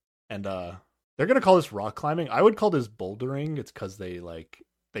 And they're gonna call this rock climbing. I would call this bouldering. It's because they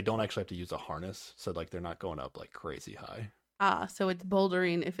don't actually have to use a harness, so like they're not going up like crazy high. Ah, so it's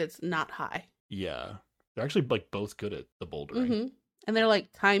bouldering if it's not high. Yeah. They're actually like both good at the bouldering. Mm-hmm. And they're like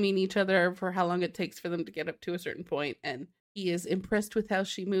timing each other for how long it takes for them to get up to a certain point. And he is impressed with how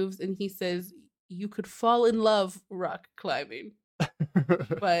she moves. And he says, "You could fall in love rock climbing."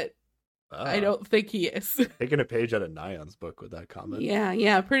 But I don't think he is. Taking a page out of Nyan's book with that comment.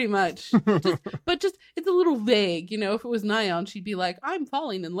 Yeah, pretty much. But it's a little vague. You know, if it was Nyan, she'd be like, "I'm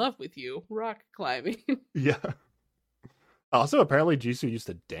falling in love with you, rock climbing." Yeah. Also, apparently Jisoo used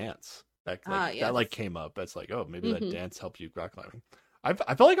to dance. That yes. like came up. That's like, oh, maybe that dance helped you rock climbing. I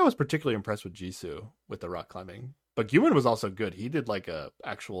felt like I was particularly impressed with Jisoo with the rock climbing, but Gyumin was also good. He did like a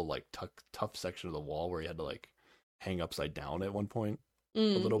actual like tough section of the wall where he had to like hang upside down at one point a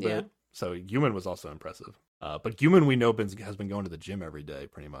little bit. So Gyumin was also impressive. But Gyumin, we know, has been going to the gym every day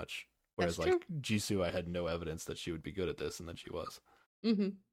pretty much. Whereas like Jisoo, I had no evidence that she would be good at this, and then she was. Mm-hmm.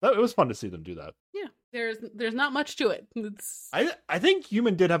 It was fun to see them do that. Yeah, there's not much to it. I think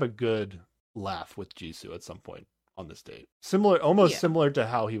Gyumin did have a good laugh with Jisoo at some point on this date. Similar to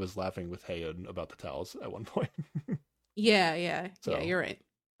how he was laughing with Haeun about the towels at one point. Yeah, you're right.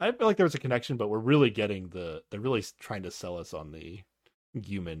 I feel like there was a connection, but we're really getting they're really trying to sell us on the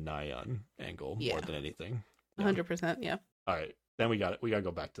Gyumin Nyan angle more than anything. 100%, yeah. All right, then we got to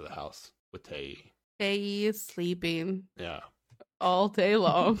go back to the house with Tae. Tae is sleeping. Yeah. All day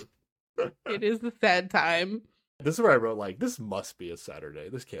long. It is the sad time. This is where I wrote, like, this must be a Saturday.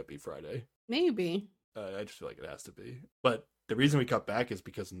 This can't be Friday. Maybe. I just feel like it has to be. But the reason we cut back is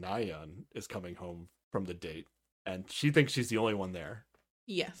because Nyan is coming home from the date, and she thinks she's the only one there.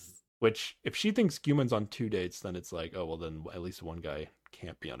 Yes. Which, if she thinks Gyumin's on 2 dates, then it's like, oh, well, then at least one guy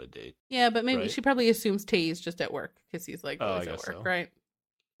can't be on a date. Yeah, but maybe she probably assumes Tae's just at work, because he's like, always at work, right?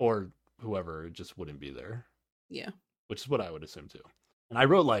 Or whoever just wouldn't be there. Yeah. Which is what I would assume too. And I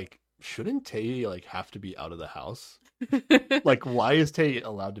wrote, like, shouldn't Tae like have to be out of the house? Like, why is Tae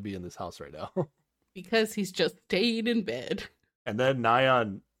allowed to be in this house right now? Because he's just staying in bed. And then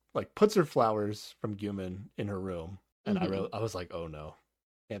Nyan like puts her flowers from Gyumin in her room, and I was like, oh no,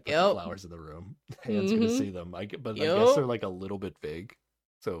 can't put the flowers in the room. Haeun's gonna see them. I guess they're like a little bit vague,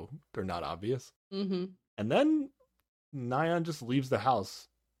 so they're not obvious. And then Nyan just leaves the house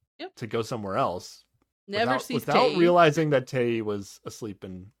to go somewhere else. Without realizing that Tae was asleep.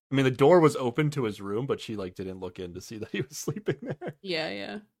 And I mean, the door was open to his room, but she like didn't look in to see that he was sleeping there.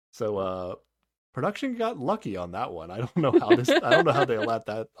 Yeah. So production got lucky on that one. I don't know how they allowed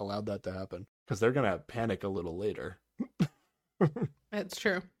that to happen, because they're gonna panic a little later. That's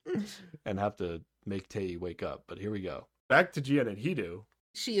true. And have to make Tae wake up. But here we go. Back to Jian and Hedo.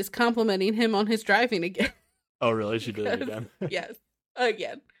 She is complimenting him on his driving again. Oh, really? She did it again? Yes,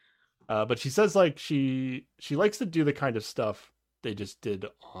 again. But she says like she likes to do the kind of stuff they just did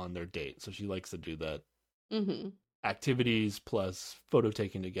on their date. So she likes to do that activities plus photo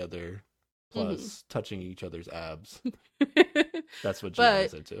taking together plus touching each other's abs. That's what Jian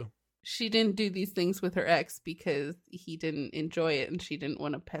is into. She didn't do these things with her ex because he didn't enjoy it, and she didn't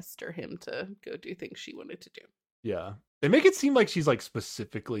want to pester him to go do things she wanted to do. Yeah. They make it seem like she's like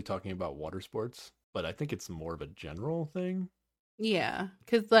specifically talking about water sports, but I think it's more of a general thing. Yeah,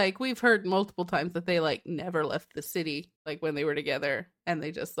 because like we've heard multiple times that they like never left the city, like when they were together, and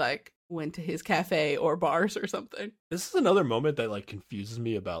they just like went to his cafe or bars or something. This is another moment that like confuses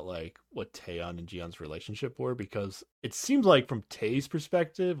me about like what Taeyeon and Jian's relationship were, because it seems like from Tae's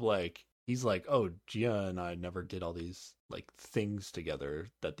perspective, like he's like, oh, Jian and I never did all these like things together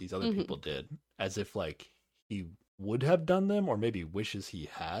that these other people did, as if like he would have done them, or maybe wishes he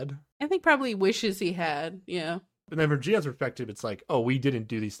had. I think probably wishes he had, yeah. And then from Jian's perspective, it's like, oh, we didn't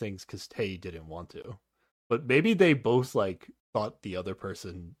do these things because Tae didn't want to. But maybe they both like thought the other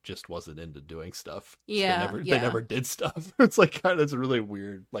person just wasn't into doing stuff. Yeah, so they never did stuff. It's like kind of it's a really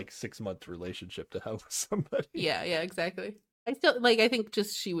weird like 6-month relationship to have with somebody. Yeah, exactly. I think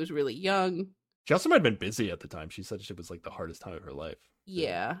just she was really young. She also might have been busy at the time. She said it was like the hardest time of her life.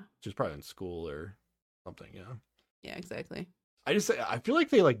 Yeah. She was probably in school or something, yeah. Yeah, exactly. I feel like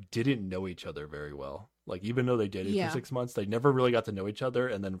they like didn't know each other very well. Like even though they dated for 6 months, they never really got to know each other.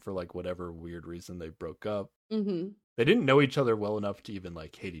 And then for like whatever weird reason, they broke up. Mm-hmm. They didn't know each other well enough to even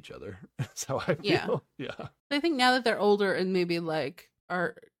like hate each other. That's how I feel. Yeah. I think now that they're older and maybe like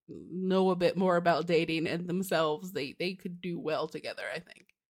know a bit more about dating and themselves, they could do well together, I think.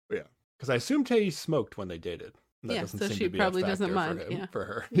 Yeah. Because I assume Tae smoked when they dated. That yeah, doesn't so seem she to be probably a factor doesn't mind. for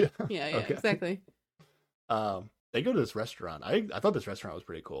her. Yeah, Yeah. yeah, Okay. exactly. They go to this restaurant. I thought this restaurant was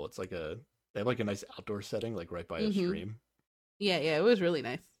pretty cool. It's like they have like a nice outdoor setting, like right by a stream. Yeah, it was really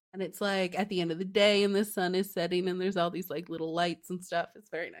nice. And it's like at the end of the day and the sun is setting and there's all these like little lights and stuff. It's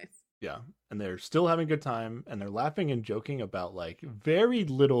very nice. Yeah. And they're still having a good time and they're laughing and joking about like very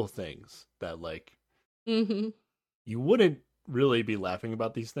little things that like you wouldn't really be laughing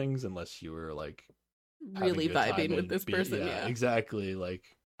about these things unless you were like really vibing with this person. Yeah, exactly.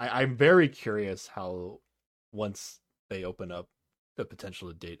 Like I'm very curious how once they open up the potential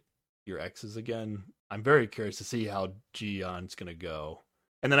to date your exes again, I'm very curious to see how Ji-yeon's gonna go.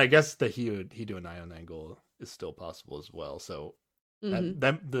 And then I guess the Hee-do and Nayeon angle is still possible as well. So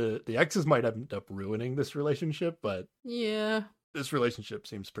the exes might end up ruining this relationship, but yeah, this relationship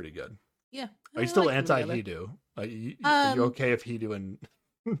seems pretty good. Yeah. Are you still anti Hee-do? Are you okay if Hee-do and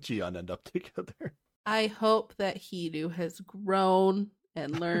Ji-yeon end up together? I hope that Hee-do has grown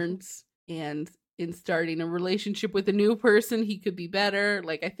and learned, and in starting a relationship with a new person, he could be better.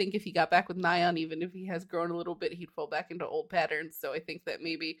 Like, I think if he got back with Nayeon, even if he has grown a little bit, he'd fall back into old patterns. So I think that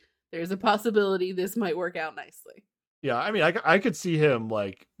maybe there's a possibility this might work out nicely. Yeah, I mean, I could see him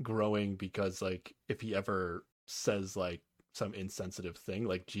like growing because like if he ever says like some insensitive thing,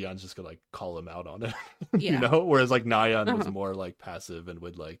 like Ji-yeon's just gonna like call him out on it. Yeah. You know, whereas like Nayeon was more like passive and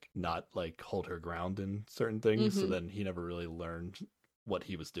would like not like hold her ground in certain things. So then he never really learned what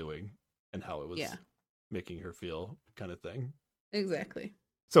he was doing and how it was making her feel, kind of thing. Exactly.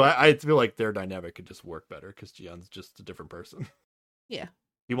 So I feel like their dynamic could just work better because Ji-yeon's just a different person. Yeah.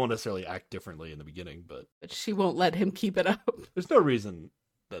 He won't necessarily act differently in the beginning, but she won't let him keep it up. There's no reason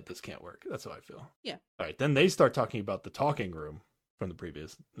that this can't work. That's how I feel. Yeah. All right. Then they start talking about the talking room from the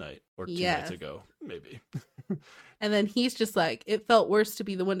previous night or 2 nights ago, maybe. And then he's just like, it felt worse to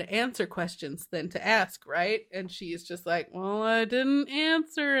be the one to answer questions than to ask, right? And she's just like, well, I didn't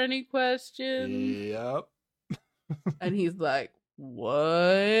answer any questions. Yep. And he's like,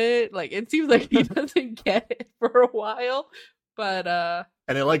 what? Like, it seems like he doesn't get it for a while. But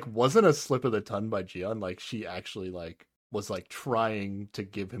and it like wasn't a slip of the tongue by Ji-yeon. Like she actually like was like trying to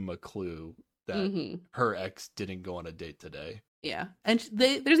give him a clue that her ex didn't go on a date today. Yeah. And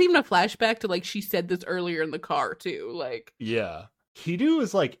there's even a flashback to like she said this earlier in the car too. Like, yeah. Hee-do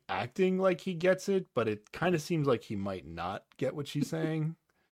is like acting like he gets it, but it kind of seems like he might not get what she's saying.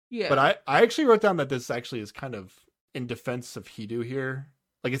 Yeah. But I actually wrote down that this actually is kind of in defense of Hee-do here.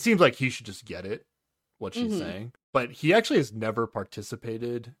 Like it seems like he should just get it, what she's saying. But he actually has never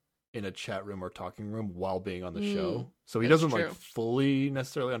participated in a chat room or talking room while being on the show. So he doesn't like fully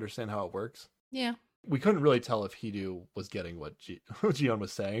necessarily understand how it works. Yeah. We couldn't really tell if Hee-do was getting what Ji-yeon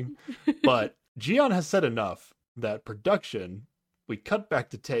was saying. But Ji-yeon has said enough that production, we cut back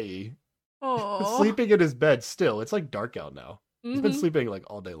to Tae sleeping in his bed still. It's like dark out now. He's been sleeping like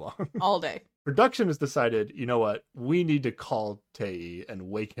all day long. All day. Production has decided, you know what? We need to call Tae and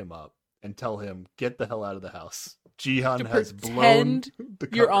wake him up and tell him, get the hell out of the house. Ji-yeon has blown the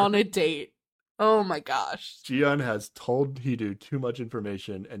cover. You're on a date. Oh my gosh. Ji-yeon has told Hee-do too much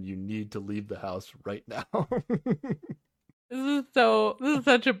information and you need to leave the house right now. This is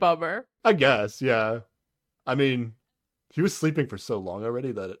such a bummer. I guess, yeah. I mean, he was sleeping for so long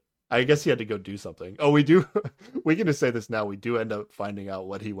already that I guess he had to go do something. Oh, we can just say this now. We do end up finding out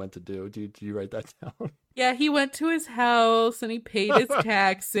what he went to do. Do you write that down? Yeah, he went to his house and he paid his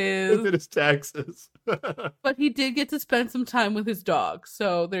taxes. He did his taxes. But he did get to spend some time with his dog.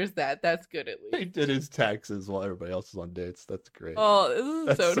 So there's that. That's good at least. He did his taxes while everybody else is on dates. That's great. Oh,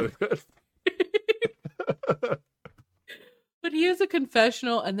 this is so good. But he has a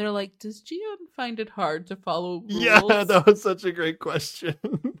confessional, and they're like, does Ji-yeon find it hard to follow rules? Yeah, that was such a great question.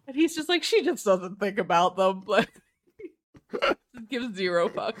 And he's just like, she just doesn't think about them. Like, gives zero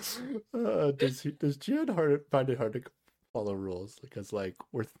fucks. Does Ji-yeon find it hard to follow rules? Because, like,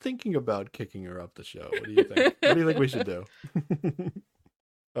 we're thinking about kicking her off the show. What do you think? What do you think we should do?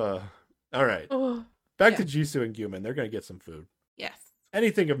 All right. Back to Jisoo and Gyumin. They're going to get some food. Yes.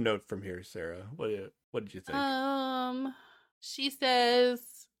 Anything of note from here, Sarah? What did you think? She says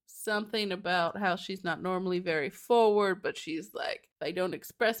something about how she's not normally very forward, but she's like, if I don't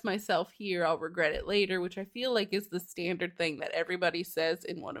express myself here, I'll regret it later, which I feel like is the standard thing that everybody says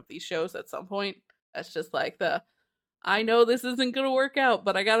in one of these shows at some point. That's just like I know this isn't going to work out,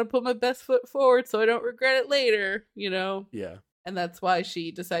 but I got to put my best foot forward so I don't regret it later, you know? Yeah. And that's why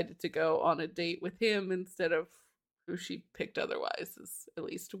she decided to go on a date with him instead of who she picked otherwise, is at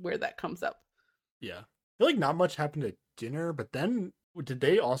least where that comes up. Yeah. I feel like not much happened at dinner, but then did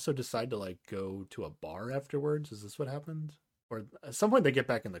they also decide to like go to a bar afterwards? Is this what happened? or at some point they get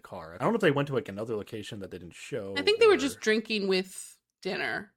back in the car. I don't know if they went to like another location that they didn't show. I think they were just drinking with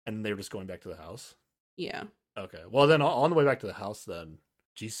dinner. And they were just going back to the house? Yeah. Okay. Well, then on the way back to the house, then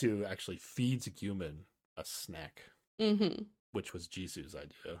Jisoo actually feeds Gyumin a snack, which was Jisoo's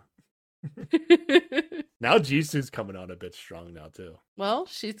idea. Now Jisoo's coming on a bit strong now too. Well,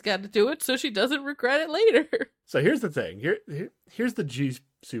 she's got to do it so she doesn't regret it later. So here's the thing. Here's the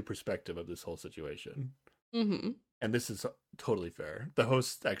Jisoo perspective of this whole situation. And this is totally fair. The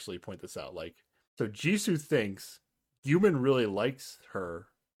hosts actually point this out. Like, so Jisoo thinks Gyumin really likes her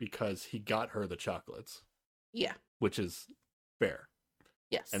because he got her the chocolates. Yeah. Which is fair.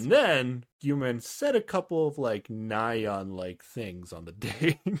 Yes. And then Gyumin said a couple of like Nayeon-like things on the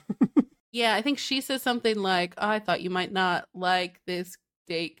date. Yeah, I think she says something like, I thought you might not like this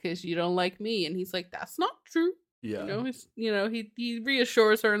date because you don't like me. And he's like, that's not true. Yeah. He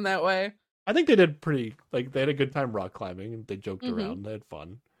reassures her in that way. I think they did pretty, like, they had a good time rock climbing and they joked around. They had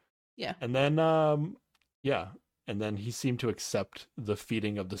fun. Yeah. And then, and then he seemed to accept the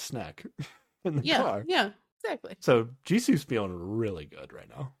feeding of the snack in the car. Yeah, exactly. So Jisoo's feeling really good right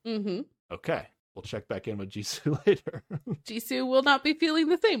now. Okay. We'll check back in with Jisoo later. Jisoo will not be feeling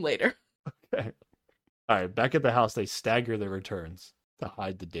the same later. Okay. All right. Back at the house, they stagger their returns to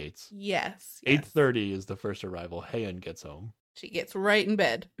hide the dates. Yes. 8:30 is the first arrival. Haeun gets home. She gets right in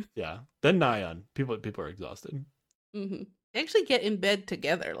bed. Yeah. Then Nayeon. People are exhausted. They actually get in bed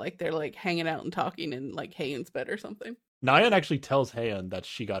together. Like they're like hanging out and talking in like Haeun's bed or something. Nayeon actually tells Haeun that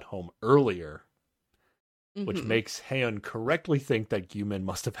she got home earlier, which makes Haeun correctly think that Gyumin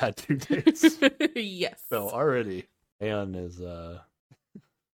must have had 2 dates. Yes. So already Haeun is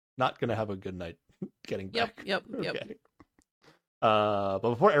not going to have a good night getting back. Yep. Okay. But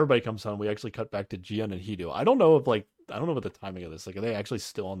before everybody comes home, we actually cut back to Jiyeon and Heedo. I don't know what the timing of this. Like, are they actually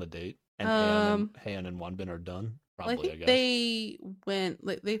still on the date? And Haeun and Wonbin are done? Probably, I guess. They went,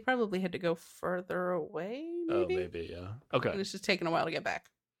 like, they probably had to go further away, maybe? Oh, maybe, yeah. Okay. And it's just taking a while to get back.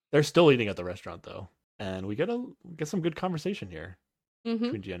 They're still eating at the restaurant, though. And we get some good conversation here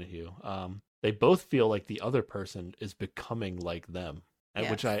between Jiyeon and Heedo. They both feel like the other person is becoming like them. And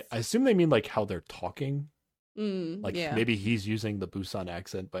which I assume they mean like how they're talking. Maybe he's using the Busan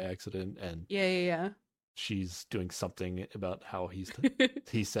accent by accident, and she's doing something about how he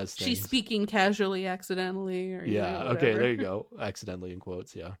says things. She's speaking casually, accidentally, or okay, there you go. Accidentally in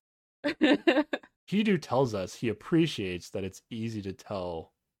quotes, yeah. Heedo tells us he appreciates that it's easy to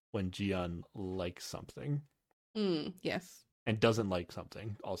tell when Jiyeon likes something. Yes. And doesn't like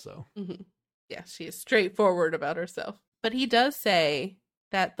something also. Yeah, she is straightforward about herself. But he does say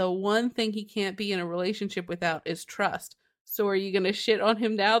that the one thing he can't be in a relationship without is trust. So are you going to shit on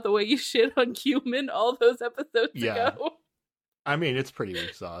him now the way you shit on Gyumin all those episodes ago? I mean, it's pretty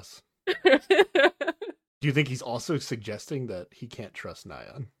weak sauce. Do you think he's also suggesting that he can't trust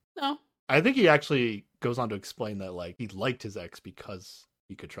Nayeon? No. I think he actually goes on to explain that, like, he liked his ex because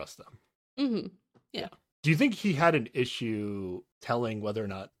he could trust them. Yeah. Do you think he had an issue telling whether or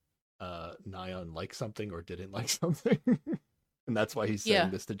not Nayeon liked something or didn't like something? And that's why he's saying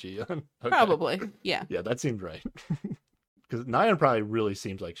this to Jiyeon? Okay. Probably, yeah. Yeah, that seems right. Because Nayeon probably really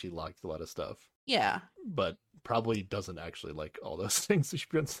seems like she liked a lot of stuff. Yeah. But probably doesn't actually like all those things that she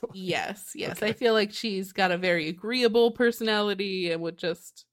wants to like. Yes. Okay. I feel like she's got a very agreeable personality and would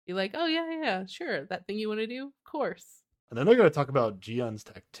just be like, oh, yeah, sure. That thing you want to do? Of course. And then they're going to talk about Jiyeon's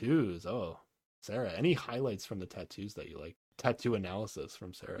tattoos. Oh, Sarah, any highlights from the tattoos that you like? Tattoo analysis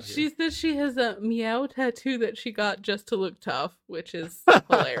from Sarah. She says she has a meow tattoo that she got just to look tough, which is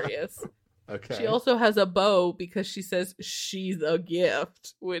hilarious. Okay. She also has a bow because she says she's a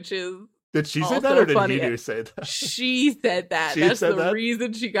gift, which is Did she say that or did funny. Heedo say that? She said that. That's the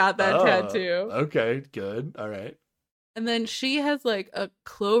reason she got that tattoo. Okay, good. All right. And then she has like a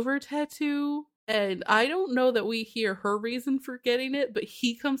clover tattoo. And I don't know that we hear her reason for getting it, but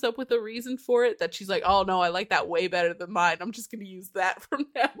he comes up with a reason for it that she's like, oh no, I like that way better than mine. I'm just going to use that from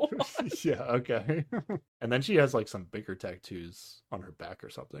now on. Yeah, okay. And then she has like some bigger tattoos on her back or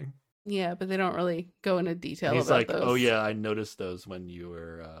something. Yeah, but they don't really go into detail He's about like, those. oh yeah, I noticed those when you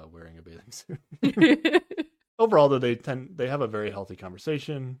were wearing a bathing suit. Overall, though, they have a very healthy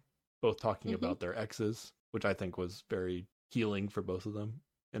conversation, both talking about their exes, which I think was very healing for both of them.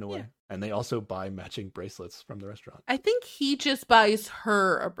 In a way. And they also buy matching bracelets from the restaurant. I think he just buys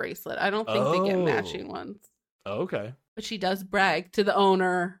her a bracelet. I don't think they get matching ones. Oh, okay. But she does brag to the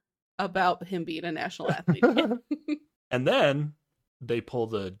owner about him being a national athlete. And then they pull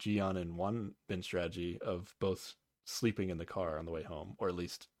the Jiyeon and Wonbin strategy of both sleeping in the car on the way home, or at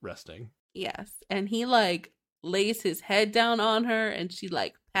least resting. Yes. And he like lays his head down on her and she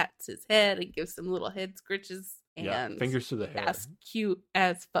like pats his head and gives some little head scritches. And fingers through the hair. that's cute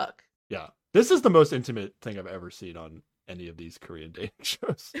as fuck. Yeah. This is the most intimate thing I've ever seen on any of these Korean dating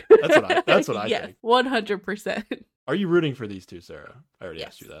shows. That's what I think. 100%. Are you rooting for these two, Sarah? I already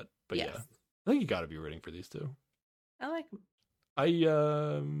asked you that. But yes. yeah. I think you got to be rooting for these two. I like them.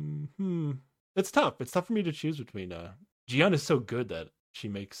 It's tough. It's tough for me to choose between Jiyeon is so good that she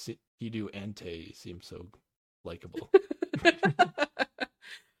makes Hee-do and Tae seem so likable.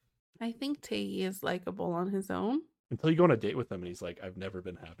 I think Tae is likable on his own. Until you go on a date with him and he's like, I've never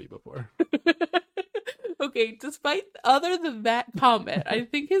been happy before. Okay, despite other than that comment, I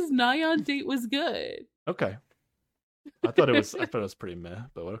think his Nayeon date was good. Okay. I thought it was pretty meh,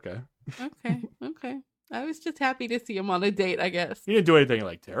 but okay. Okay. I was just happy to see him on a date, I guess. He didn't do anything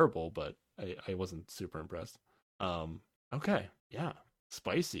like terrible, but I wasn't super impressed. Okay. Yeah.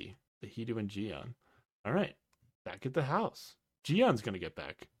 Spicy. The Hee-do and Jiyeon. All right. Back at the house. Jiyeon's gonna get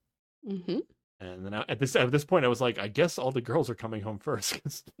back. Mm-hmm. And then at this point, I was like, I guess all the girls are coming home first.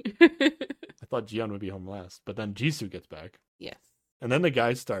 I thought Jiyeon would be home last. But then Jisoo gets back. Yes. And then the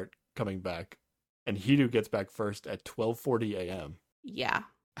guys start coming back. And Hee-do gets back first at 12:40 a.m. Yeah.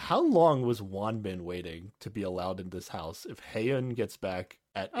 How long was Wonbin waiting to be allowed in this house if Haeun gets back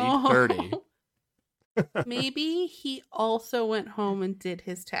at 8:30? Maybe he also went home and did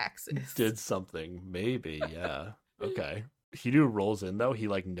his taxes. Did something. Maybe, yeah. Okay. Hee-do rolls in, though. He,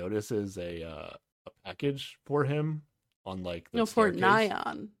 notices a package for him on, the for staircase.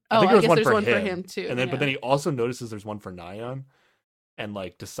 Nayeon. I guess there's one for him, too. And then, But then he also notices there's one for Nayeon and,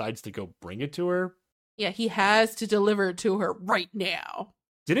 decides to go bring it to her. Yeah, he has to deliver it to her right now.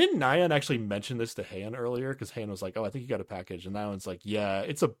 Didn't Nayeon actually mention this to Haeun earlier? Because Haeun was like, oh, I think you got a package. And Nayeon's like, yeah,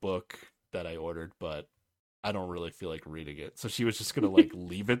 it's a book that I ordered, but I don't really feel like reading it. So she was just going to,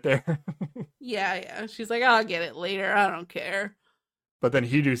 leave it there. Yeah. She's like, I'll get it later. I don't care. But then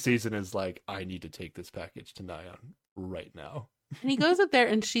Hee-do sees it and is like, I need to take this package to Nayeon right now. And he goes up there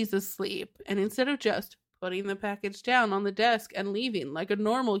and she's asleep. And instead of just putting the package down on the desk and leaving like a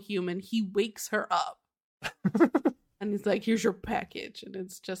normal human, he wakes her up. And he's like, here's your package. And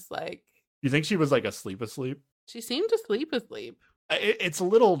it's just like... You think she was asleep? She seemed asleep. It's a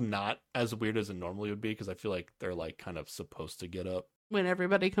little not as weird as it normally would be because I feel like they're kind of supposed to get up. When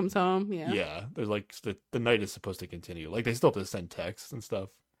everybody comes home, yeah. Yeah, there's the night is supposed to continue. They still have to send texts and stuff.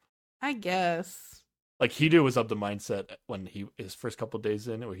 I guess. Hee-do was of the mindset when his first couple days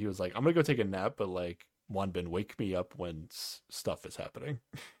in where he was like, I'm going to go take a nap, but Wonbin, wake me up when stuff is happening.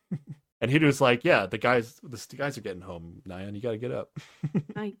 And Hee-do was like, yeah, the guys are getting home, Nayeon, you got to get up.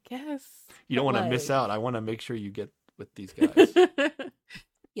 I guess. You don't want to miss out. I want to make sure you get with these guys.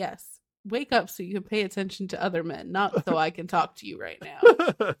 Yes. Wake up so you can pay attention to other men, not so I can talk to you right now.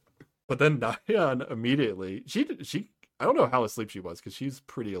 But then Nayeon immediately, she I don't know how asleep she was because she's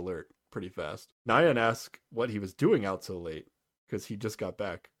pretty alert pretty fast. Nayeon asked what he was doing out so late because he just got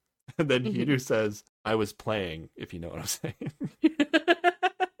back. And then Hee-do says, I was playing, if you know what I'm saying.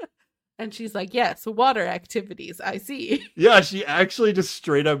 And she's like, yes, water activities, I see. Yeah, she actually just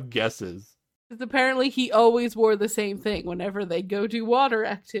straight up guesses. Because apparently he always wore the same thing whenever they go do water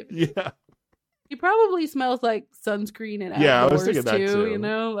activities. Yeah. He probably smells like sunscreen and outdoors, I was thinking that too. you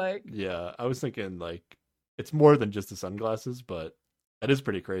know? Yeah, I was thinking, it's more than just the sunglasses, but that is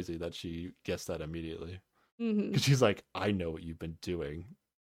pretty crazy that she guessed that immediately. Because she's like, I know what you've been doing.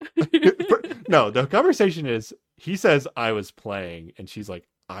 No, the conversation is, he says, I was playing, and she's like,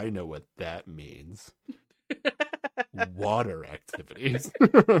 I know what that means. Water activities.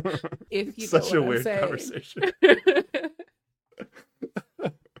 If you Such know a what weird I'm conversation.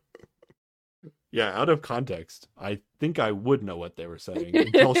 Yeah, out of context, I think I would know what they were saying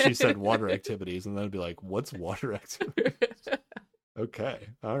until she said water activities, and then I'd be like, what's water activities? Okay,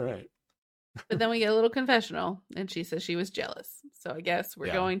 all right. But then we get a little confessional, and she says she was jealous. So I guess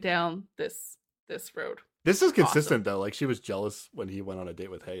we're going down this road. This is consistent, though. She was jealous when he went on a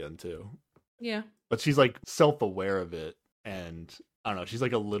date with Haeun, too. Yeah. But she's, self-aware of it, and, I don't know, she's, a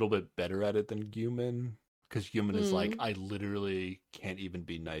little bit better at it than Gyumin. Because Gyumin is I literally can't even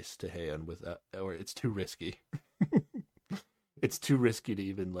be nice to Haeun without, or it's too risky. It's too risky to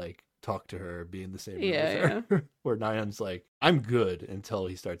even, talk to her, be in the same room with her. Where Nayeon's I'm good until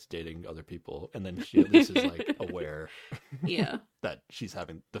he starts dating other people. And then she at least is, aware that she's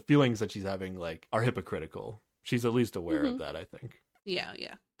having, the feelings that she's having, are hypocritical. She's at least aware of that, I think. Yeah,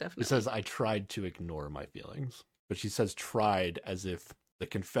 definitely. She says, I tried to ignore my feelings. But she says tried as if the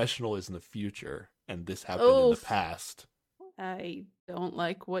confessional is in the future and this happened in the past. I don't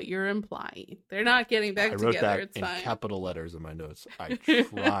like what you're implying. They're not getting back together. I wrote that it's in fine. Capital letters in my notes. I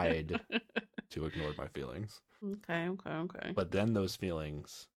tried to ignore my feelings. Okay. But then those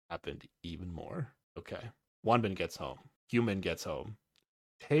feelings happened even more. Okay. Wanbin gets home. Gyumin gets home.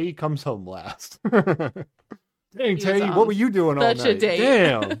 Tae comes home last. Dang, Tae, what were you doing all night? Such a date.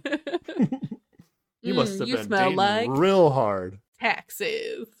 Damn. You must have been dating like real hard.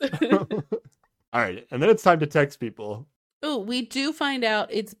 Taxes. All right, and then it's time to text people. Oh, we do find out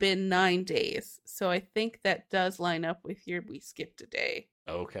it's been 9 days. So I think that does line up with your we skipped a day.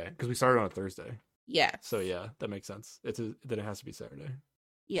 Okay, because we started on a Thursday. Yes. So yeah, that makes sense. Then it has to be Saturday.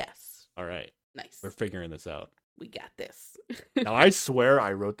 Yes. All right. Nice. We're figuring this out. We got this. Now, I swear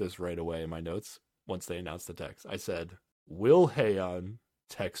I wrote this right away in my notes once they announced the text. I said, will Haeyeon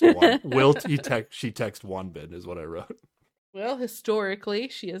text she text Wanbin is what I wrote. Well, historically,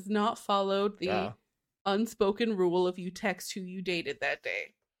 she has not followed the unspoken rule of you text who you dated that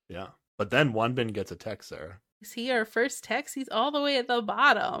day. Yeah. But then Wanbin gets a text, Sarah. Is he our first text? He's all the way at the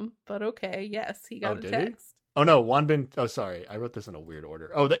bottom. But okay, yes, he got a text. Oh no, Wanbin. Oh, sorry, I wrote this in a weird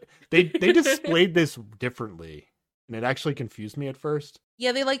order. Oh, they displayed this differently, and it actually confused me at first.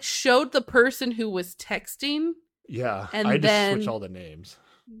 Yeah, they showed the person who was texting. Yeah, and I just switched all the names.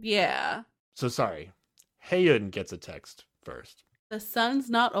 Yeah. So sorry, Haeyeon gets a text first. The sun's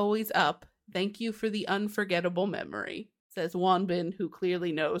not always up. Thank you for the unforgettable memory, says Wanbin, who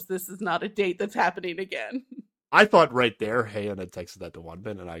clearly knows this is not a date that's happening again. I thought right there Haeyeon had texted that to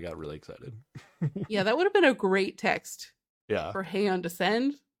Wanbin, and I got really excited. Yeah, that would have been a great text. Yeah. For Haeyeon to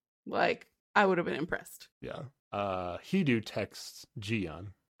send. I would have been impressed. Yeah. Heedu texts Jiyeon.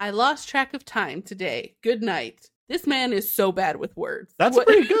 I lost track of time today. Good night. This man is so bad with words. That's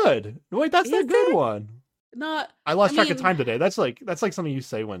pretty good. Wait, that's a good one. I lost track of time today. That's like something you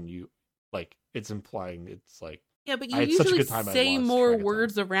say when you it's implying it's like. Yeah, but you usually say more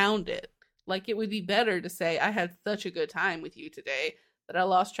words around it. It would be better to say, I had such a good time with you today that I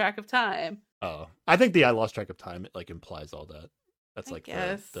lost track of time. Oh, I think the I lost track of time, it implies all that. That's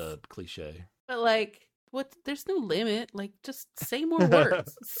the cliche. But there's no limit. Just say more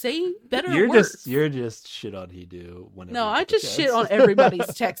words. Say better words. You're just shit on Heedu. No, I just shit on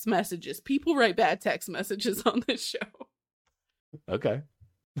everybody's text messages. People write bad text messages on this show. Okay.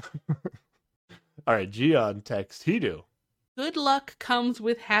 All right, Jiyeon texts Heedu. Good luck comes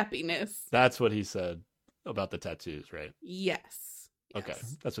with happiness. That's what he said about the tattoos, right? Yes. Okay,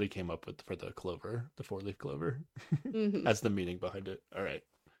 that's what he came up with for the clover, the 4-leaf clover. Mm-hmm. That's the meaning behind it. All right.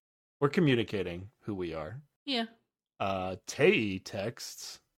 We're communicating who we are. Yeah. Tae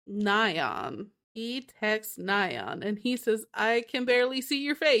texts Nayeon. He texts Nayeon, and he says, I can barely see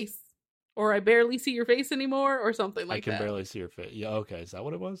your face. Or I barely see your face anymore, or something like that. I can barely see your face. Yeah, okay. Is that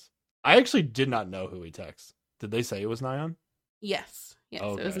what it was? I actually did not know who he texts. Did they say it was Nayeon? Yes. Yes,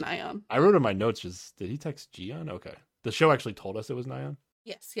 okay. It was Nayeon. I wrote in my notes did he text Jiyeon? Okay. The show actually told us it was Nayeon?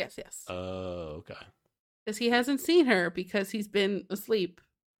 Yes. Oh, okay. Because he hasn't seen her because he's been asleep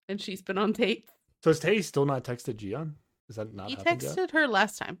and she's been on tape. So has Tae still not texted Jiyeon? Is that not happened yet? He texted her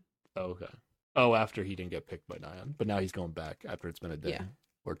last time. Oh, okay. Oh, after he didn't get picked by Nayeon. But now he's going back after it's been a day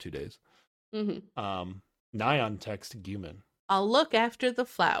or 2 days. Mm-hmm. Nayeon texts Gyumin. I'll look after the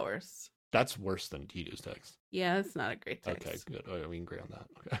flowers. That's worse than Heedu's text. Yeah, it's not a great text. Okay, good. Oh, we can agree on that.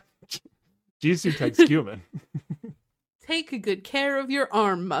 Okay. Jisoo texts Gyumin. Take good care of your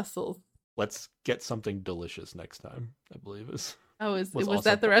arm muscles. Let's get something delicious next time, I believe is. Oh, was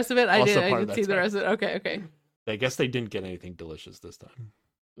that the rest of it? I didn't see the rest of it. Okay. I guess they didn't get anything delicious this time.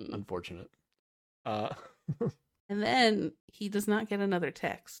 Unfortunate. And then he does not get another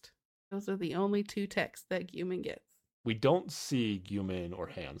text. Those are the only 2 texts that Gyumin gets. We don't see Gyumin or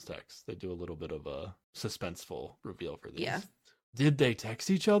Haeyeon's text. They do a little bit of a suspenseful reveal for these. Yeah. Did they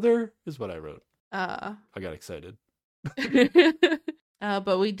text each other? Is what I wrote. I got excited.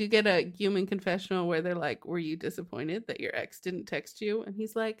 But we do get a Gyumin confessional where they're like, were you disappointed that your ex didn't text you? And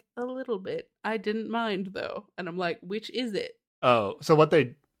he's like, a little bit. I didn't mind though. And I'm like, which is it? Oh, so what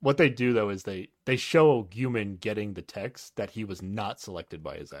they do though is they show Gyumin getting the text that he was not selected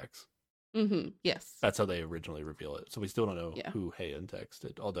by his ex. Mm-hmm. Yes. That's how they originally reveal it. So we still don't know who Haeyeon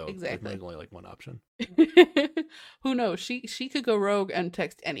texted, although there's only one option. Who knows? She could go rogue and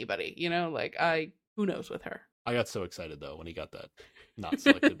text anybody, who knows with her. I got so excited though when he got that not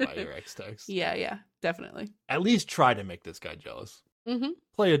selected by your ex text. Yeah, definitely. At least try to make this guy jealous. Mm-hmm.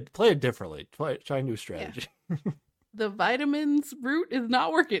 Play it differently. Try a new strategy. Yeah. The vitamins route is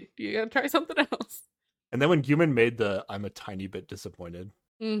not working. You gotta try something else. And then when Gyumin made I'm a tiny bit disappointed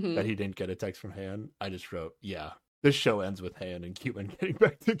mm-hmm. that he didn't get a text from Haeyeon, I just wrote, yeah, this show ends with Haeyeon and Gyumin getting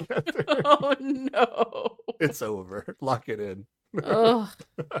back together. Oh no. It's over. Lock it in. Ugh.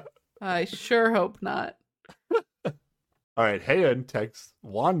 I sure hope not. All right, Haeyeon texts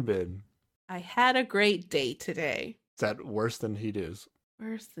Wanbin. I had a great day today. Is that worse than Heedu's?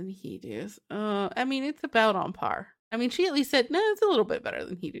 Worse than he does. I mean, it's about on par. I mean, she at least said, no, it's a little bit better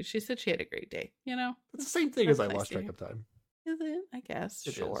than he did. She said she had a great day, you know? It's the same thing as I lost track of time. Is it? I guess.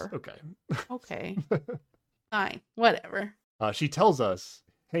 It sure. is. Okay. Okay. Fine. Whatever. She tells us,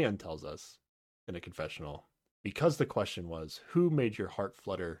 Hayan tells us in a confessional, because the question was, who made your heart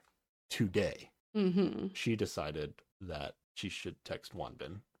flutter today? Mm-hmm. She decided that she should text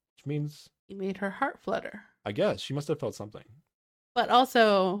Wanbin, which means... He made her heart flutter. I guess. She must have felt something. But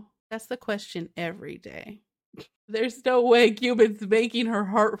also, that's the question every day. There's no way Gyumin's making her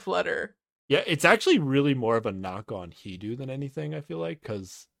heart flutter. Yeah, it's actually really more of a knock on Hidu than anything, I feel like,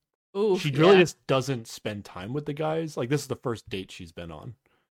 because she really just doesn't spend time with the guys. Like, this is the first date she's been on.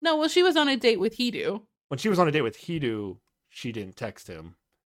 No, well, she was on a date with Hidu. When she was on a date with Hidu, she didn't text him,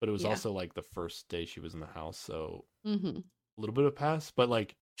 but it was also, like, the first day she was in the house, so a little bit of pass. But,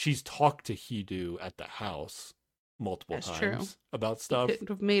 like, she's talked to Hidu at the house multiple times about stuff. It could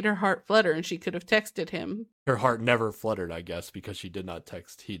have made her heart flutter, and she could have texted him. Her heart never fluttered, I guess, because she did not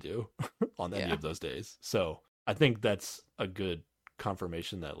text Hidu on any of those days. So I think that's a good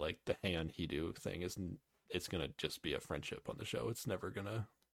confirmation that, like, the Hayan Hidu thing isn't. It's gonna just be a friendship on the show. It's never gonna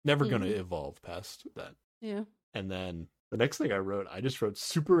evolve past that. Yeah. And then the next thing I just wrote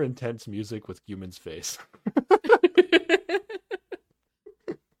super intense music with Gyumin's face.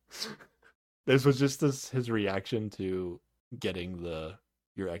 This was just his reaction to getting the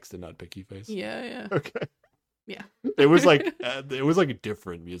your ex did not pick you face. Yeah. Okay. Yeah. It was like a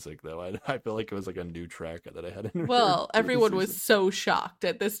different music though. I feel like it was like a new track that I had. Well, everyone was so shocked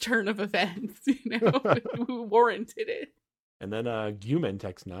at this turn of events, who warranted it. And then Gyumin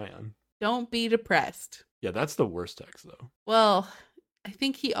texts Nayeon. Don't be depressed. Yeah, that's the worst text though. Well, I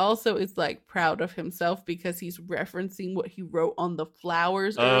think he also is like proud of himself because he's referencing what he wrote on the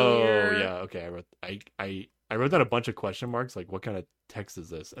flowers earlier. Oh yeah, okay. I wrote down a bunch of question marks, like what kind of text is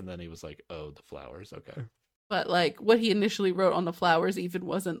this? And then he was like, oh, the flowers, okay. But like what he initially wrote on the flowers even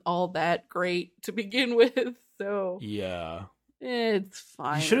wasn't all that great to begin with. So yeah, it's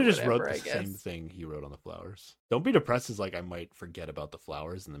fine. You should have just wrote the same thing he wrote on the flowers. Don't be depressed is like I might forget about the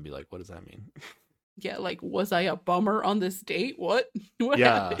flowers and then be like, what does that mean? Yeah, like, was I a bummer on this date? What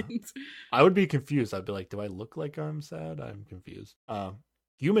happened? I would be confused. I'd be like, do I look like I'm sad? I'm confused.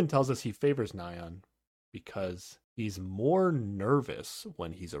 Gyumin tells us he favors Nayeon because he's more nervous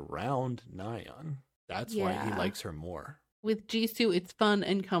when he's around Nayeon. That's why he likes her more. With Jisoo, it's fun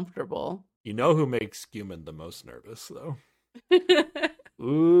and comfortable. You know who makes Gyumin the most nervous, though?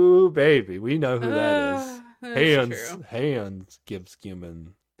 Ooh, baby. We know who that is. Hayan gives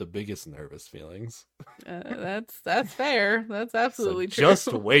Gyumin the biggest nervous feelings. That's fair. That's absolutely true.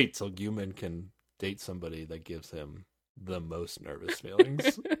 Just wait till Gyumin can date somebody that gives him the most nervous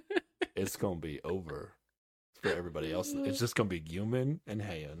feelings. It's gonna be over for everybody else. It's just gonna be Gyumin and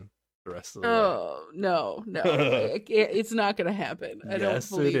Hayan the rest of the way. No. It's not gonna happen. I don't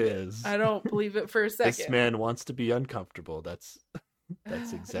believe it is. I don't believe it for a second. This man wants to be uncomfortable. That's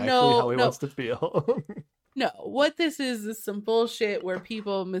exactly how he wants to feel. No, what this is some bullshit where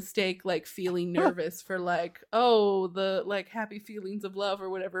people mistake like feeling nervous for like, oh, the like happy feelings of love or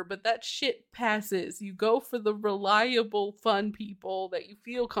whatever, but that shit passes. You go for the reliable, fun people that you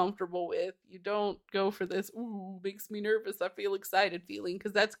feel comfortable with. You don't go for this, ooh, makes me nervous, I feel excited feeling,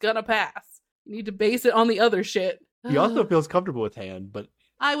 because that's gonna pass. You need to base it on the other shit. He also feels comfortable with Hayan, but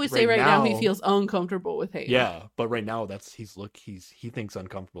I would say right now he feels uncomfortable with Hayan. Yeah, but right now he thinks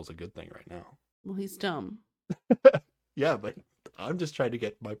uncomfortable is a good thing right now. Well, he's dumb. Yeah, but I'm just trying to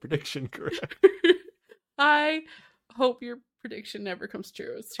get my prediction correct. I hope your prediction never comes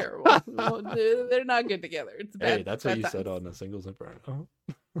true. It's terrible. They're not good together. It's bad. Hey, that's what you said on the Singles Inferno.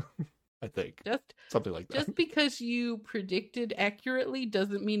 I think something like that. Just because you predicted accurately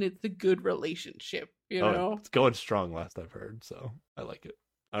doesn't mean it's a good relationship. You know, it's going strong. Last I've heard, so I like it.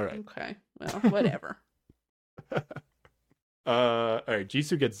 All right. Okay. Well, whatever. All right.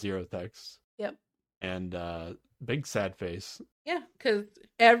 Jisoo gets 0 texts. Yep. And big sad face. Yeah, because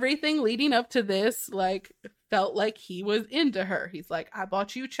everything leading up to this, like, felt like he was into her. He's like, I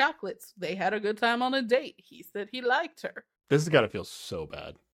bought you chocolates. They had a good time on a date. He said he liked her. This has got to feel so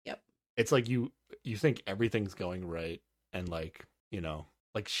bad. Yep. It's like you think everything's going right, and like, you know,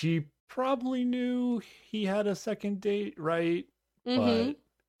 like she probably knew he had a second date, right? Mm-hmm. But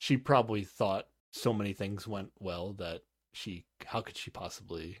she probably thought so many things went well that how could she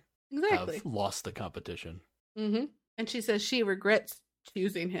possibly have lost the competition? Mm-hmm. And she says she regrets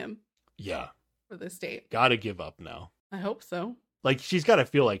choosing him. Yeah. For this date. Gotta give up now. I hope so. Like, she's gotta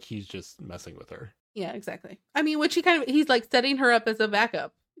feel like he's just messing with her. Yeah, exactly. I mean, he's like setting her up as a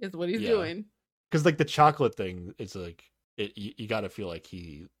backup is what he's doing. Because like the chocolate thing is like, you got to feel like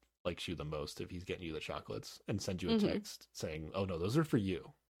he likes you the most if he's getting you the chocolates and sends you a text saying, "Oh no, those are for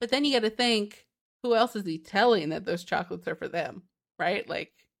you." But then you got to think, who else is he telling that those chocolates are for them, right?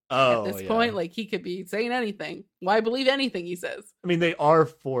 Like at this point, like he could be saying anything. Why believe anything he says? I mean, they are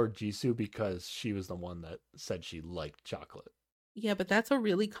for Jisoo because she was the one that said she liked chocolate. Yeah, but that's a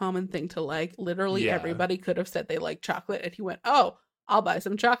really common thing to like. Literally, everybody could have said they like chocolate, and he went, "Oh, I'll buy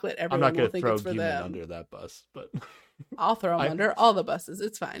some chocolate." Everyone I'm not will think throw it's for Guman them. under that bus, but I'll throw him under all the buses.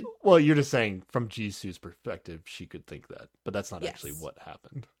 It's fine. Well, you're just saying from Jisoo's perspective, she could think that, but that's not actually what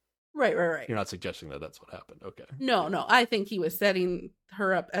happened. Right. You're not suggesting that that's what happened. Okay. No. I think he was setting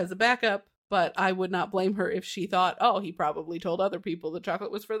her up as a backup, but I would not blame her if she thought, oh, he probably told other people the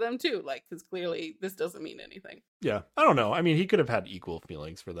chocolate was for them too. Like, because clearly this doesn't mean anything. Yeah. I don't know. I mean, he could have had equal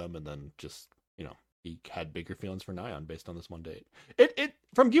feelings for them and then just, he had bigger feelings for Nayeon based on this one date. It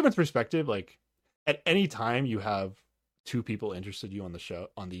from Guman's perspective, like at any time you have two people interested you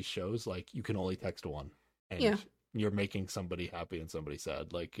on these shows, like you can only text one. And you're making somebody happy and somebody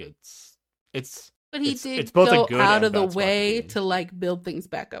sad. Like it's but he did it's both go a good out and of the bad way to like build things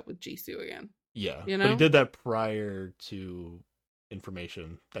back up with Jisoo again. Yeah, you know? But he did that prior to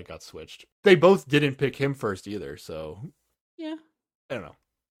information that got switched. They both didn't pick him first either, so yeah, I don't know.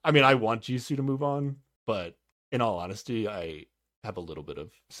 I mean, I want Jisoo to move on, but in all honesty, I have a little bit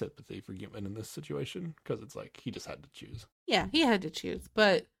of sympathy for Guman in this situation because it's like he just had to choose. Yeah, he had to choose,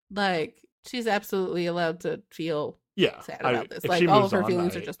 but like she's absolutely allowed to feel sad about this. Like all of her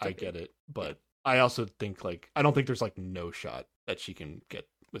feelings are just. I get it, but I also think like I don't think there's like no shot that she can get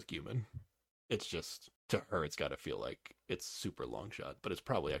with Guman. It's just to her, it's got to feel like it's super long shot, but it's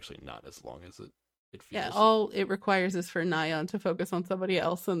probably actually not as long as it feels. Yeah, all it requires is for Nayeon to focus on somebody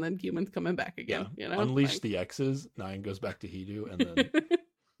else, and then Guman's coming back again. Yeah. You know, unleash the X's. Nayeon goes back to Hidu, and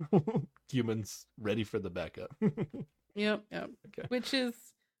then Guman's ready for the backup. Yep. Okay. Which is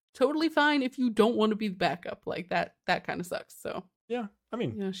totally fine if you don't want to be the backup. Like that kind of sucks. So yeah, I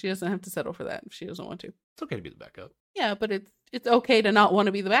mean, she doesn't have to settle for that if she doesn't want to. It's okay to be the backup. Yeah, but it's okay to not want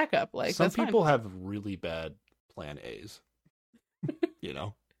to be the backup. Like some people fine. have really bad plan A's.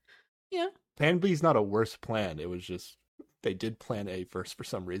 Yeah. Plan B is not a worse plan. It was just they did plan A first for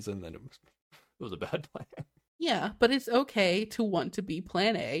some reason, then it was a bad plan. Yeah, but it's okay to want to be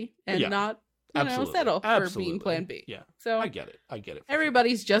plan A and not settle for being plan B. Yeah. So I get it.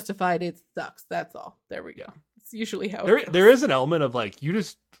 Everybody's justified. It sucks. That's all. There we go. It's usually how there is an element of like you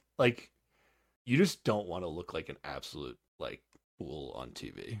just don't want to look like an absolute like fool on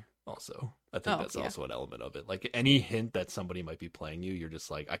TV. Also, I think that's also an element of it. Like any hint that somebody might be playing you, you're just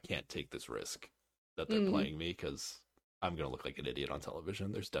like, I can't take this risk that they're playing me because I'm gonna look like an idiot on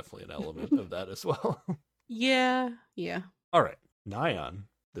television. There's definitely an element of that as well. Yeah. All right, Nayeon.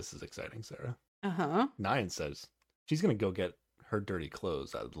 This is exciting, Sarah. Nayeon says she's gonna go get her dirty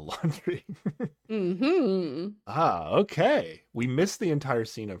clothes out of the laundry. Okay. We missed the entire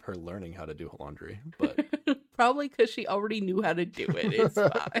scene of her learning how to do laundry, but probably because she already knew how to do it. It's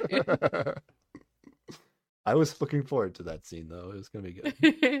fine. I was looking forward to that scene though. It was gonna be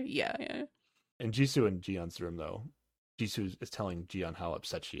good. Yeah. In Jisoo and Jiyeon's room though, Jisoo is telling Jiyeon how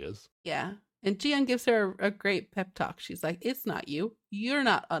upset she is. Yeah. And Jiyeon gives her a great pep talk. She's like, it's not you. You're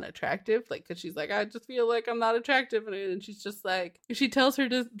not unattractive. Like, because she's like, I just feel like I'm not attractive. And she's just like, she tells her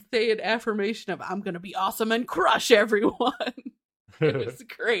to say an affirmation of, I'm going to be awesome and crush everyone. It was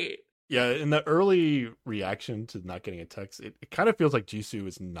great. Yeah, in the early reaction to not getting a text, it kind of feels like Jisoo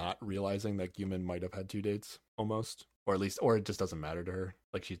is not realizing that Guman might have had 2 dates, almost. Or at least, or it just doesn't matter to her.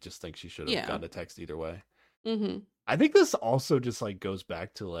 Like, she just thinks she should have gotten a text either way. I think this also just, like, goes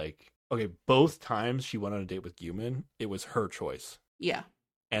back to, like, okay, both times she went on a date with Guman, it was her choice. Yeah.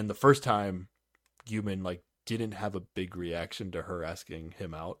 And the first time, Guman, like, didn't have a big reaction to her asking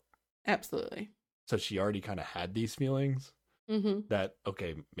him out. Absolutely. So she already kind of had these feelings that,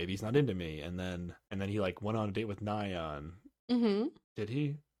 okay, maybe he's not into me. And then he, like, went on a date with Nayeon. Did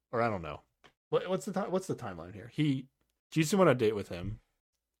he? Or I don't know. What's the timeline here? Jisoo went on a date with him.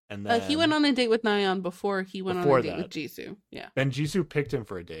 And then he went on a date with Nayeon before he went on a date with Jisoo. Yeah. Then Jisoo picked him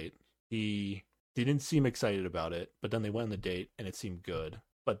for a date. He didn't seem excited about it, but then they went on the date and it seemed good.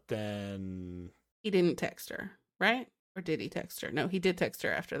 But then he didn't text her, right? Or did he text her? No, he did text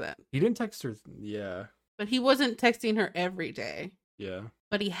her after that. He didn't text her. Yeah. But he wasn't texting her every day. Yeah.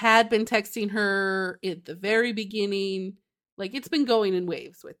 But he had been texting her at the very beginning. Like, it's been going in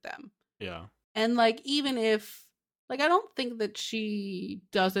waves with them. Yeah. And, like, even if, like, I don't think that she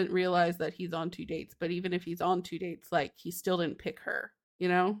doesn't realize that he's on 2 dates. But even if he's on 2 dates, like, he still didn't pick her. You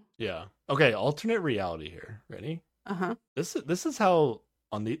know? Yeah. Okay, alternate reality here. Ready? This is how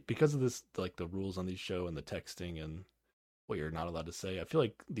because of this, like the rules on these show and the texting and what you're not allowed to say. I feel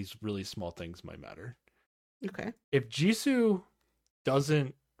like these really small things might matter. Okay. If Jisoo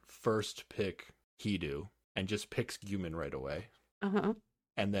doesn't first pick Hidu and just picks Gyumin right away,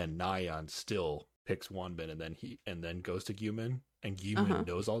 and then Nayeon still picks Wonbin and then goes to Gyumin, and Gyumin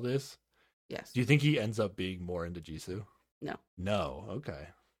knows all this. Yes. Do you think he ends up being more into Jisoo? No. No. Okay.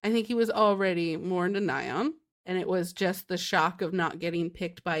 I think he was already more into Nayeon, and it was just the shock of not getting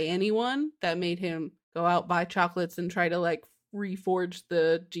picked by anyone that made him go out, buy chocolates, and try to like reforge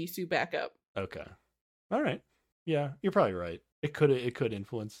the Jisoo back up. Okay. All right. Yeah, you're probably right. It could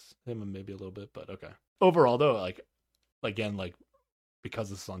influence him maybe a little bit, but okay. Overall, though, like again, like because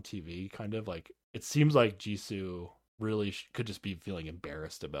this is on TV, kind of like it seems like Jisoo really could just be feeling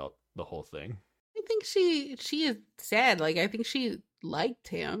embarrassed about the whole thing. I think she is sad. Like I think she liked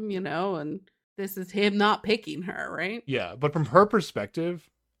him, and this is him not picking her, right? Yeah, but from her perspective,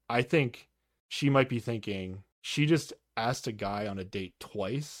 I think she might be thinking she just asked a guy on a date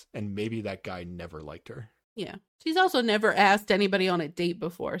twice, and maybe that guy never liked her. Yeah. She's also never asked anybody on a date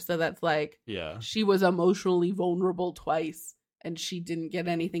before, so that's like, yeah, she was emotionally vulnerable twice, and she didn't get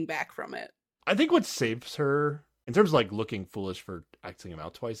anything back from it. I think what saves her, in terms of like looking foolish for acting him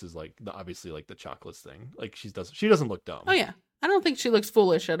out twice, is like obviously like the chocolates thing. Like she doesn't look dumb. Oh yeah, I don't think she looks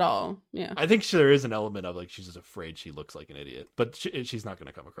foolish at all. Yeah, I think there is an element of like she's just afraid she looks like an idiot, but she's not going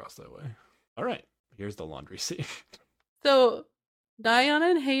to come across that way. All right, here's the laundry scene. So Nayeon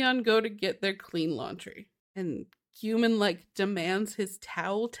and Haeyeon go to get their clean laundry, and Gyumin like demands his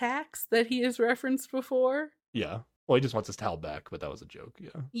towel tax that he has referenced before. Yeah, well, he just wants his towel back, but that was a joke.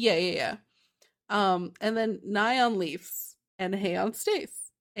 Yeah. And then Nayeon leaves and Haeyeon stays.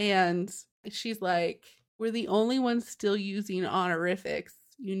 And she's like, we're the only ones still using honorifics.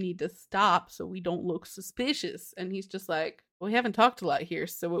 You need to stop so we don't look suspicious. And he's just like, well, we haven't talked a lot here,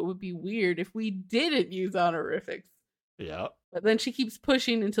 so it would be weird if we didn't use honorifics. Yeah. But then she keeps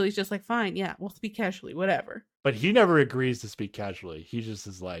pushing until he's just like, fine, yeah, we'll speak casually, whatever. But he never agrees to speak casually. He just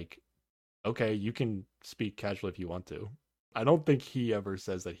is like, okay, you can speak casually if you want to. I don't think he ever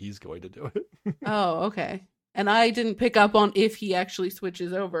says that he's going to do it. Oh, okay. And I didn't pick up on if he actually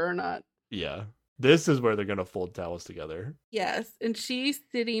switches over or not. Yeah. This is where they're going to fold towels together. Yes. And she's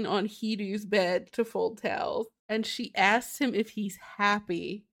sitting on Hidu's bed to fold towels. And she asks him if he's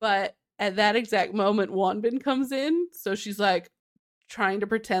happy. But at that exact moment, Wonbin comes in. So she's like trying to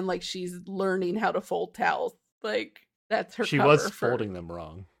pretend like she's learning how to fold towels. Like that's her. She was folding them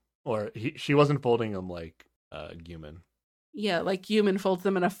wrong. Or she wasn't folding them like Gyumin. Yeah, like Gyumin folds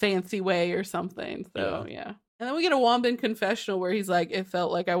them in a fancy way or something. So, yeah. And then we get a Wonbin confessional where he's like, it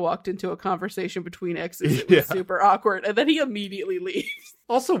felt like I walked into a conversation between exes. It was super awkward. And then he immediately leaves.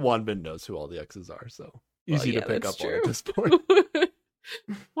 Also, Wonbin knows who all the exes are, so easy to pick up on at this point.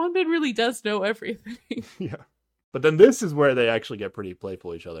 Wonbin really does know everything. Yeah. But then this is where they actually get pretty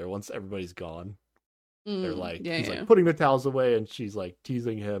playful each other. Once everybody's gone, they're like, he's like putting the towels away, and she's like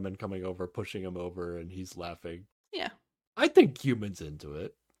teasing him and coming over, pushing him over, and he's laughing. Yeah. I think Gyumin's into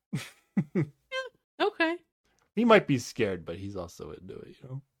it. Yeah, okay. He might be scared, but he's also into it,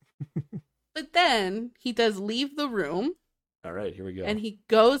 But then he does leave the room. All right, here we go. And he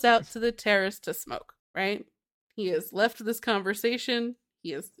goes out to the terrace to smoke, right? He has left this conversation.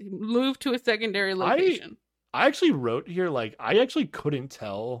 He moved to a secondary location. I actually wrote here, like, I actually couldn't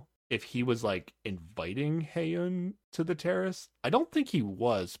tell if he was, like, inviting Haeyeon to the terrace. I don't think he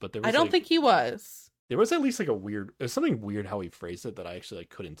was, but there was I don't think he was. There was at least like there's something weird how he phrased it that I actually like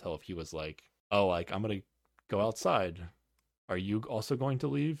couldn't tell if he was like, oh, like I'm gonna go outside. Are you also going to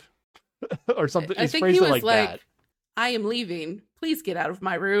leave? Or something. I think he was like that. I am leaving. Please get out of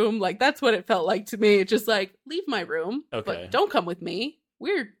my room. Like that's what it felt like to me. It's just like, leave my room. Okay. But don't come with me.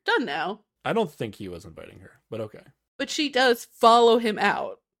 We're done now. I don't think he was inviting her, but okay. But she does follow him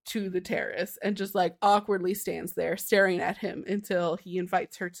out to the terrace and just like awkwardly stands there staring at him until he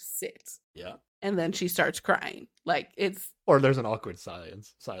invites her to sit. Yeah. And then she starts crying. Like it's or there's an awkward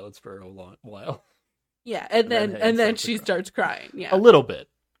silence for a long while. Yeah, and then she starts crying. Yeah. A little bit.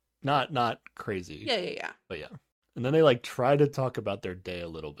 Not crazy. Yeah. But yeah. And then they like try to talk about their day a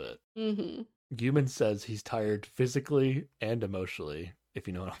little bit. Mm-hmm. Gyumin says he's tired physically and emotionally, if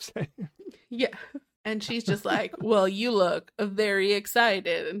you know what I'm saying. Yeah. And she's just like, well, you look very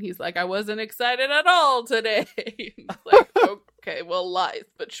excited. And he's like, I wasn't excited at all today. It's like, okay, well, lies,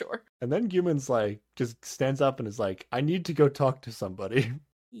 but sure. And then Gyumin's like, just stands up and is like, I need to go talk to somebody.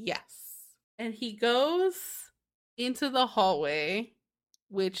 Yes. And he goes into the hallway,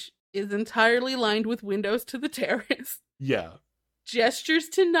 which is entirely lined with windows to the terrace. Yeah. Gestures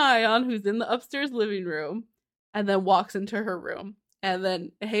to Nayeon, who's in the upstairs living room, and then walks into her room. And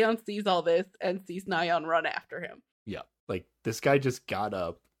then Haeyeon sees all this and sees Nayeon run after him. Yeah. Like, this guy just got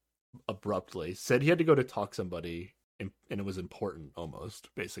up abruptly, said he had to go to talk somebody, and it was important almost,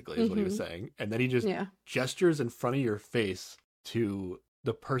 basically, is what he was saying. And then he just gestures in front of your face to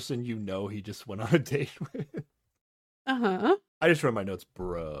the person you know he just went on a date with. Uh-huh. I just wrote my notes,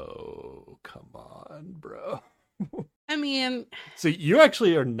 bro. Come on, bro. I mean, so you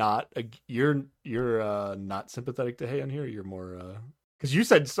actually are not you're not sympathetic to Haeun here. You're more because you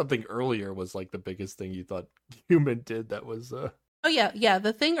said something earlier was like the biggest thing you thought Human did that was Oh yeah.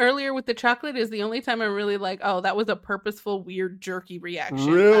 The thing earlier with the chocolate is the only time I'm really like, oh, that was a purposeful, weird, jerky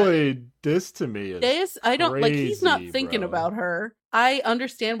reaction. Really, this to me is I don't crazy, like. He's not thinking bro. about her. I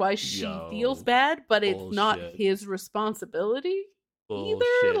understand why she feels bad, but it's not his responsibility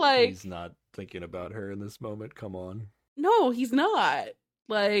either. Like, he's not thinking about her in this moment. Come on. No, he's not.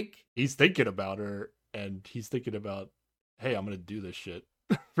 Like, he's thinking about her, and he's thinking about, hey, I'm gonna do this shit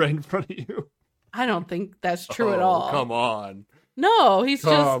right in front of you. I don't think that's true at all. Come on. No, he's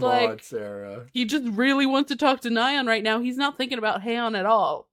just like, on, Sarah. He just really wants to talk to Nayeon right now. He's not thinking about Haeun at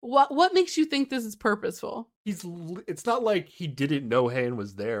all. What makes you think this is purposeful? It's not like he didn't know Haeun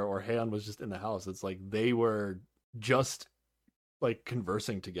was there or Haeun was just in the house. It's like they were just like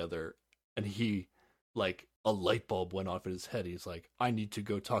conversing together, and he, like, a light bulb went off in his head. He's like, I need to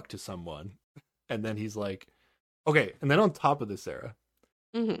go talk to someone. And then he's like, okay. And then on top of this, Sarah,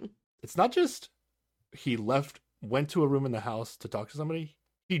 it's not just he went to a room in the house to talk to somebody.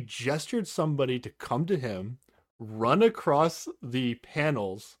 He gestured somebody to come to him, run across the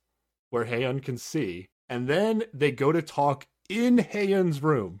panels where Haeun can see, and then they go to talk in Haeun's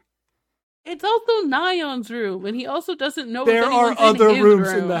room. It's also Nayeon's room, and he also doesn't know there are other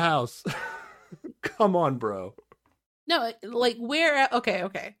rooms in the house. Come on, bro. No, like, where?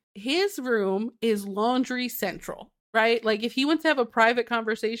 Okay. His room is laundry central, right? Like, if he wants to have a private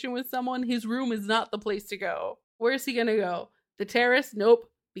conversation with someone, his room is not the place to go. Where's he gonna go? The terrace? Nope,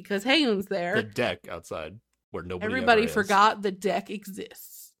 because Haeun's there. The deck outside where everybody ever is. Forgot the deck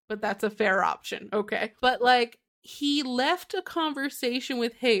exists, but that's a fair option. Okay, but like, he left a conversation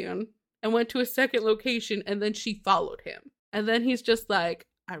with Haeun and went to a second location, and then she followed him, and then he's just like,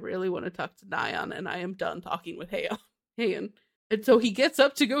 I really want to talk to Nayeon, and I am done talking with Haeun. And so he gets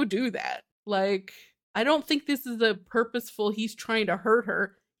up to go do that. Like, I don't think this is a purposeful, he's trying to hurt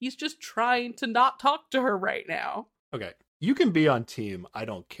her. He's just trying to not talk to her right now. Okay. You can be on team. I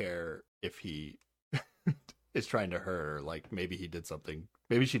don't care if he is trying to hurt her. Like, maybe he did something.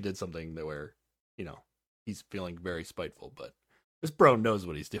 Maybe she did something that where, he's feeling very spiteful. But this bro knows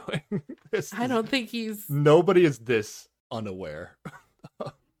what he's doing. I don't think he's... Nobody is this unaware.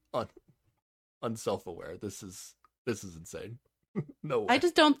 Unself-aware. This is insane. No way. I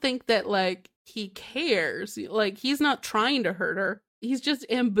just don't think that, like, he cares. Like, he's not trying to hurt her. He's just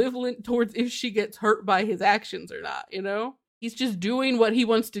ambivalent towards if she gets hurt by his actions or not, He's just doing what he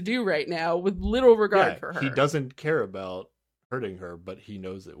wants to do right now with little regard for her. He doesn't care about hurting her, but he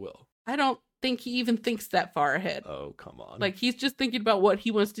knows it will. I don't think he even thinks that far ahead. Oh, come on. Like, he's just thinking about what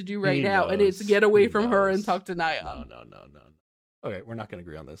he wants to do right now, and it's get away from her and talk to Nayeon. No. Okay, we're not going to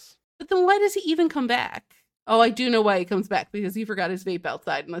agree on this. But then why does he even come back? Oh, I do know why he comes back, because he forgot his vape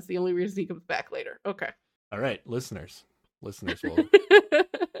outside, and that's the only reason he comes back later. Okay. All right, listeners will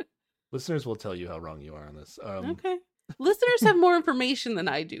tell you how wrong you are on this. Okay. Listeners have more information than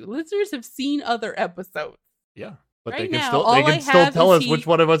I do. Listeners have seen other episodes. Yeah, but right they can still tell us which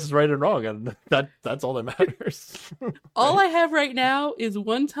one of us is right and wrong, and that's all that matters. All I have right now is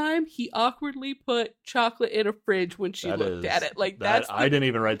one time he awkwardly put chocolate in a fridge when she looked at it. Like, I didn't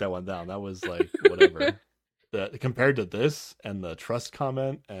even write that one down. That was like whatever. Compared to this and the trust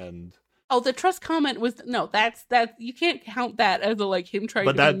comment and. Oh, the trust comment was that's you can't count that as him trying to be mean to her.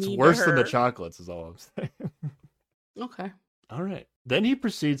 But that's worse than the chocolates, is all I'm saying. Okay. All right. Then he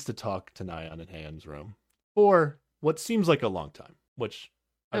proceeds to talk to Nayeon in Haeun's room for what seems like a long time, which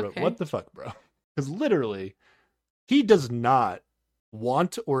I wrote, what the fuck, bro? Because literally, he does not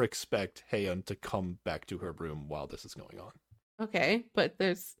want or expect Haeun to come back to her room while this is going on. Okay, but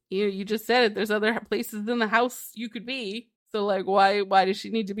there's you just said it. There's other places in the house you could be. So, like, why does she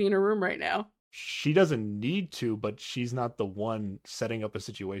need to be in her room right now? She doesn't need to, but she's not the one setting up a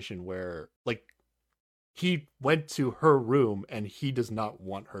situation where, like, he went to her room and he does not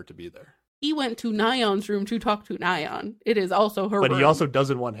want her to be there. He went to Nayeon's room to talk to Nayeon. It is also her room. But he also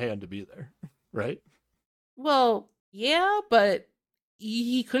doesn't want Haeun to be there, right? Well, yeah, but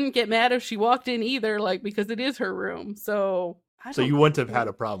he couldn't get mad if she walked in either, like, because it is her room. So you wouldn't have had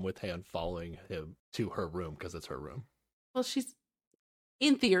a problem with Haeun following him to her room because it's her room. Well, she's,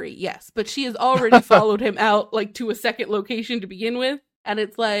 in theory, yes, but she has already followed him out, like, to a second location to begin with, and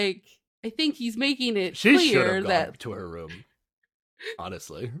it's like, I think he's making it She should clear have gone that to her room,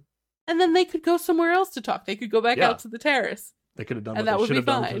 honestly. and then they could go somewhere else to talk. They could go back out to the terrace. They could have done and what that they would should be have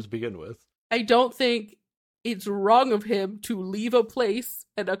done fine. to begin with. I don't think it's wrong of him to leave a place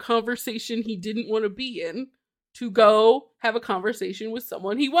and a conversation he didn't want to be in to go have a conversation with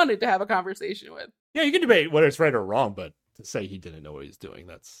someone he wanted to have a conversation with. Yeah, you can debate whether it's right or wrong, but to say he didn't know what he's doing,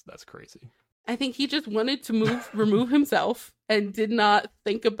 that's crazy. I think he just wanted to remove himself and did not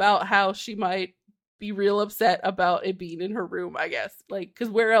think about how she might be real upset about it being in her room, I guess. Like, because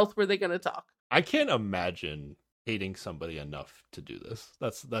where else were they going to talk? I can't imagine hating somebody enough to do this.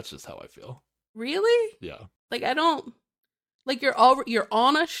 That's just how I feel. Really? Yeah. Like, I don't... Like, you're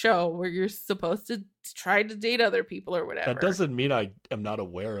on a show where you're supposed to try to date other people or whatever. That doesn't mean I am not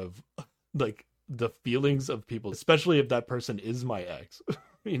aware of, like, the feelings of people, especially if that person is my ex.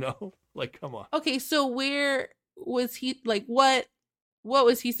 You know? Like, come on. Okay, so where was he, like, what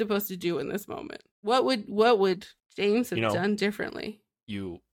was he supposed to do in this moment? What would James have done differently?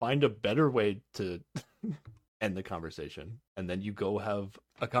 You find a better way to end the conversation, and then you go have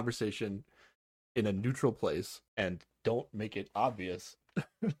a conversation in a neutral place, and don't make it obvious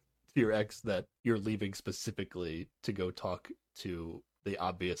to your ex that you're leaving specifically to go talk to the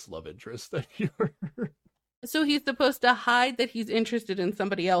obvious love interest that you're... So he's supposed to hide that he's interested in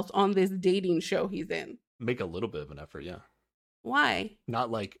somebody else on this dating show he's in. Make a little bit of an effort, yeah. Why?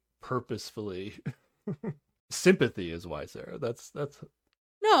 Not like purposefully. Sympathy is why, Sarah. That's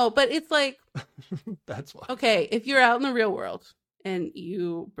No, but it's like that's why. Okay, if you're out in the real world and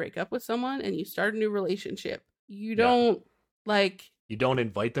you break up with someone and you start a new relationship, you don't you don't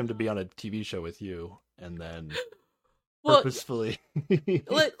invite them to be on a TV show with you and then purposefully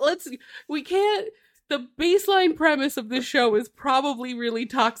we can't. The baseline premise of this show is probably really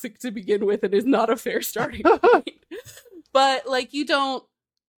toxic to begin with and is not a fair starting point. But, like, you don't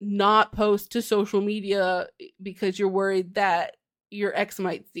not post to social media because you're worried that your ex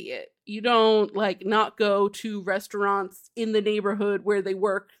might see it. You don't, like, not go to restaurants in the neighborhood where they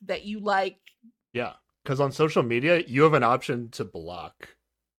work that you like. Yeah, because on social media, you have an option to block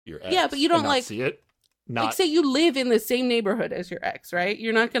your ex. Yeah, but you don't, like, see it. Like, say you live in the same neighborhood as your ex, right?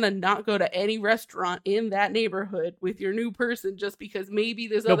 You're not going to not go to any restaurant in that neighborhood with your new person just because maybe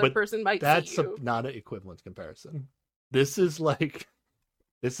this other person might see you. That's not an equivalent comparison. This is like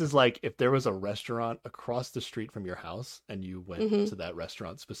if there was a restaurant across the street from your house and you went to that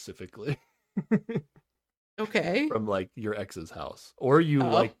restaurant specifically. Okay. From, like, your ex's house. Or you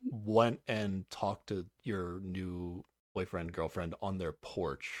like went and talked to your new boyfriend, girlfriend on their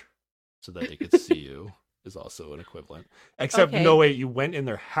porch so that they could see you is also an equivalent. Except, no, wait, you went in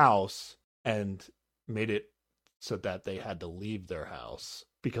their house and made it so that they had to leave their house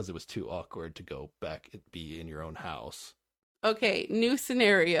because it was too awkward to go back and be in your own house. Okay, new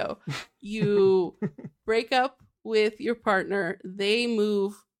scenario. You break up with your partner. They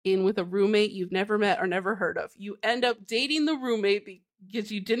move in with a roommate you've never met or never heard of. You end up dating the roommate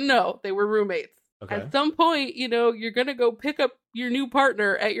because you didn't know they were roommates. Okay. At some point, you're going to go pick up your new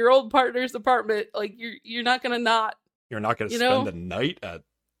partner at your old partner's apartment. Like, you're not going to not. You're not going to spend the night at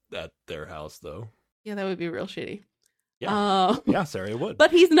their house, though. Yeah, that would be real shitty. Yeah, yeah, Sarah, it would. But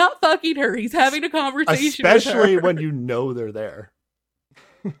he's not fucking her. He's having a conversation especially with her. When you know they're there.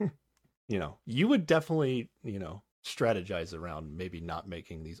 You would definitely, strategize around maybe not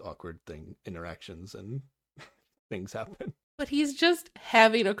making these awkward interactions and things happen. But he's just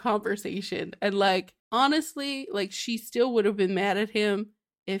having a conversation. And, like, honestly, like, she still would have been mad at him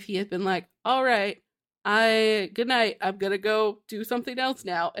if he had been like, all right, good night. I'm going to go do something else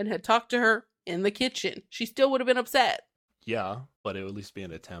now, and had talked to her in the kitchen. She still would have been upset. Yeah, but it would at least be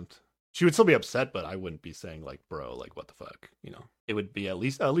an attempt. She would still be upset, but I wouldn't be saying, like, bro, like, what the fuck, It would be at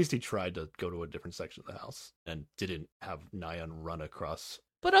least he tried to go to a different section of the house and didn't have Nyan run across.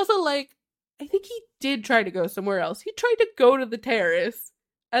 But also, like, I think he did try to go somewhere else. He tried to go to the terrace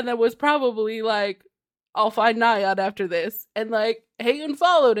and then was probably like, I'll find Nyan after this. And, like, Haeun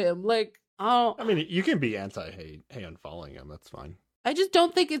followed him. Like, oh. I mean, you can be anti-Haeun following him. That's fine. I just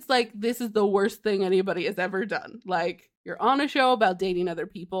don't think it's like this is the worst thing anybody has ever done. Like, you're on a show about dating other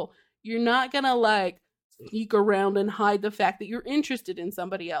people. You're not gonna, like, sneak around and hide the fact that you're interested in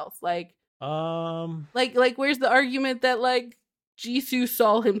somebody else. Like, where's the argument that, like, Jisoo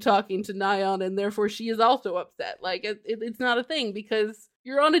saw him talking to Nyan and therefore she is also upset? Like, it's not a thing because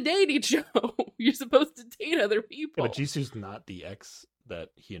you're on a dating show. You're supposed to date other people. Yeah, but Jisoo's not the ex that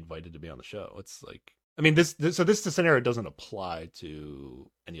he invited to be on the show. It's like, I mean, this scenario doesn't apply to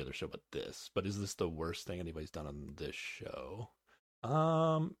any other show but this. But is this the worst thing anybody's done on this show?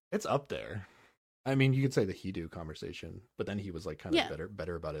 It's up there. I mean, you could say the he-do conversation, but then he was like kind of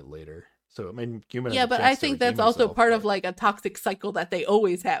better about it later. So I mean, Guman. Yeah, but I think that's also part of like a toxic cycle that they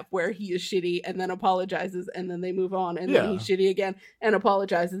always have, where he is shitty and then apologizes, and then they move on, and then he's shitty again and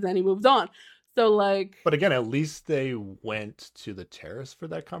apologizes, and he moves on. So like, but again, at least they went to the terrace for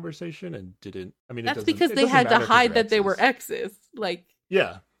that conversation and didn't. I mean, that's because they had to hide that they were exes. Like,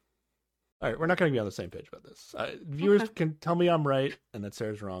 yeah. All right, we're not going to be on the same page about this. Viewers can tell me I'm right and that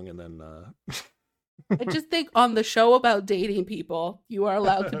Sarah's wrong, and then. I just think on the show about dating people, you are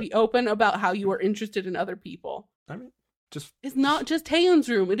allowed to be open about how you are interested in other people. I mean, it's not just Taeyeon's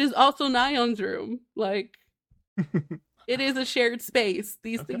room; it is also Nayeon's room. Like, it is a shared space.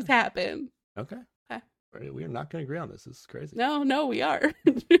 These things happen. Okay. We are not going to agree on this. This is crazy. No, we are.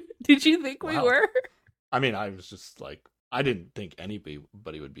 Did you think we were? I mean, I was just like, I didn't think anybody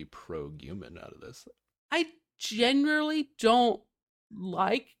would be pro Guman out of this. I generally don't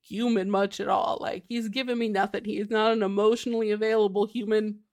like Guman much at all. Like, he's given me nothing. He is not an emotionally available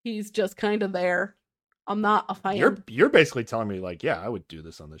human. He's just kind of there. I'm not a fan. You're basically telling me like, yeah, I would do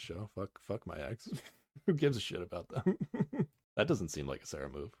this on this show. Fuck my ex. Who gives a shit about them? That doesn't seem like a Sarah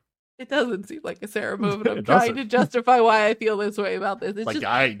move. It doesn't seem like a Sarah move, and I'm trying to justify why I feel this way about this.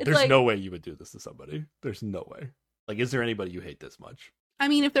 There's no way you would do this to somebody. There's no way. Like, is there anybody you hate this much? I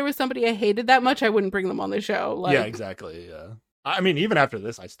mean, if there was somebody I hated that much, I wouldn't bring them on the show. Like, yeah, exactly. Yeah. I mean, even after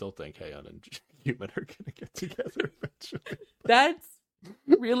this, I still think Haeyeon and Guman are going to get together eventually. That's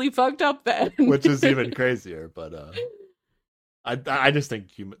really fucked up then. Which is even crazier, but I just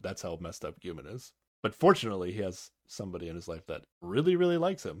think that's how messed up Guman is. But fortunately, he has somebody in his life that really, really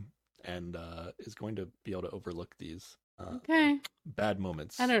likes him and is going to be able to overlook these bad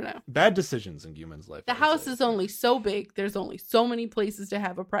moments. I don't know. Bad decisions in Guman's life. The house is only so big. There's only so many places to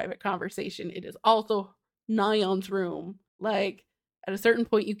have a private conversation. It is also Nayeon's room. Like, at a certain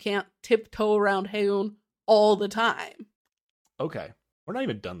point, you can't tiptoe around Haeyeon all the time. Okay. We're not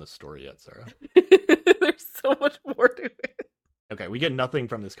even done the story yet, Sarah. There's so much more to it. Okay, we get nothing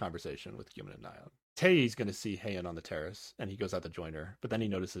from this conversation with Guman and Nayeon. Tae's going to see Haeyeon on the terrace, and he goes out to join her, but then he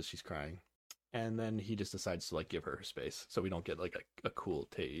notices she's crying. And then he just decides to, like, give her space, so we don't get, like, a cool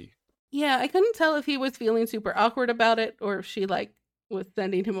Tae. Yeah, I couldn't tell if he was feeling super awkward about it, or if she, like, was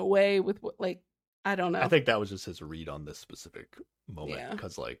sending him away with, like, I don't know. I think that was just his read on this specific moment,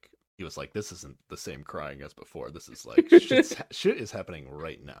 because, like, he was like, this isn't the same crying as before. This is, like, shit is happening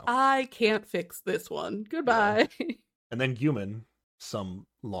right now. I can't fix this one. Goodbye. Yeah. And then Guman, some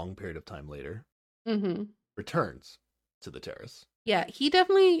long period of time later, returns to the terrace. Yeah, he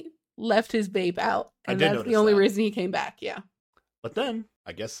definitely left his babe out, and that's the only reason he came back. Yeah. But then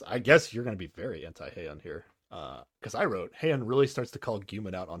I guess you're going to be very anti-Haeyeon here, because I wrote Haeyeon really starts to call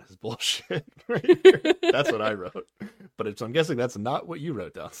Guman out on his bullshit. Right here. That's what I wrote. But so I'm guessing that's not what you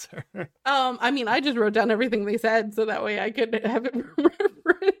wrote down, Sarah. I mean, I just wrote down everything they said so that way I could have it for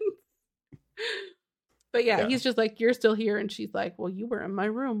reference. But yeah, he's just like, you're still here. And she's like, well, you were in my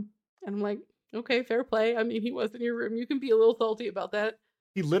room. And I'm like, okay, fair play. I mean, he was in your room. You can be a little salty about that.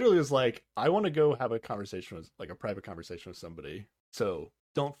 He literally was like, I want to go have a conversation with, like, a private conversation with somebody. So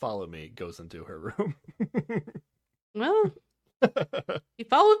don't follow me. Goes into her room. Well,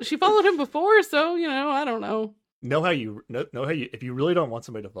 she followed him before. So, I don't know. Know how you, if you really don't want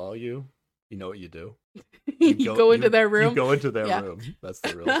somebody to follow you, you know what you do. You go into their room. You go into their room. That's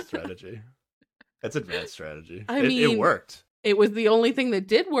the real strategy. That's advanced strategy. I mean, it worked. It was the only thing that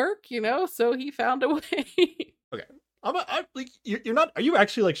did work, so he found a way. Okay, I'm like, you're not. Are you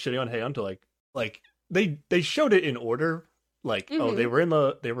actually like shitting on Haeyeon to like they showed it in order, like oh they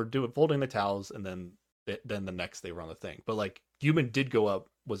were doing folding the towels and then the next they were on the thing, but like Guman did go up,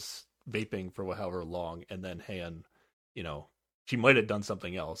 was vaping for however long, and then Haeyeon, she might have done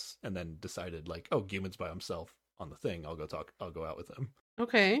something else and then decided like, oh, Guman's by himself on the thing. I'll go out with him.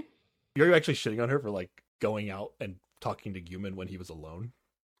 Okay. You're actually shitting on her for like going out and talking to Guman when he was alone?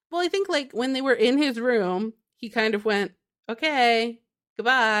 Well, I think like when they were in his room, he kind of went, okay,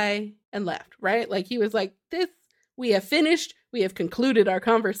 goodbye, and left, right? Like he was like, we have finished. We have concluded our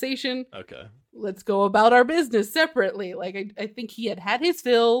conversation. Okay. Let's go about our business separately. Like I think he had his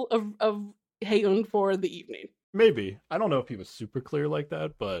fill of Haeyeon for the evening. Maybe. I don't know if he was super clear like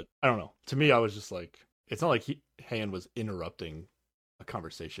that, but I don't know. To me, I was just like, it's not like Haeyeon was interrupting a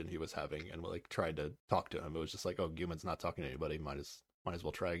conversation he was having and like tried to talk to him. It was just like, oh, Guman's not talking to anybody. Might as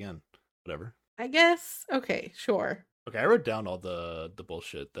well try again. Whatever. I guess. Okay, sure. Okay, I wrote down all the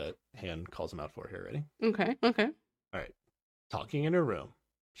bullshit that Han calls him out for here. Ready? Okay. All right. Talking in her room.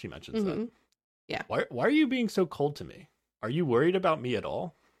 She mentions that. Yeah. Why are you being so cold to me? Are you worried about me at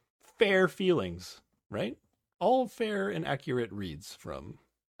all? Fair feelings, right? All fair and accurate reads from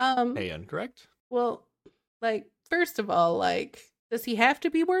Haeyeon, correct? Well, like, first of all, like, does he have to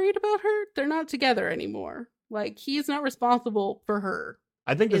be worried about her? They're not together anymore. Like, he's not responsible for her.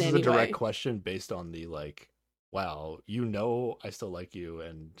 I think this in is a any direct way. question based on the like, wow, you know, I still like you,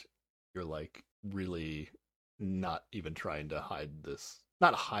 and you're like really not even trying to hide this.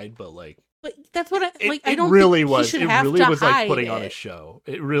 Not hide, but like But that's what I like. I it don't really think he was. should It have really to was like hide putting on a it. show.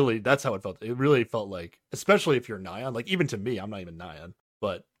 It really, that's how it felt. It really felt like, especially if you're Nyan, like even to me, I'm not even Nyan,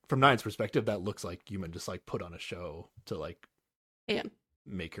 but from Nyan's perspective, that looks like Human just like put on a show to like And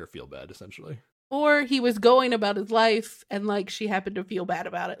make her feel bad, essentially. or he was going about his life and like she happened to feel bad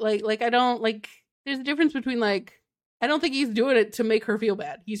about it. Like I don't like. There's a difference between like. I don't think he's doing it to make her feel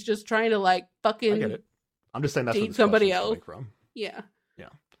bad. He's just trying to like I get fucking it. I'm just saying that's where date this somebody question's else. coming from. Yeah.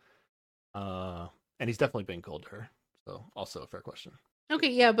 And he's definitely being cold to her. So also a fair question.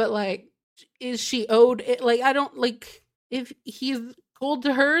 Okay, yeah, but like, is she owed it? Like, I don't like if he's cold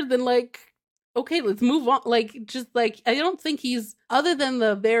to her, then like, okay, let's move on. Like, just like, I don't think he's other than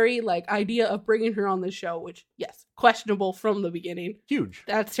the very like idea of bringing her on the show, which yes, questionable from the beginning. Huge.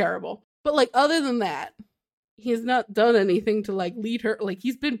 That's terrible. But like, other than that, he has not done anything to like lead her. Like,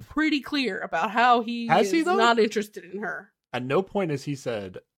 he's been pretty clear about how he Has he, is though? not interested in her. At no point has he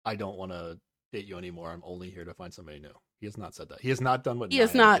said, I don't want to date you anymore. I'm only here to find somebody new. He has not said that. He has not done what He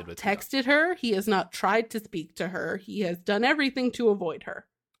has Nyan not did with texted her. He has not tried to speak to her. He has done everything to avoid her.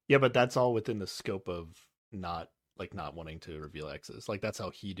 Yeah, but that's all within the scope of not wanting to reveal exes. Like that's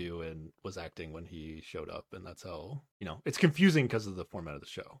how he do and was acting when he showed up, and that's how, you know, it's confusing because of the format of the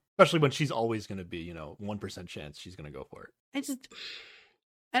show. Especially when she's always going to be, you know, 1% chance she's going to go for it.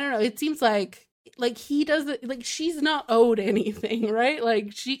 I don't know. It seems like he doesn't like she's not owed anything, right?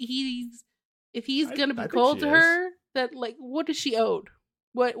 Like he's if he's gonna be I think cold she to is. her, that like what is she owed?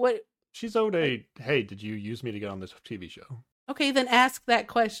 What? She's owed a, hey, did you use me to get on this TV show? Okay, then ask that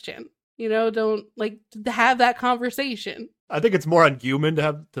question. You know, don't like to have that conversation. I think it's more on Human to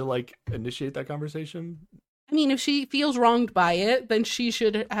have to like initiate that conversation. I mean, if she feels wronged by it, then she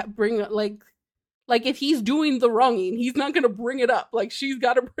should bring like if he's doing the wronging, he's not gonna bring it up. Like she's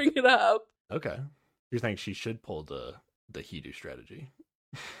got to bring it up. Okay, you think she should pull the Hidu strategy?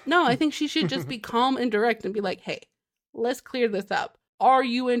 No, I think she should just be calm and direct and be like, "Hey, let's clear this up. Are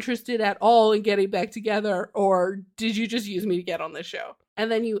you interested at all in getting back together, or did you just use me to get on this show?" And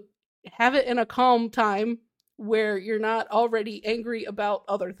then you have it in a calm time where you're not already angry about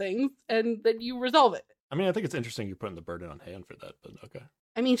other things, and then you resolve it. I mean, I think it's interesting you're putting the burden on Han for that, but okay.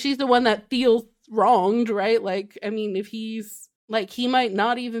 I mean, she's the one that feels wronged, right? Like, I mean, if he's like, he might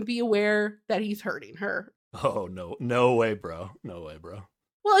not even be aware that he's hurting her. Oh, no way, bro. No way, bro.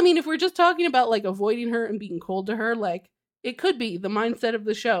 Well, I mean, if we're just talking about like avoiding her and being cold to her, like it could be the mindset of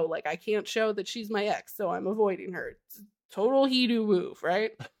the show. Like, I can't show that she's my ex, so I'm avoiding her. It's a total he-do move,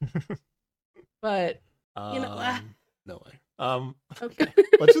 right? But you know, no way. okay.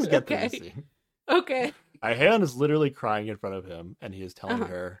 Let's just get Okay. through the scene. Okay. Han is literally crying in front of him, and he is telling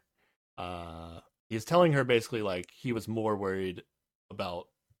her, he's telling her basically like he was more worried about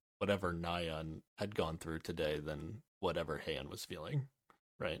whatever Nyan had gone through today than whatever Han was feeling.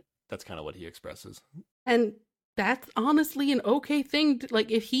 Right? That's kind of what he expresses. And that's honestly an okay thing. Like,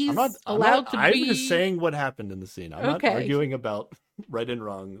 if he's I'm be... just saying what happened in the scene. I'm Okay. not arguing about right and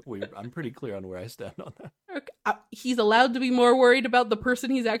wrong. I'm pretty clear on where I stand on that. Okay. He's allowed to be more worried about the person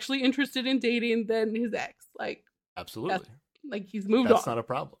he's actually interested in dating than his ex. Like, Absolutely. like he's moved on. That's not a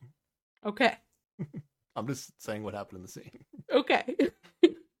problem. Okay. I'm just saying what happened in the scene. Okay.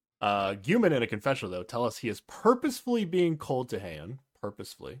 Human in a confessional, though, tell us he is purposefully being cold to Han,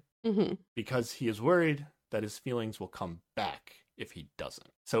 purposefully, because he is worried that his feelings will come back if he doesn't.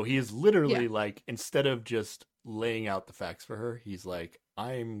 So he is literally like, instead of just laying out the facts for her, he's like,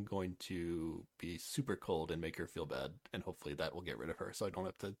 I'm going to be super cold and make her feel bad, and hopefully that will get rid of her so I don't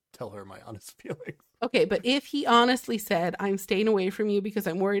have to tell her my honest feelings. Okay, but if he honestly said, I'm staying away from you because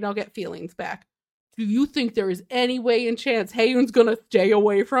I'm worried I'll get feelings back, do you think there is any way and chance Haeun's gonna stay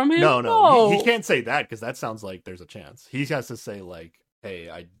away from him? No. He can't say that because that sounds like there's a chance. He has to say like,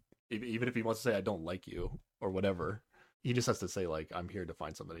 hey, even if he wants to say I don't like you or whatever, he just has to say like, I'm here to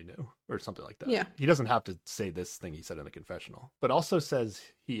find somebody new or something like that. Yeah. He doesn't have to say this thing he said in the confessional, but also says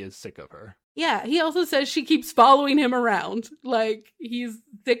he is sick of her. Yeah, he also says she keeps following him around. Like, he's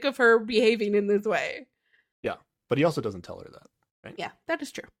sick of her behaving in this way. Yeah, but he also doesn't tell her that, right? Yeah, that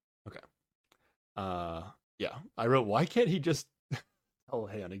is true. Okay. Yeah, I wrote, why can't he just tell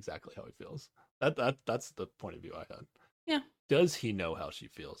Han exactly how he feels? That's the point of view I had. Yeah. Does he know how she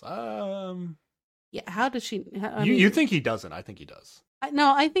feels? Yeah, how does she... You think he doesn't? I think he does.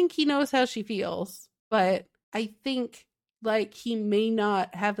 No, I think he knows how she feels, but I think like he may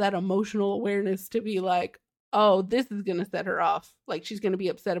not have that emotional awareness to be like, oh, this is gonna set her off. Like she's gonna be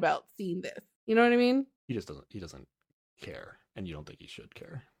upset about seeing this. You know what I mean? He doesn't care, and you don't think he should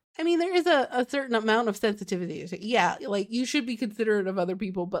care. I mean, there is a certain amount of sensitivity. Yeah, like you should be considerate of other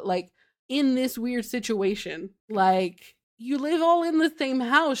people, but like in this weird situation, like you live all in the same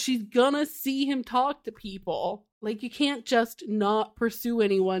house. She's gonna see him talk to people. Like you can't just not pursue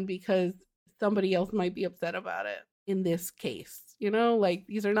anyone because somebody else might be upset about it in this case. You know, like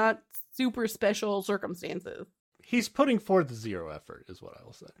these are not super special circumstances. He's putting forth zero effort, is what I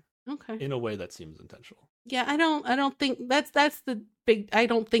will say. Okay. In a way that seems intentional. Yeah, I don't think that's the big. I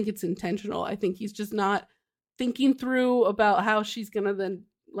don't think it's intentional. I think he's just not thinking through about how she's gonna then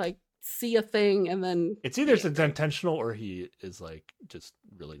like see a thing and then it's either it's intentional or he is like just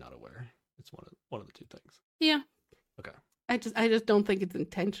really not aware. It's one of the two things. Yeah. Okay. I just don't think it's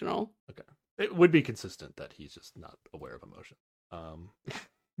intentional. Okay. It would be consistent that he's just not aware of emotion.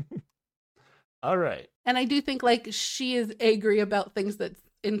 All right. And I do think like she is angry about things that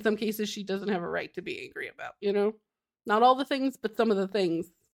in some cases she doesn't have a right to be angry about, you know? Not all the things, but some of the things,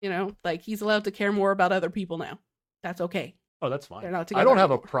 you know? Like he's allowed to care more about other people now. That's okay. Oh, that's fine. They're not together I don't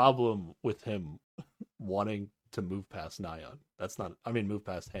have anymore. a problem with him wanting to move past Nayeon. Move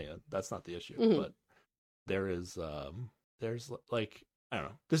past Haeun. That's not the issue. Mhm. But there's like, I don't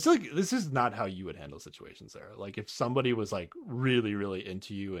know. This is not how you would handle situations, Sarah. Like if somebody was like really, really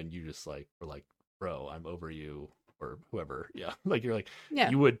into you and you just like were like, bro, I'm over you or whoever. Yeah. Like you're like,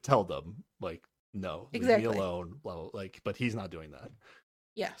 Yeah. you would tell them like, no, Exactly. leave me alone. Blah, blah, like, but he's not doing that.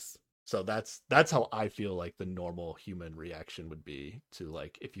 Yes. So that's how I feel like the normal human reaction would be to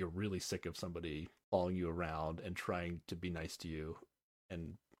like if you're really sick of somebody following you around and trying to be nice to you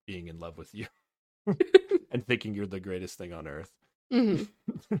and being in love with you and thinking you're the greatest thing on earth.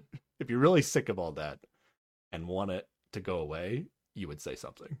 Mm-hmm. If you're really sick of all that and want it to go away, you would say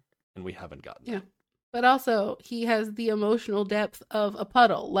something. And we haven't gotten that. But also, he has the emotional depth of a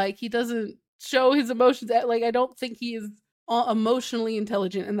puddle. Like, he doesn't show his emotions. Like, I don't think he is emotionally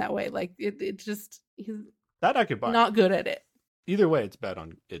intelligent in that way. Like, it just, he's that I could buy. Not good at it. Either way, it's bad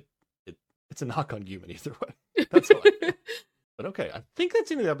on it. It's a knock on human either way. That's all I feel. But okay, I think that's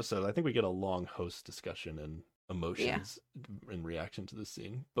the end of the episode. I think we get a long host discussion and emotions in reaction to this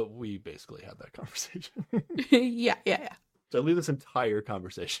scene. But we basically had that conversation. Yeah. So I leave this entire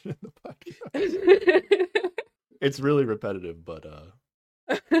conversation in the podcast. It's really repetitive, but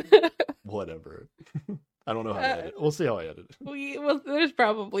whatever. I don't know how to edit. We'll see how I edit it. Well, there's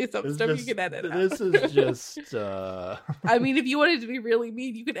probably some stuff you can edit out. This is just... I mean, if you wanted to be really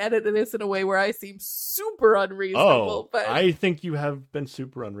mean, you could edit this in a way where I seem super unreasonable. But I think you have been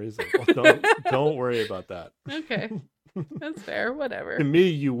super unreasonable. Don't worry about that. Okay. That's fair. Whatever. To me,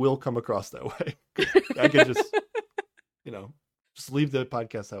 you will come across that way. I could just... just leave the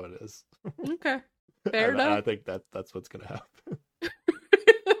podcast how it is. Okay. Fair enough. I think that's what's going to happen.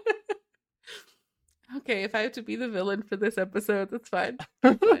 Okay, if I have to be the villain for this episode, that's fine.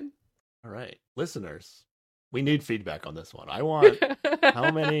 That's fine. All right. Listeners, we need feedback on this one. I want...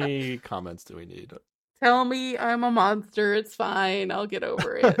 How many comments do we need? Tell me I'm a monster. It's fine. I'll get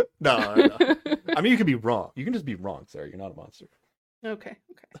over it. No. I mean, you can be wrong. You can just be wrong, Sarah. You're not a monster. Okay.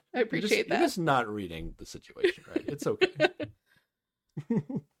 I appreciate that. You're just not reading the situation, right? It's okay.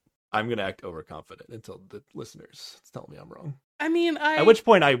 I'm going to act overconfident until the listeners tell me I'm wrong. I mean, at which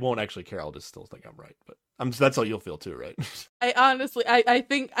point I won't actually care. I'll just still think I'm right. But that's how you'll feel too, right? I honestly, I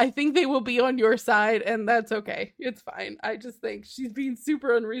think they will be on your side, and that's okay. It's fine. I just think she's being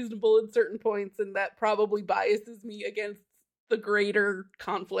super unreasonable in certain points, and that probably biases me against the greater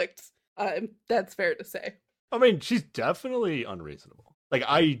conflict. That's fair to say. I mean, she's definitely unreasonable. Like,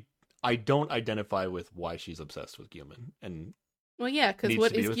 I don't identify with why she's obsessed with Guilman, and well, yeah, because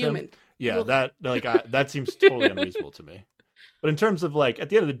what is Guilman? Yeah, that seems totally unreasonable to me. But in terms of like, at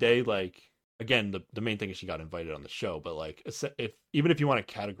the end of the day, like, again, the main thing is she got invited on the show. But like, even if you want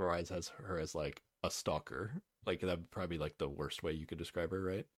to categorize her as like a stalker, like that would probably be like the worst way you could describe her,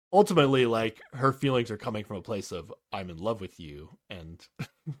 right? Ultimately, like her feelings are coming from a place of I'm in love with you, and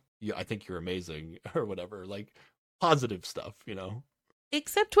yeah, I think you're amazing, or whatever, like positive stuff,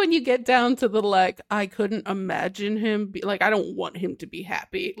 Except when you get down to the like, I couldn't imagine him like, I don't want him to be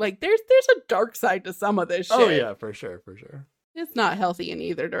happy. Like, there's a dark side to some of this shit. Oh yeah, for sure. It's not healthy in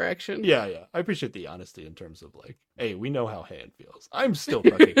either direction. Yeah. I appreciate the honesty in terms of like, hey, we know how Haeun feels. I'm still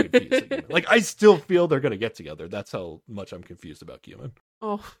fucking confused. Like, I still feel they're gonna get together. That's how much I'm confused about Guilman.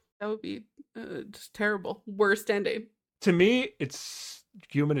 Oh, that would be just terrible. Worst ending. To me,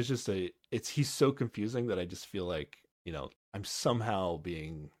 Guilman is just he's so confusing that I just feel like, I'm somehow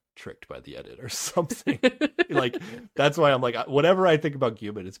being tricked by the edit or something. Like, that's why I'm like, whatever I think about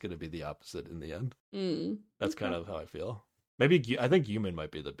Guman, it's going to be the opposite in the end. That's kind of how I feel. Maybe I think Guman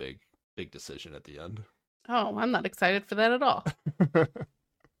might be the big decision at the end. Oh, I'm not excited for that at all.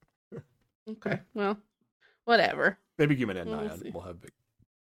 Okay, well, whatever. Maybe Guman and Nyan will have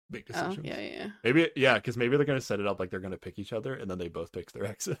big decisions. Oh, yeah. Maybe, yeah, because maybe they're going to set it up like they're going to pick each other, and then they both pick their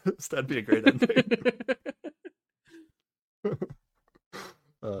exes. That'd be a great ending.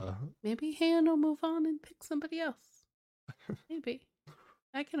 Maybe Han will move on and pick somebody else. Maybe.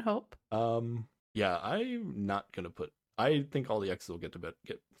 I can hope. Yeah, I'm not going to put... I think all the exes will get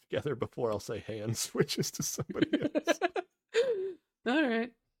together before I'll say Han switches to somebody else. All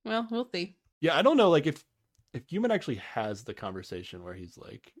right. Well, we'll see. Yeah, I don't know, like, if Guman actually has the conversation where he's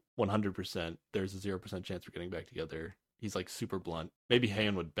like, 100%, there's a 0% chance we're getting back together. He's like super blunt. Maybe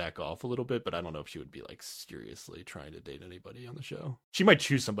Han would back off a little bit, but I don't know if she would be like seriously trying to date anybody on the show. She might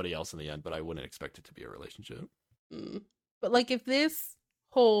choose somebody else in the end, but I wouldn't expect it to be a relationship. But like, if this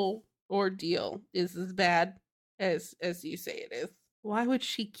whole ordeal is as bad as you say it is, why would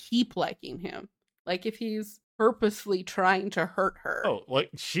she keep liking him? Like, if he's purposely trying to hurt her. Oh,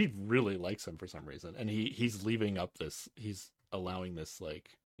 like, she really likes him for some reason, and he's leaving up this. He's allowing this,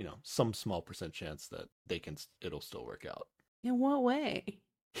 like, you know, some small % chance that it'll still work out. In what way?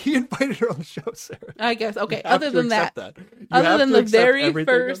 He invited her on the show, Sarah. I guess. Okay. Other than that. Other than the very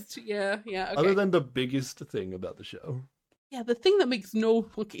first. Yeah. Okay. Other than the biggest thing about the show. Yeah, the thing that makes no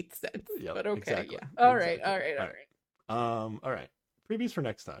fucking sense. Yep, but okay. Exactly. Yeah. All right. All right. Previews for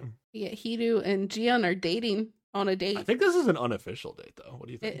next time. Yeah, Hidu and Jiyeon are dating on a date. I think this is an unofficial date, though. What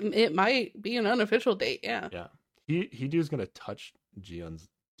do you think? It might be an unofficial date. Yeah. Yeah. Hidu's gonna touch Jiyeon's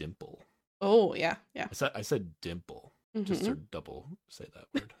dimple. Oh yeah. I said dimple, just to double say that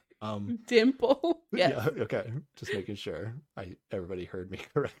word. Dimple. Yes. Yeah. Okay. Just making sure everybody heard me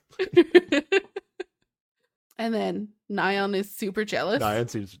correctly. And then Nyan is super jealous. Nyan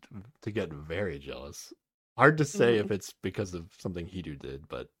seems to get very jealous. Hard to say if it's because of something Hidu did,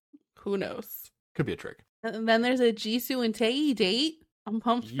 but who knows? Could be a trick. And then there's a Jisoo and Tae date. I'm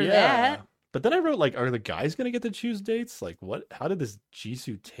pumped for that. But then I wrote, like, are the guys going to get to choose dates? Like, what? How did this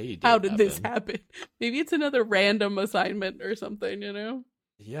Jisoo Tae date How did this happen? Maybe it's another random assignment or something, you know?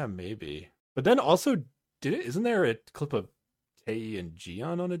 Yeah, maybe. But then also, isn't there a clip of Tae and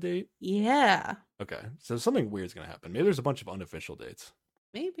Jiyeon on a date? Yeah. Okay, so something weird's going to happen. Maybe there's a bunch of unofficial dates.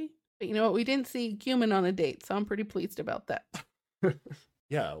 Maybe. But you know what? We didn't see Guman on a date, so I'm pretty pleased about that.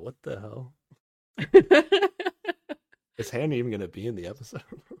 Yeah, what the hell? Is Han even going to be in the episode?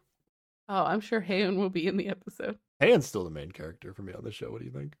 Oh, I'm sure Haeun will be in the episode. Haeun's still the main character for me on the show. What do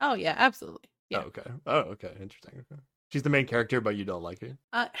you think? Oh, yeah, absolutely. Yeah. Oh, okay. Interesting. Okay. She's the main character, but you don't like her?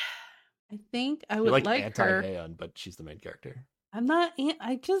 I think I would You're like her. Anti-Haeun, but she's the main character. I'm not...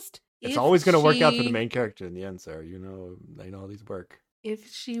 It's always going to work out for the main character in the end, Sarah. You know how these work.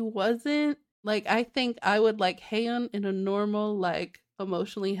 If she wasn't... Like, I think I would like Haeun in a normal, like,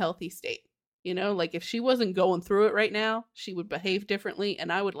 emotionally healthy state. You know, like, if she wasn't going through it right now, she would behave differently,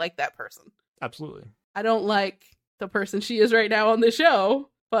 and I would like that person. Absolutely. I don't like the person she is right now on the show,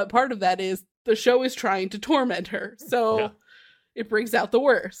 but part of that is the show is trying to torment her, so it brings out the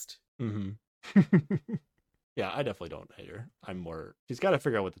worst. Mm-hmm. Yeah, I definitely don't hate her. She's got to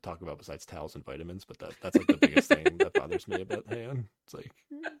figure out what to talk about besides towels and vitamins, but that's like the biggest thing that bothers me about Haeun. It's like,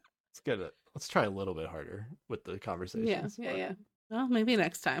 let's try a little bit harder with the conversations. Yeah. Well, maybe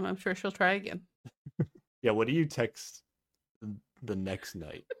next time. I'm sure she'll try again. Yeah, what do you text the next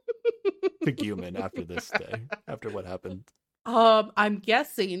night to Guman after this day? After what happened? I'm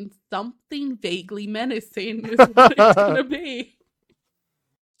guessing something vaguely menacing is what it's gonna be.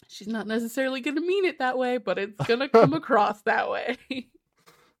 She's not necessarily gonna mean it that way, but it's gonna come across that way.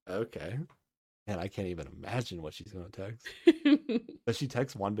 Okay. And I can't even imagine what she's gonna text. Does she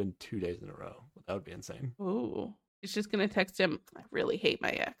text Wonbin 2 days in a row? That would be insane. Ooh. She's just gonna text him, I really hate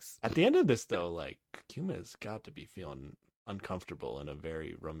my ex. At the end of this, though, like, Guman has got to be feeling uncomfortable in a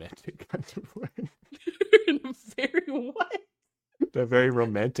very romantic kind of way. In a very what? A very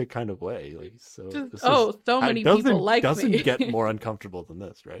romantic kind of way. Like, so many people like doesn't me. get more uncomfortable than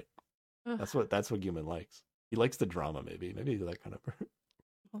this, right? That's what Guman likes. He likes the drama, maybe that kind of person.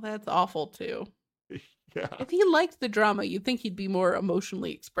 Well, that's awful too. Yeah. If he liked the drama, you'd think he'd be more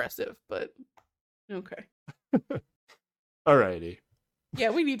emotionally expressive, but okay. Alrighty. Yeah,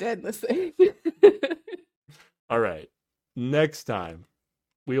 we need to end this thing. All right. Next time,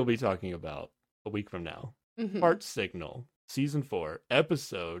 we'll be talking about a week from now. Heart Signal, Season 4,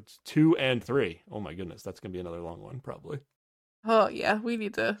 Episodes 2 and 3. Oh my goodness, that's going to be another long one, probably. Oh yeah, we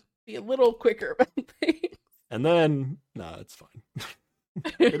need to be a little quicker about things. And then, it's fine.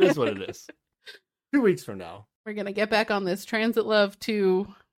 It is what it is. 2 weeks from now. We're going to get back on this Transit Love 2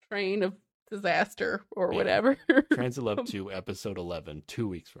 train of disaster or whatever. Transit Love 2, episode 11, 2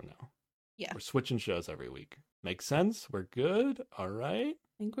 weeks from now. Yeah. We're switching shows every week. Makes sense? We're good? All right.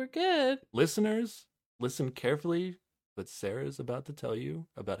 I think we're good. Listeners, listen carefully what Sarah's about to tell you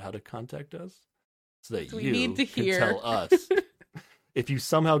about how to contact us so that you need to can hear. tell us. If you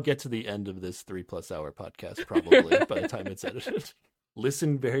somehow get to the end of this 3+ hour podcast, probably by the time it's edited,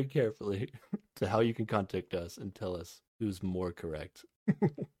 listen very carefully to how you can contact us and tell us who's more correct.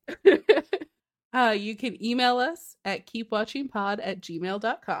 You can email us at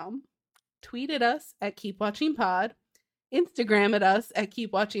keepwatchingpod@gmail.com, tweet at us at keepwatchingpod, Instagram at us at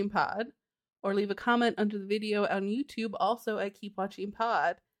keepwatchingpod, or leave a comment under the video on YouTube also at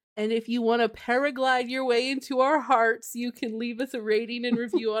keepwatchingpod. And if you want to paraglide your way into our hearts, you can leave us a rating and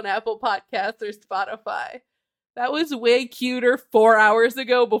review on Apple Podcasts or Spotify. That was way cuter 4 hours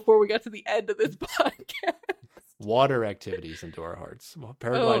ago before we got to the end of this podcast. Water activities into our hearts. Well,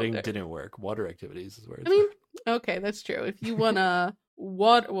 paragliding didn't work. Water activities is where it's okay, that's true. If you want to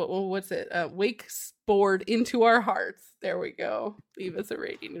wakeboard into our hearts, there we go. Leave us a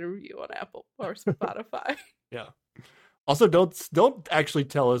rating and review on Apple or Spotify. Yeah. Also, don't actually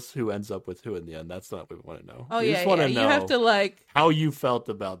tell us who ends up with who in the end. That's not what we want to know. Oh, we just want to know you have to how you felt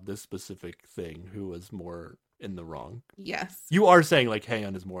about this specific thing. Who was more in the wrong? Yes. You are saying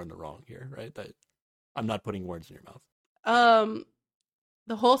Haeyeon is more in the wrong here, right? That I'm not putting words in your mouth.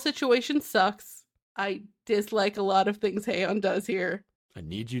 The whole situation sucks. I dislike a lot of things Haeyeon does here. I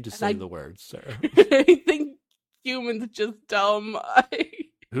need you to say the words, Sarah. I think humans just dumb.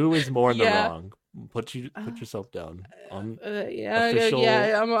 Who is more in the wrong? Put yourself down. Haeyeon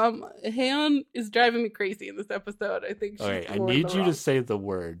is driving me crazy in this episode. I think she's all right, I need you to say the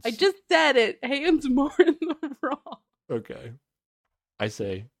words. I just said it. Haeyeon's more in the wrong. Okay. I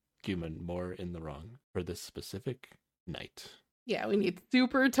say Guman more in the wrong for this specific night. Yeah, we need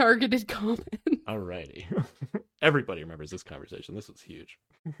super targeted comments. Alrighty. Everybody remembers this conversation. This was huge.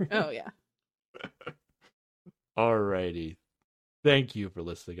 Oh, yeah. Alrighty. Thank you for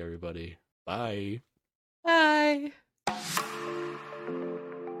listening, everybody. Bye. Bye.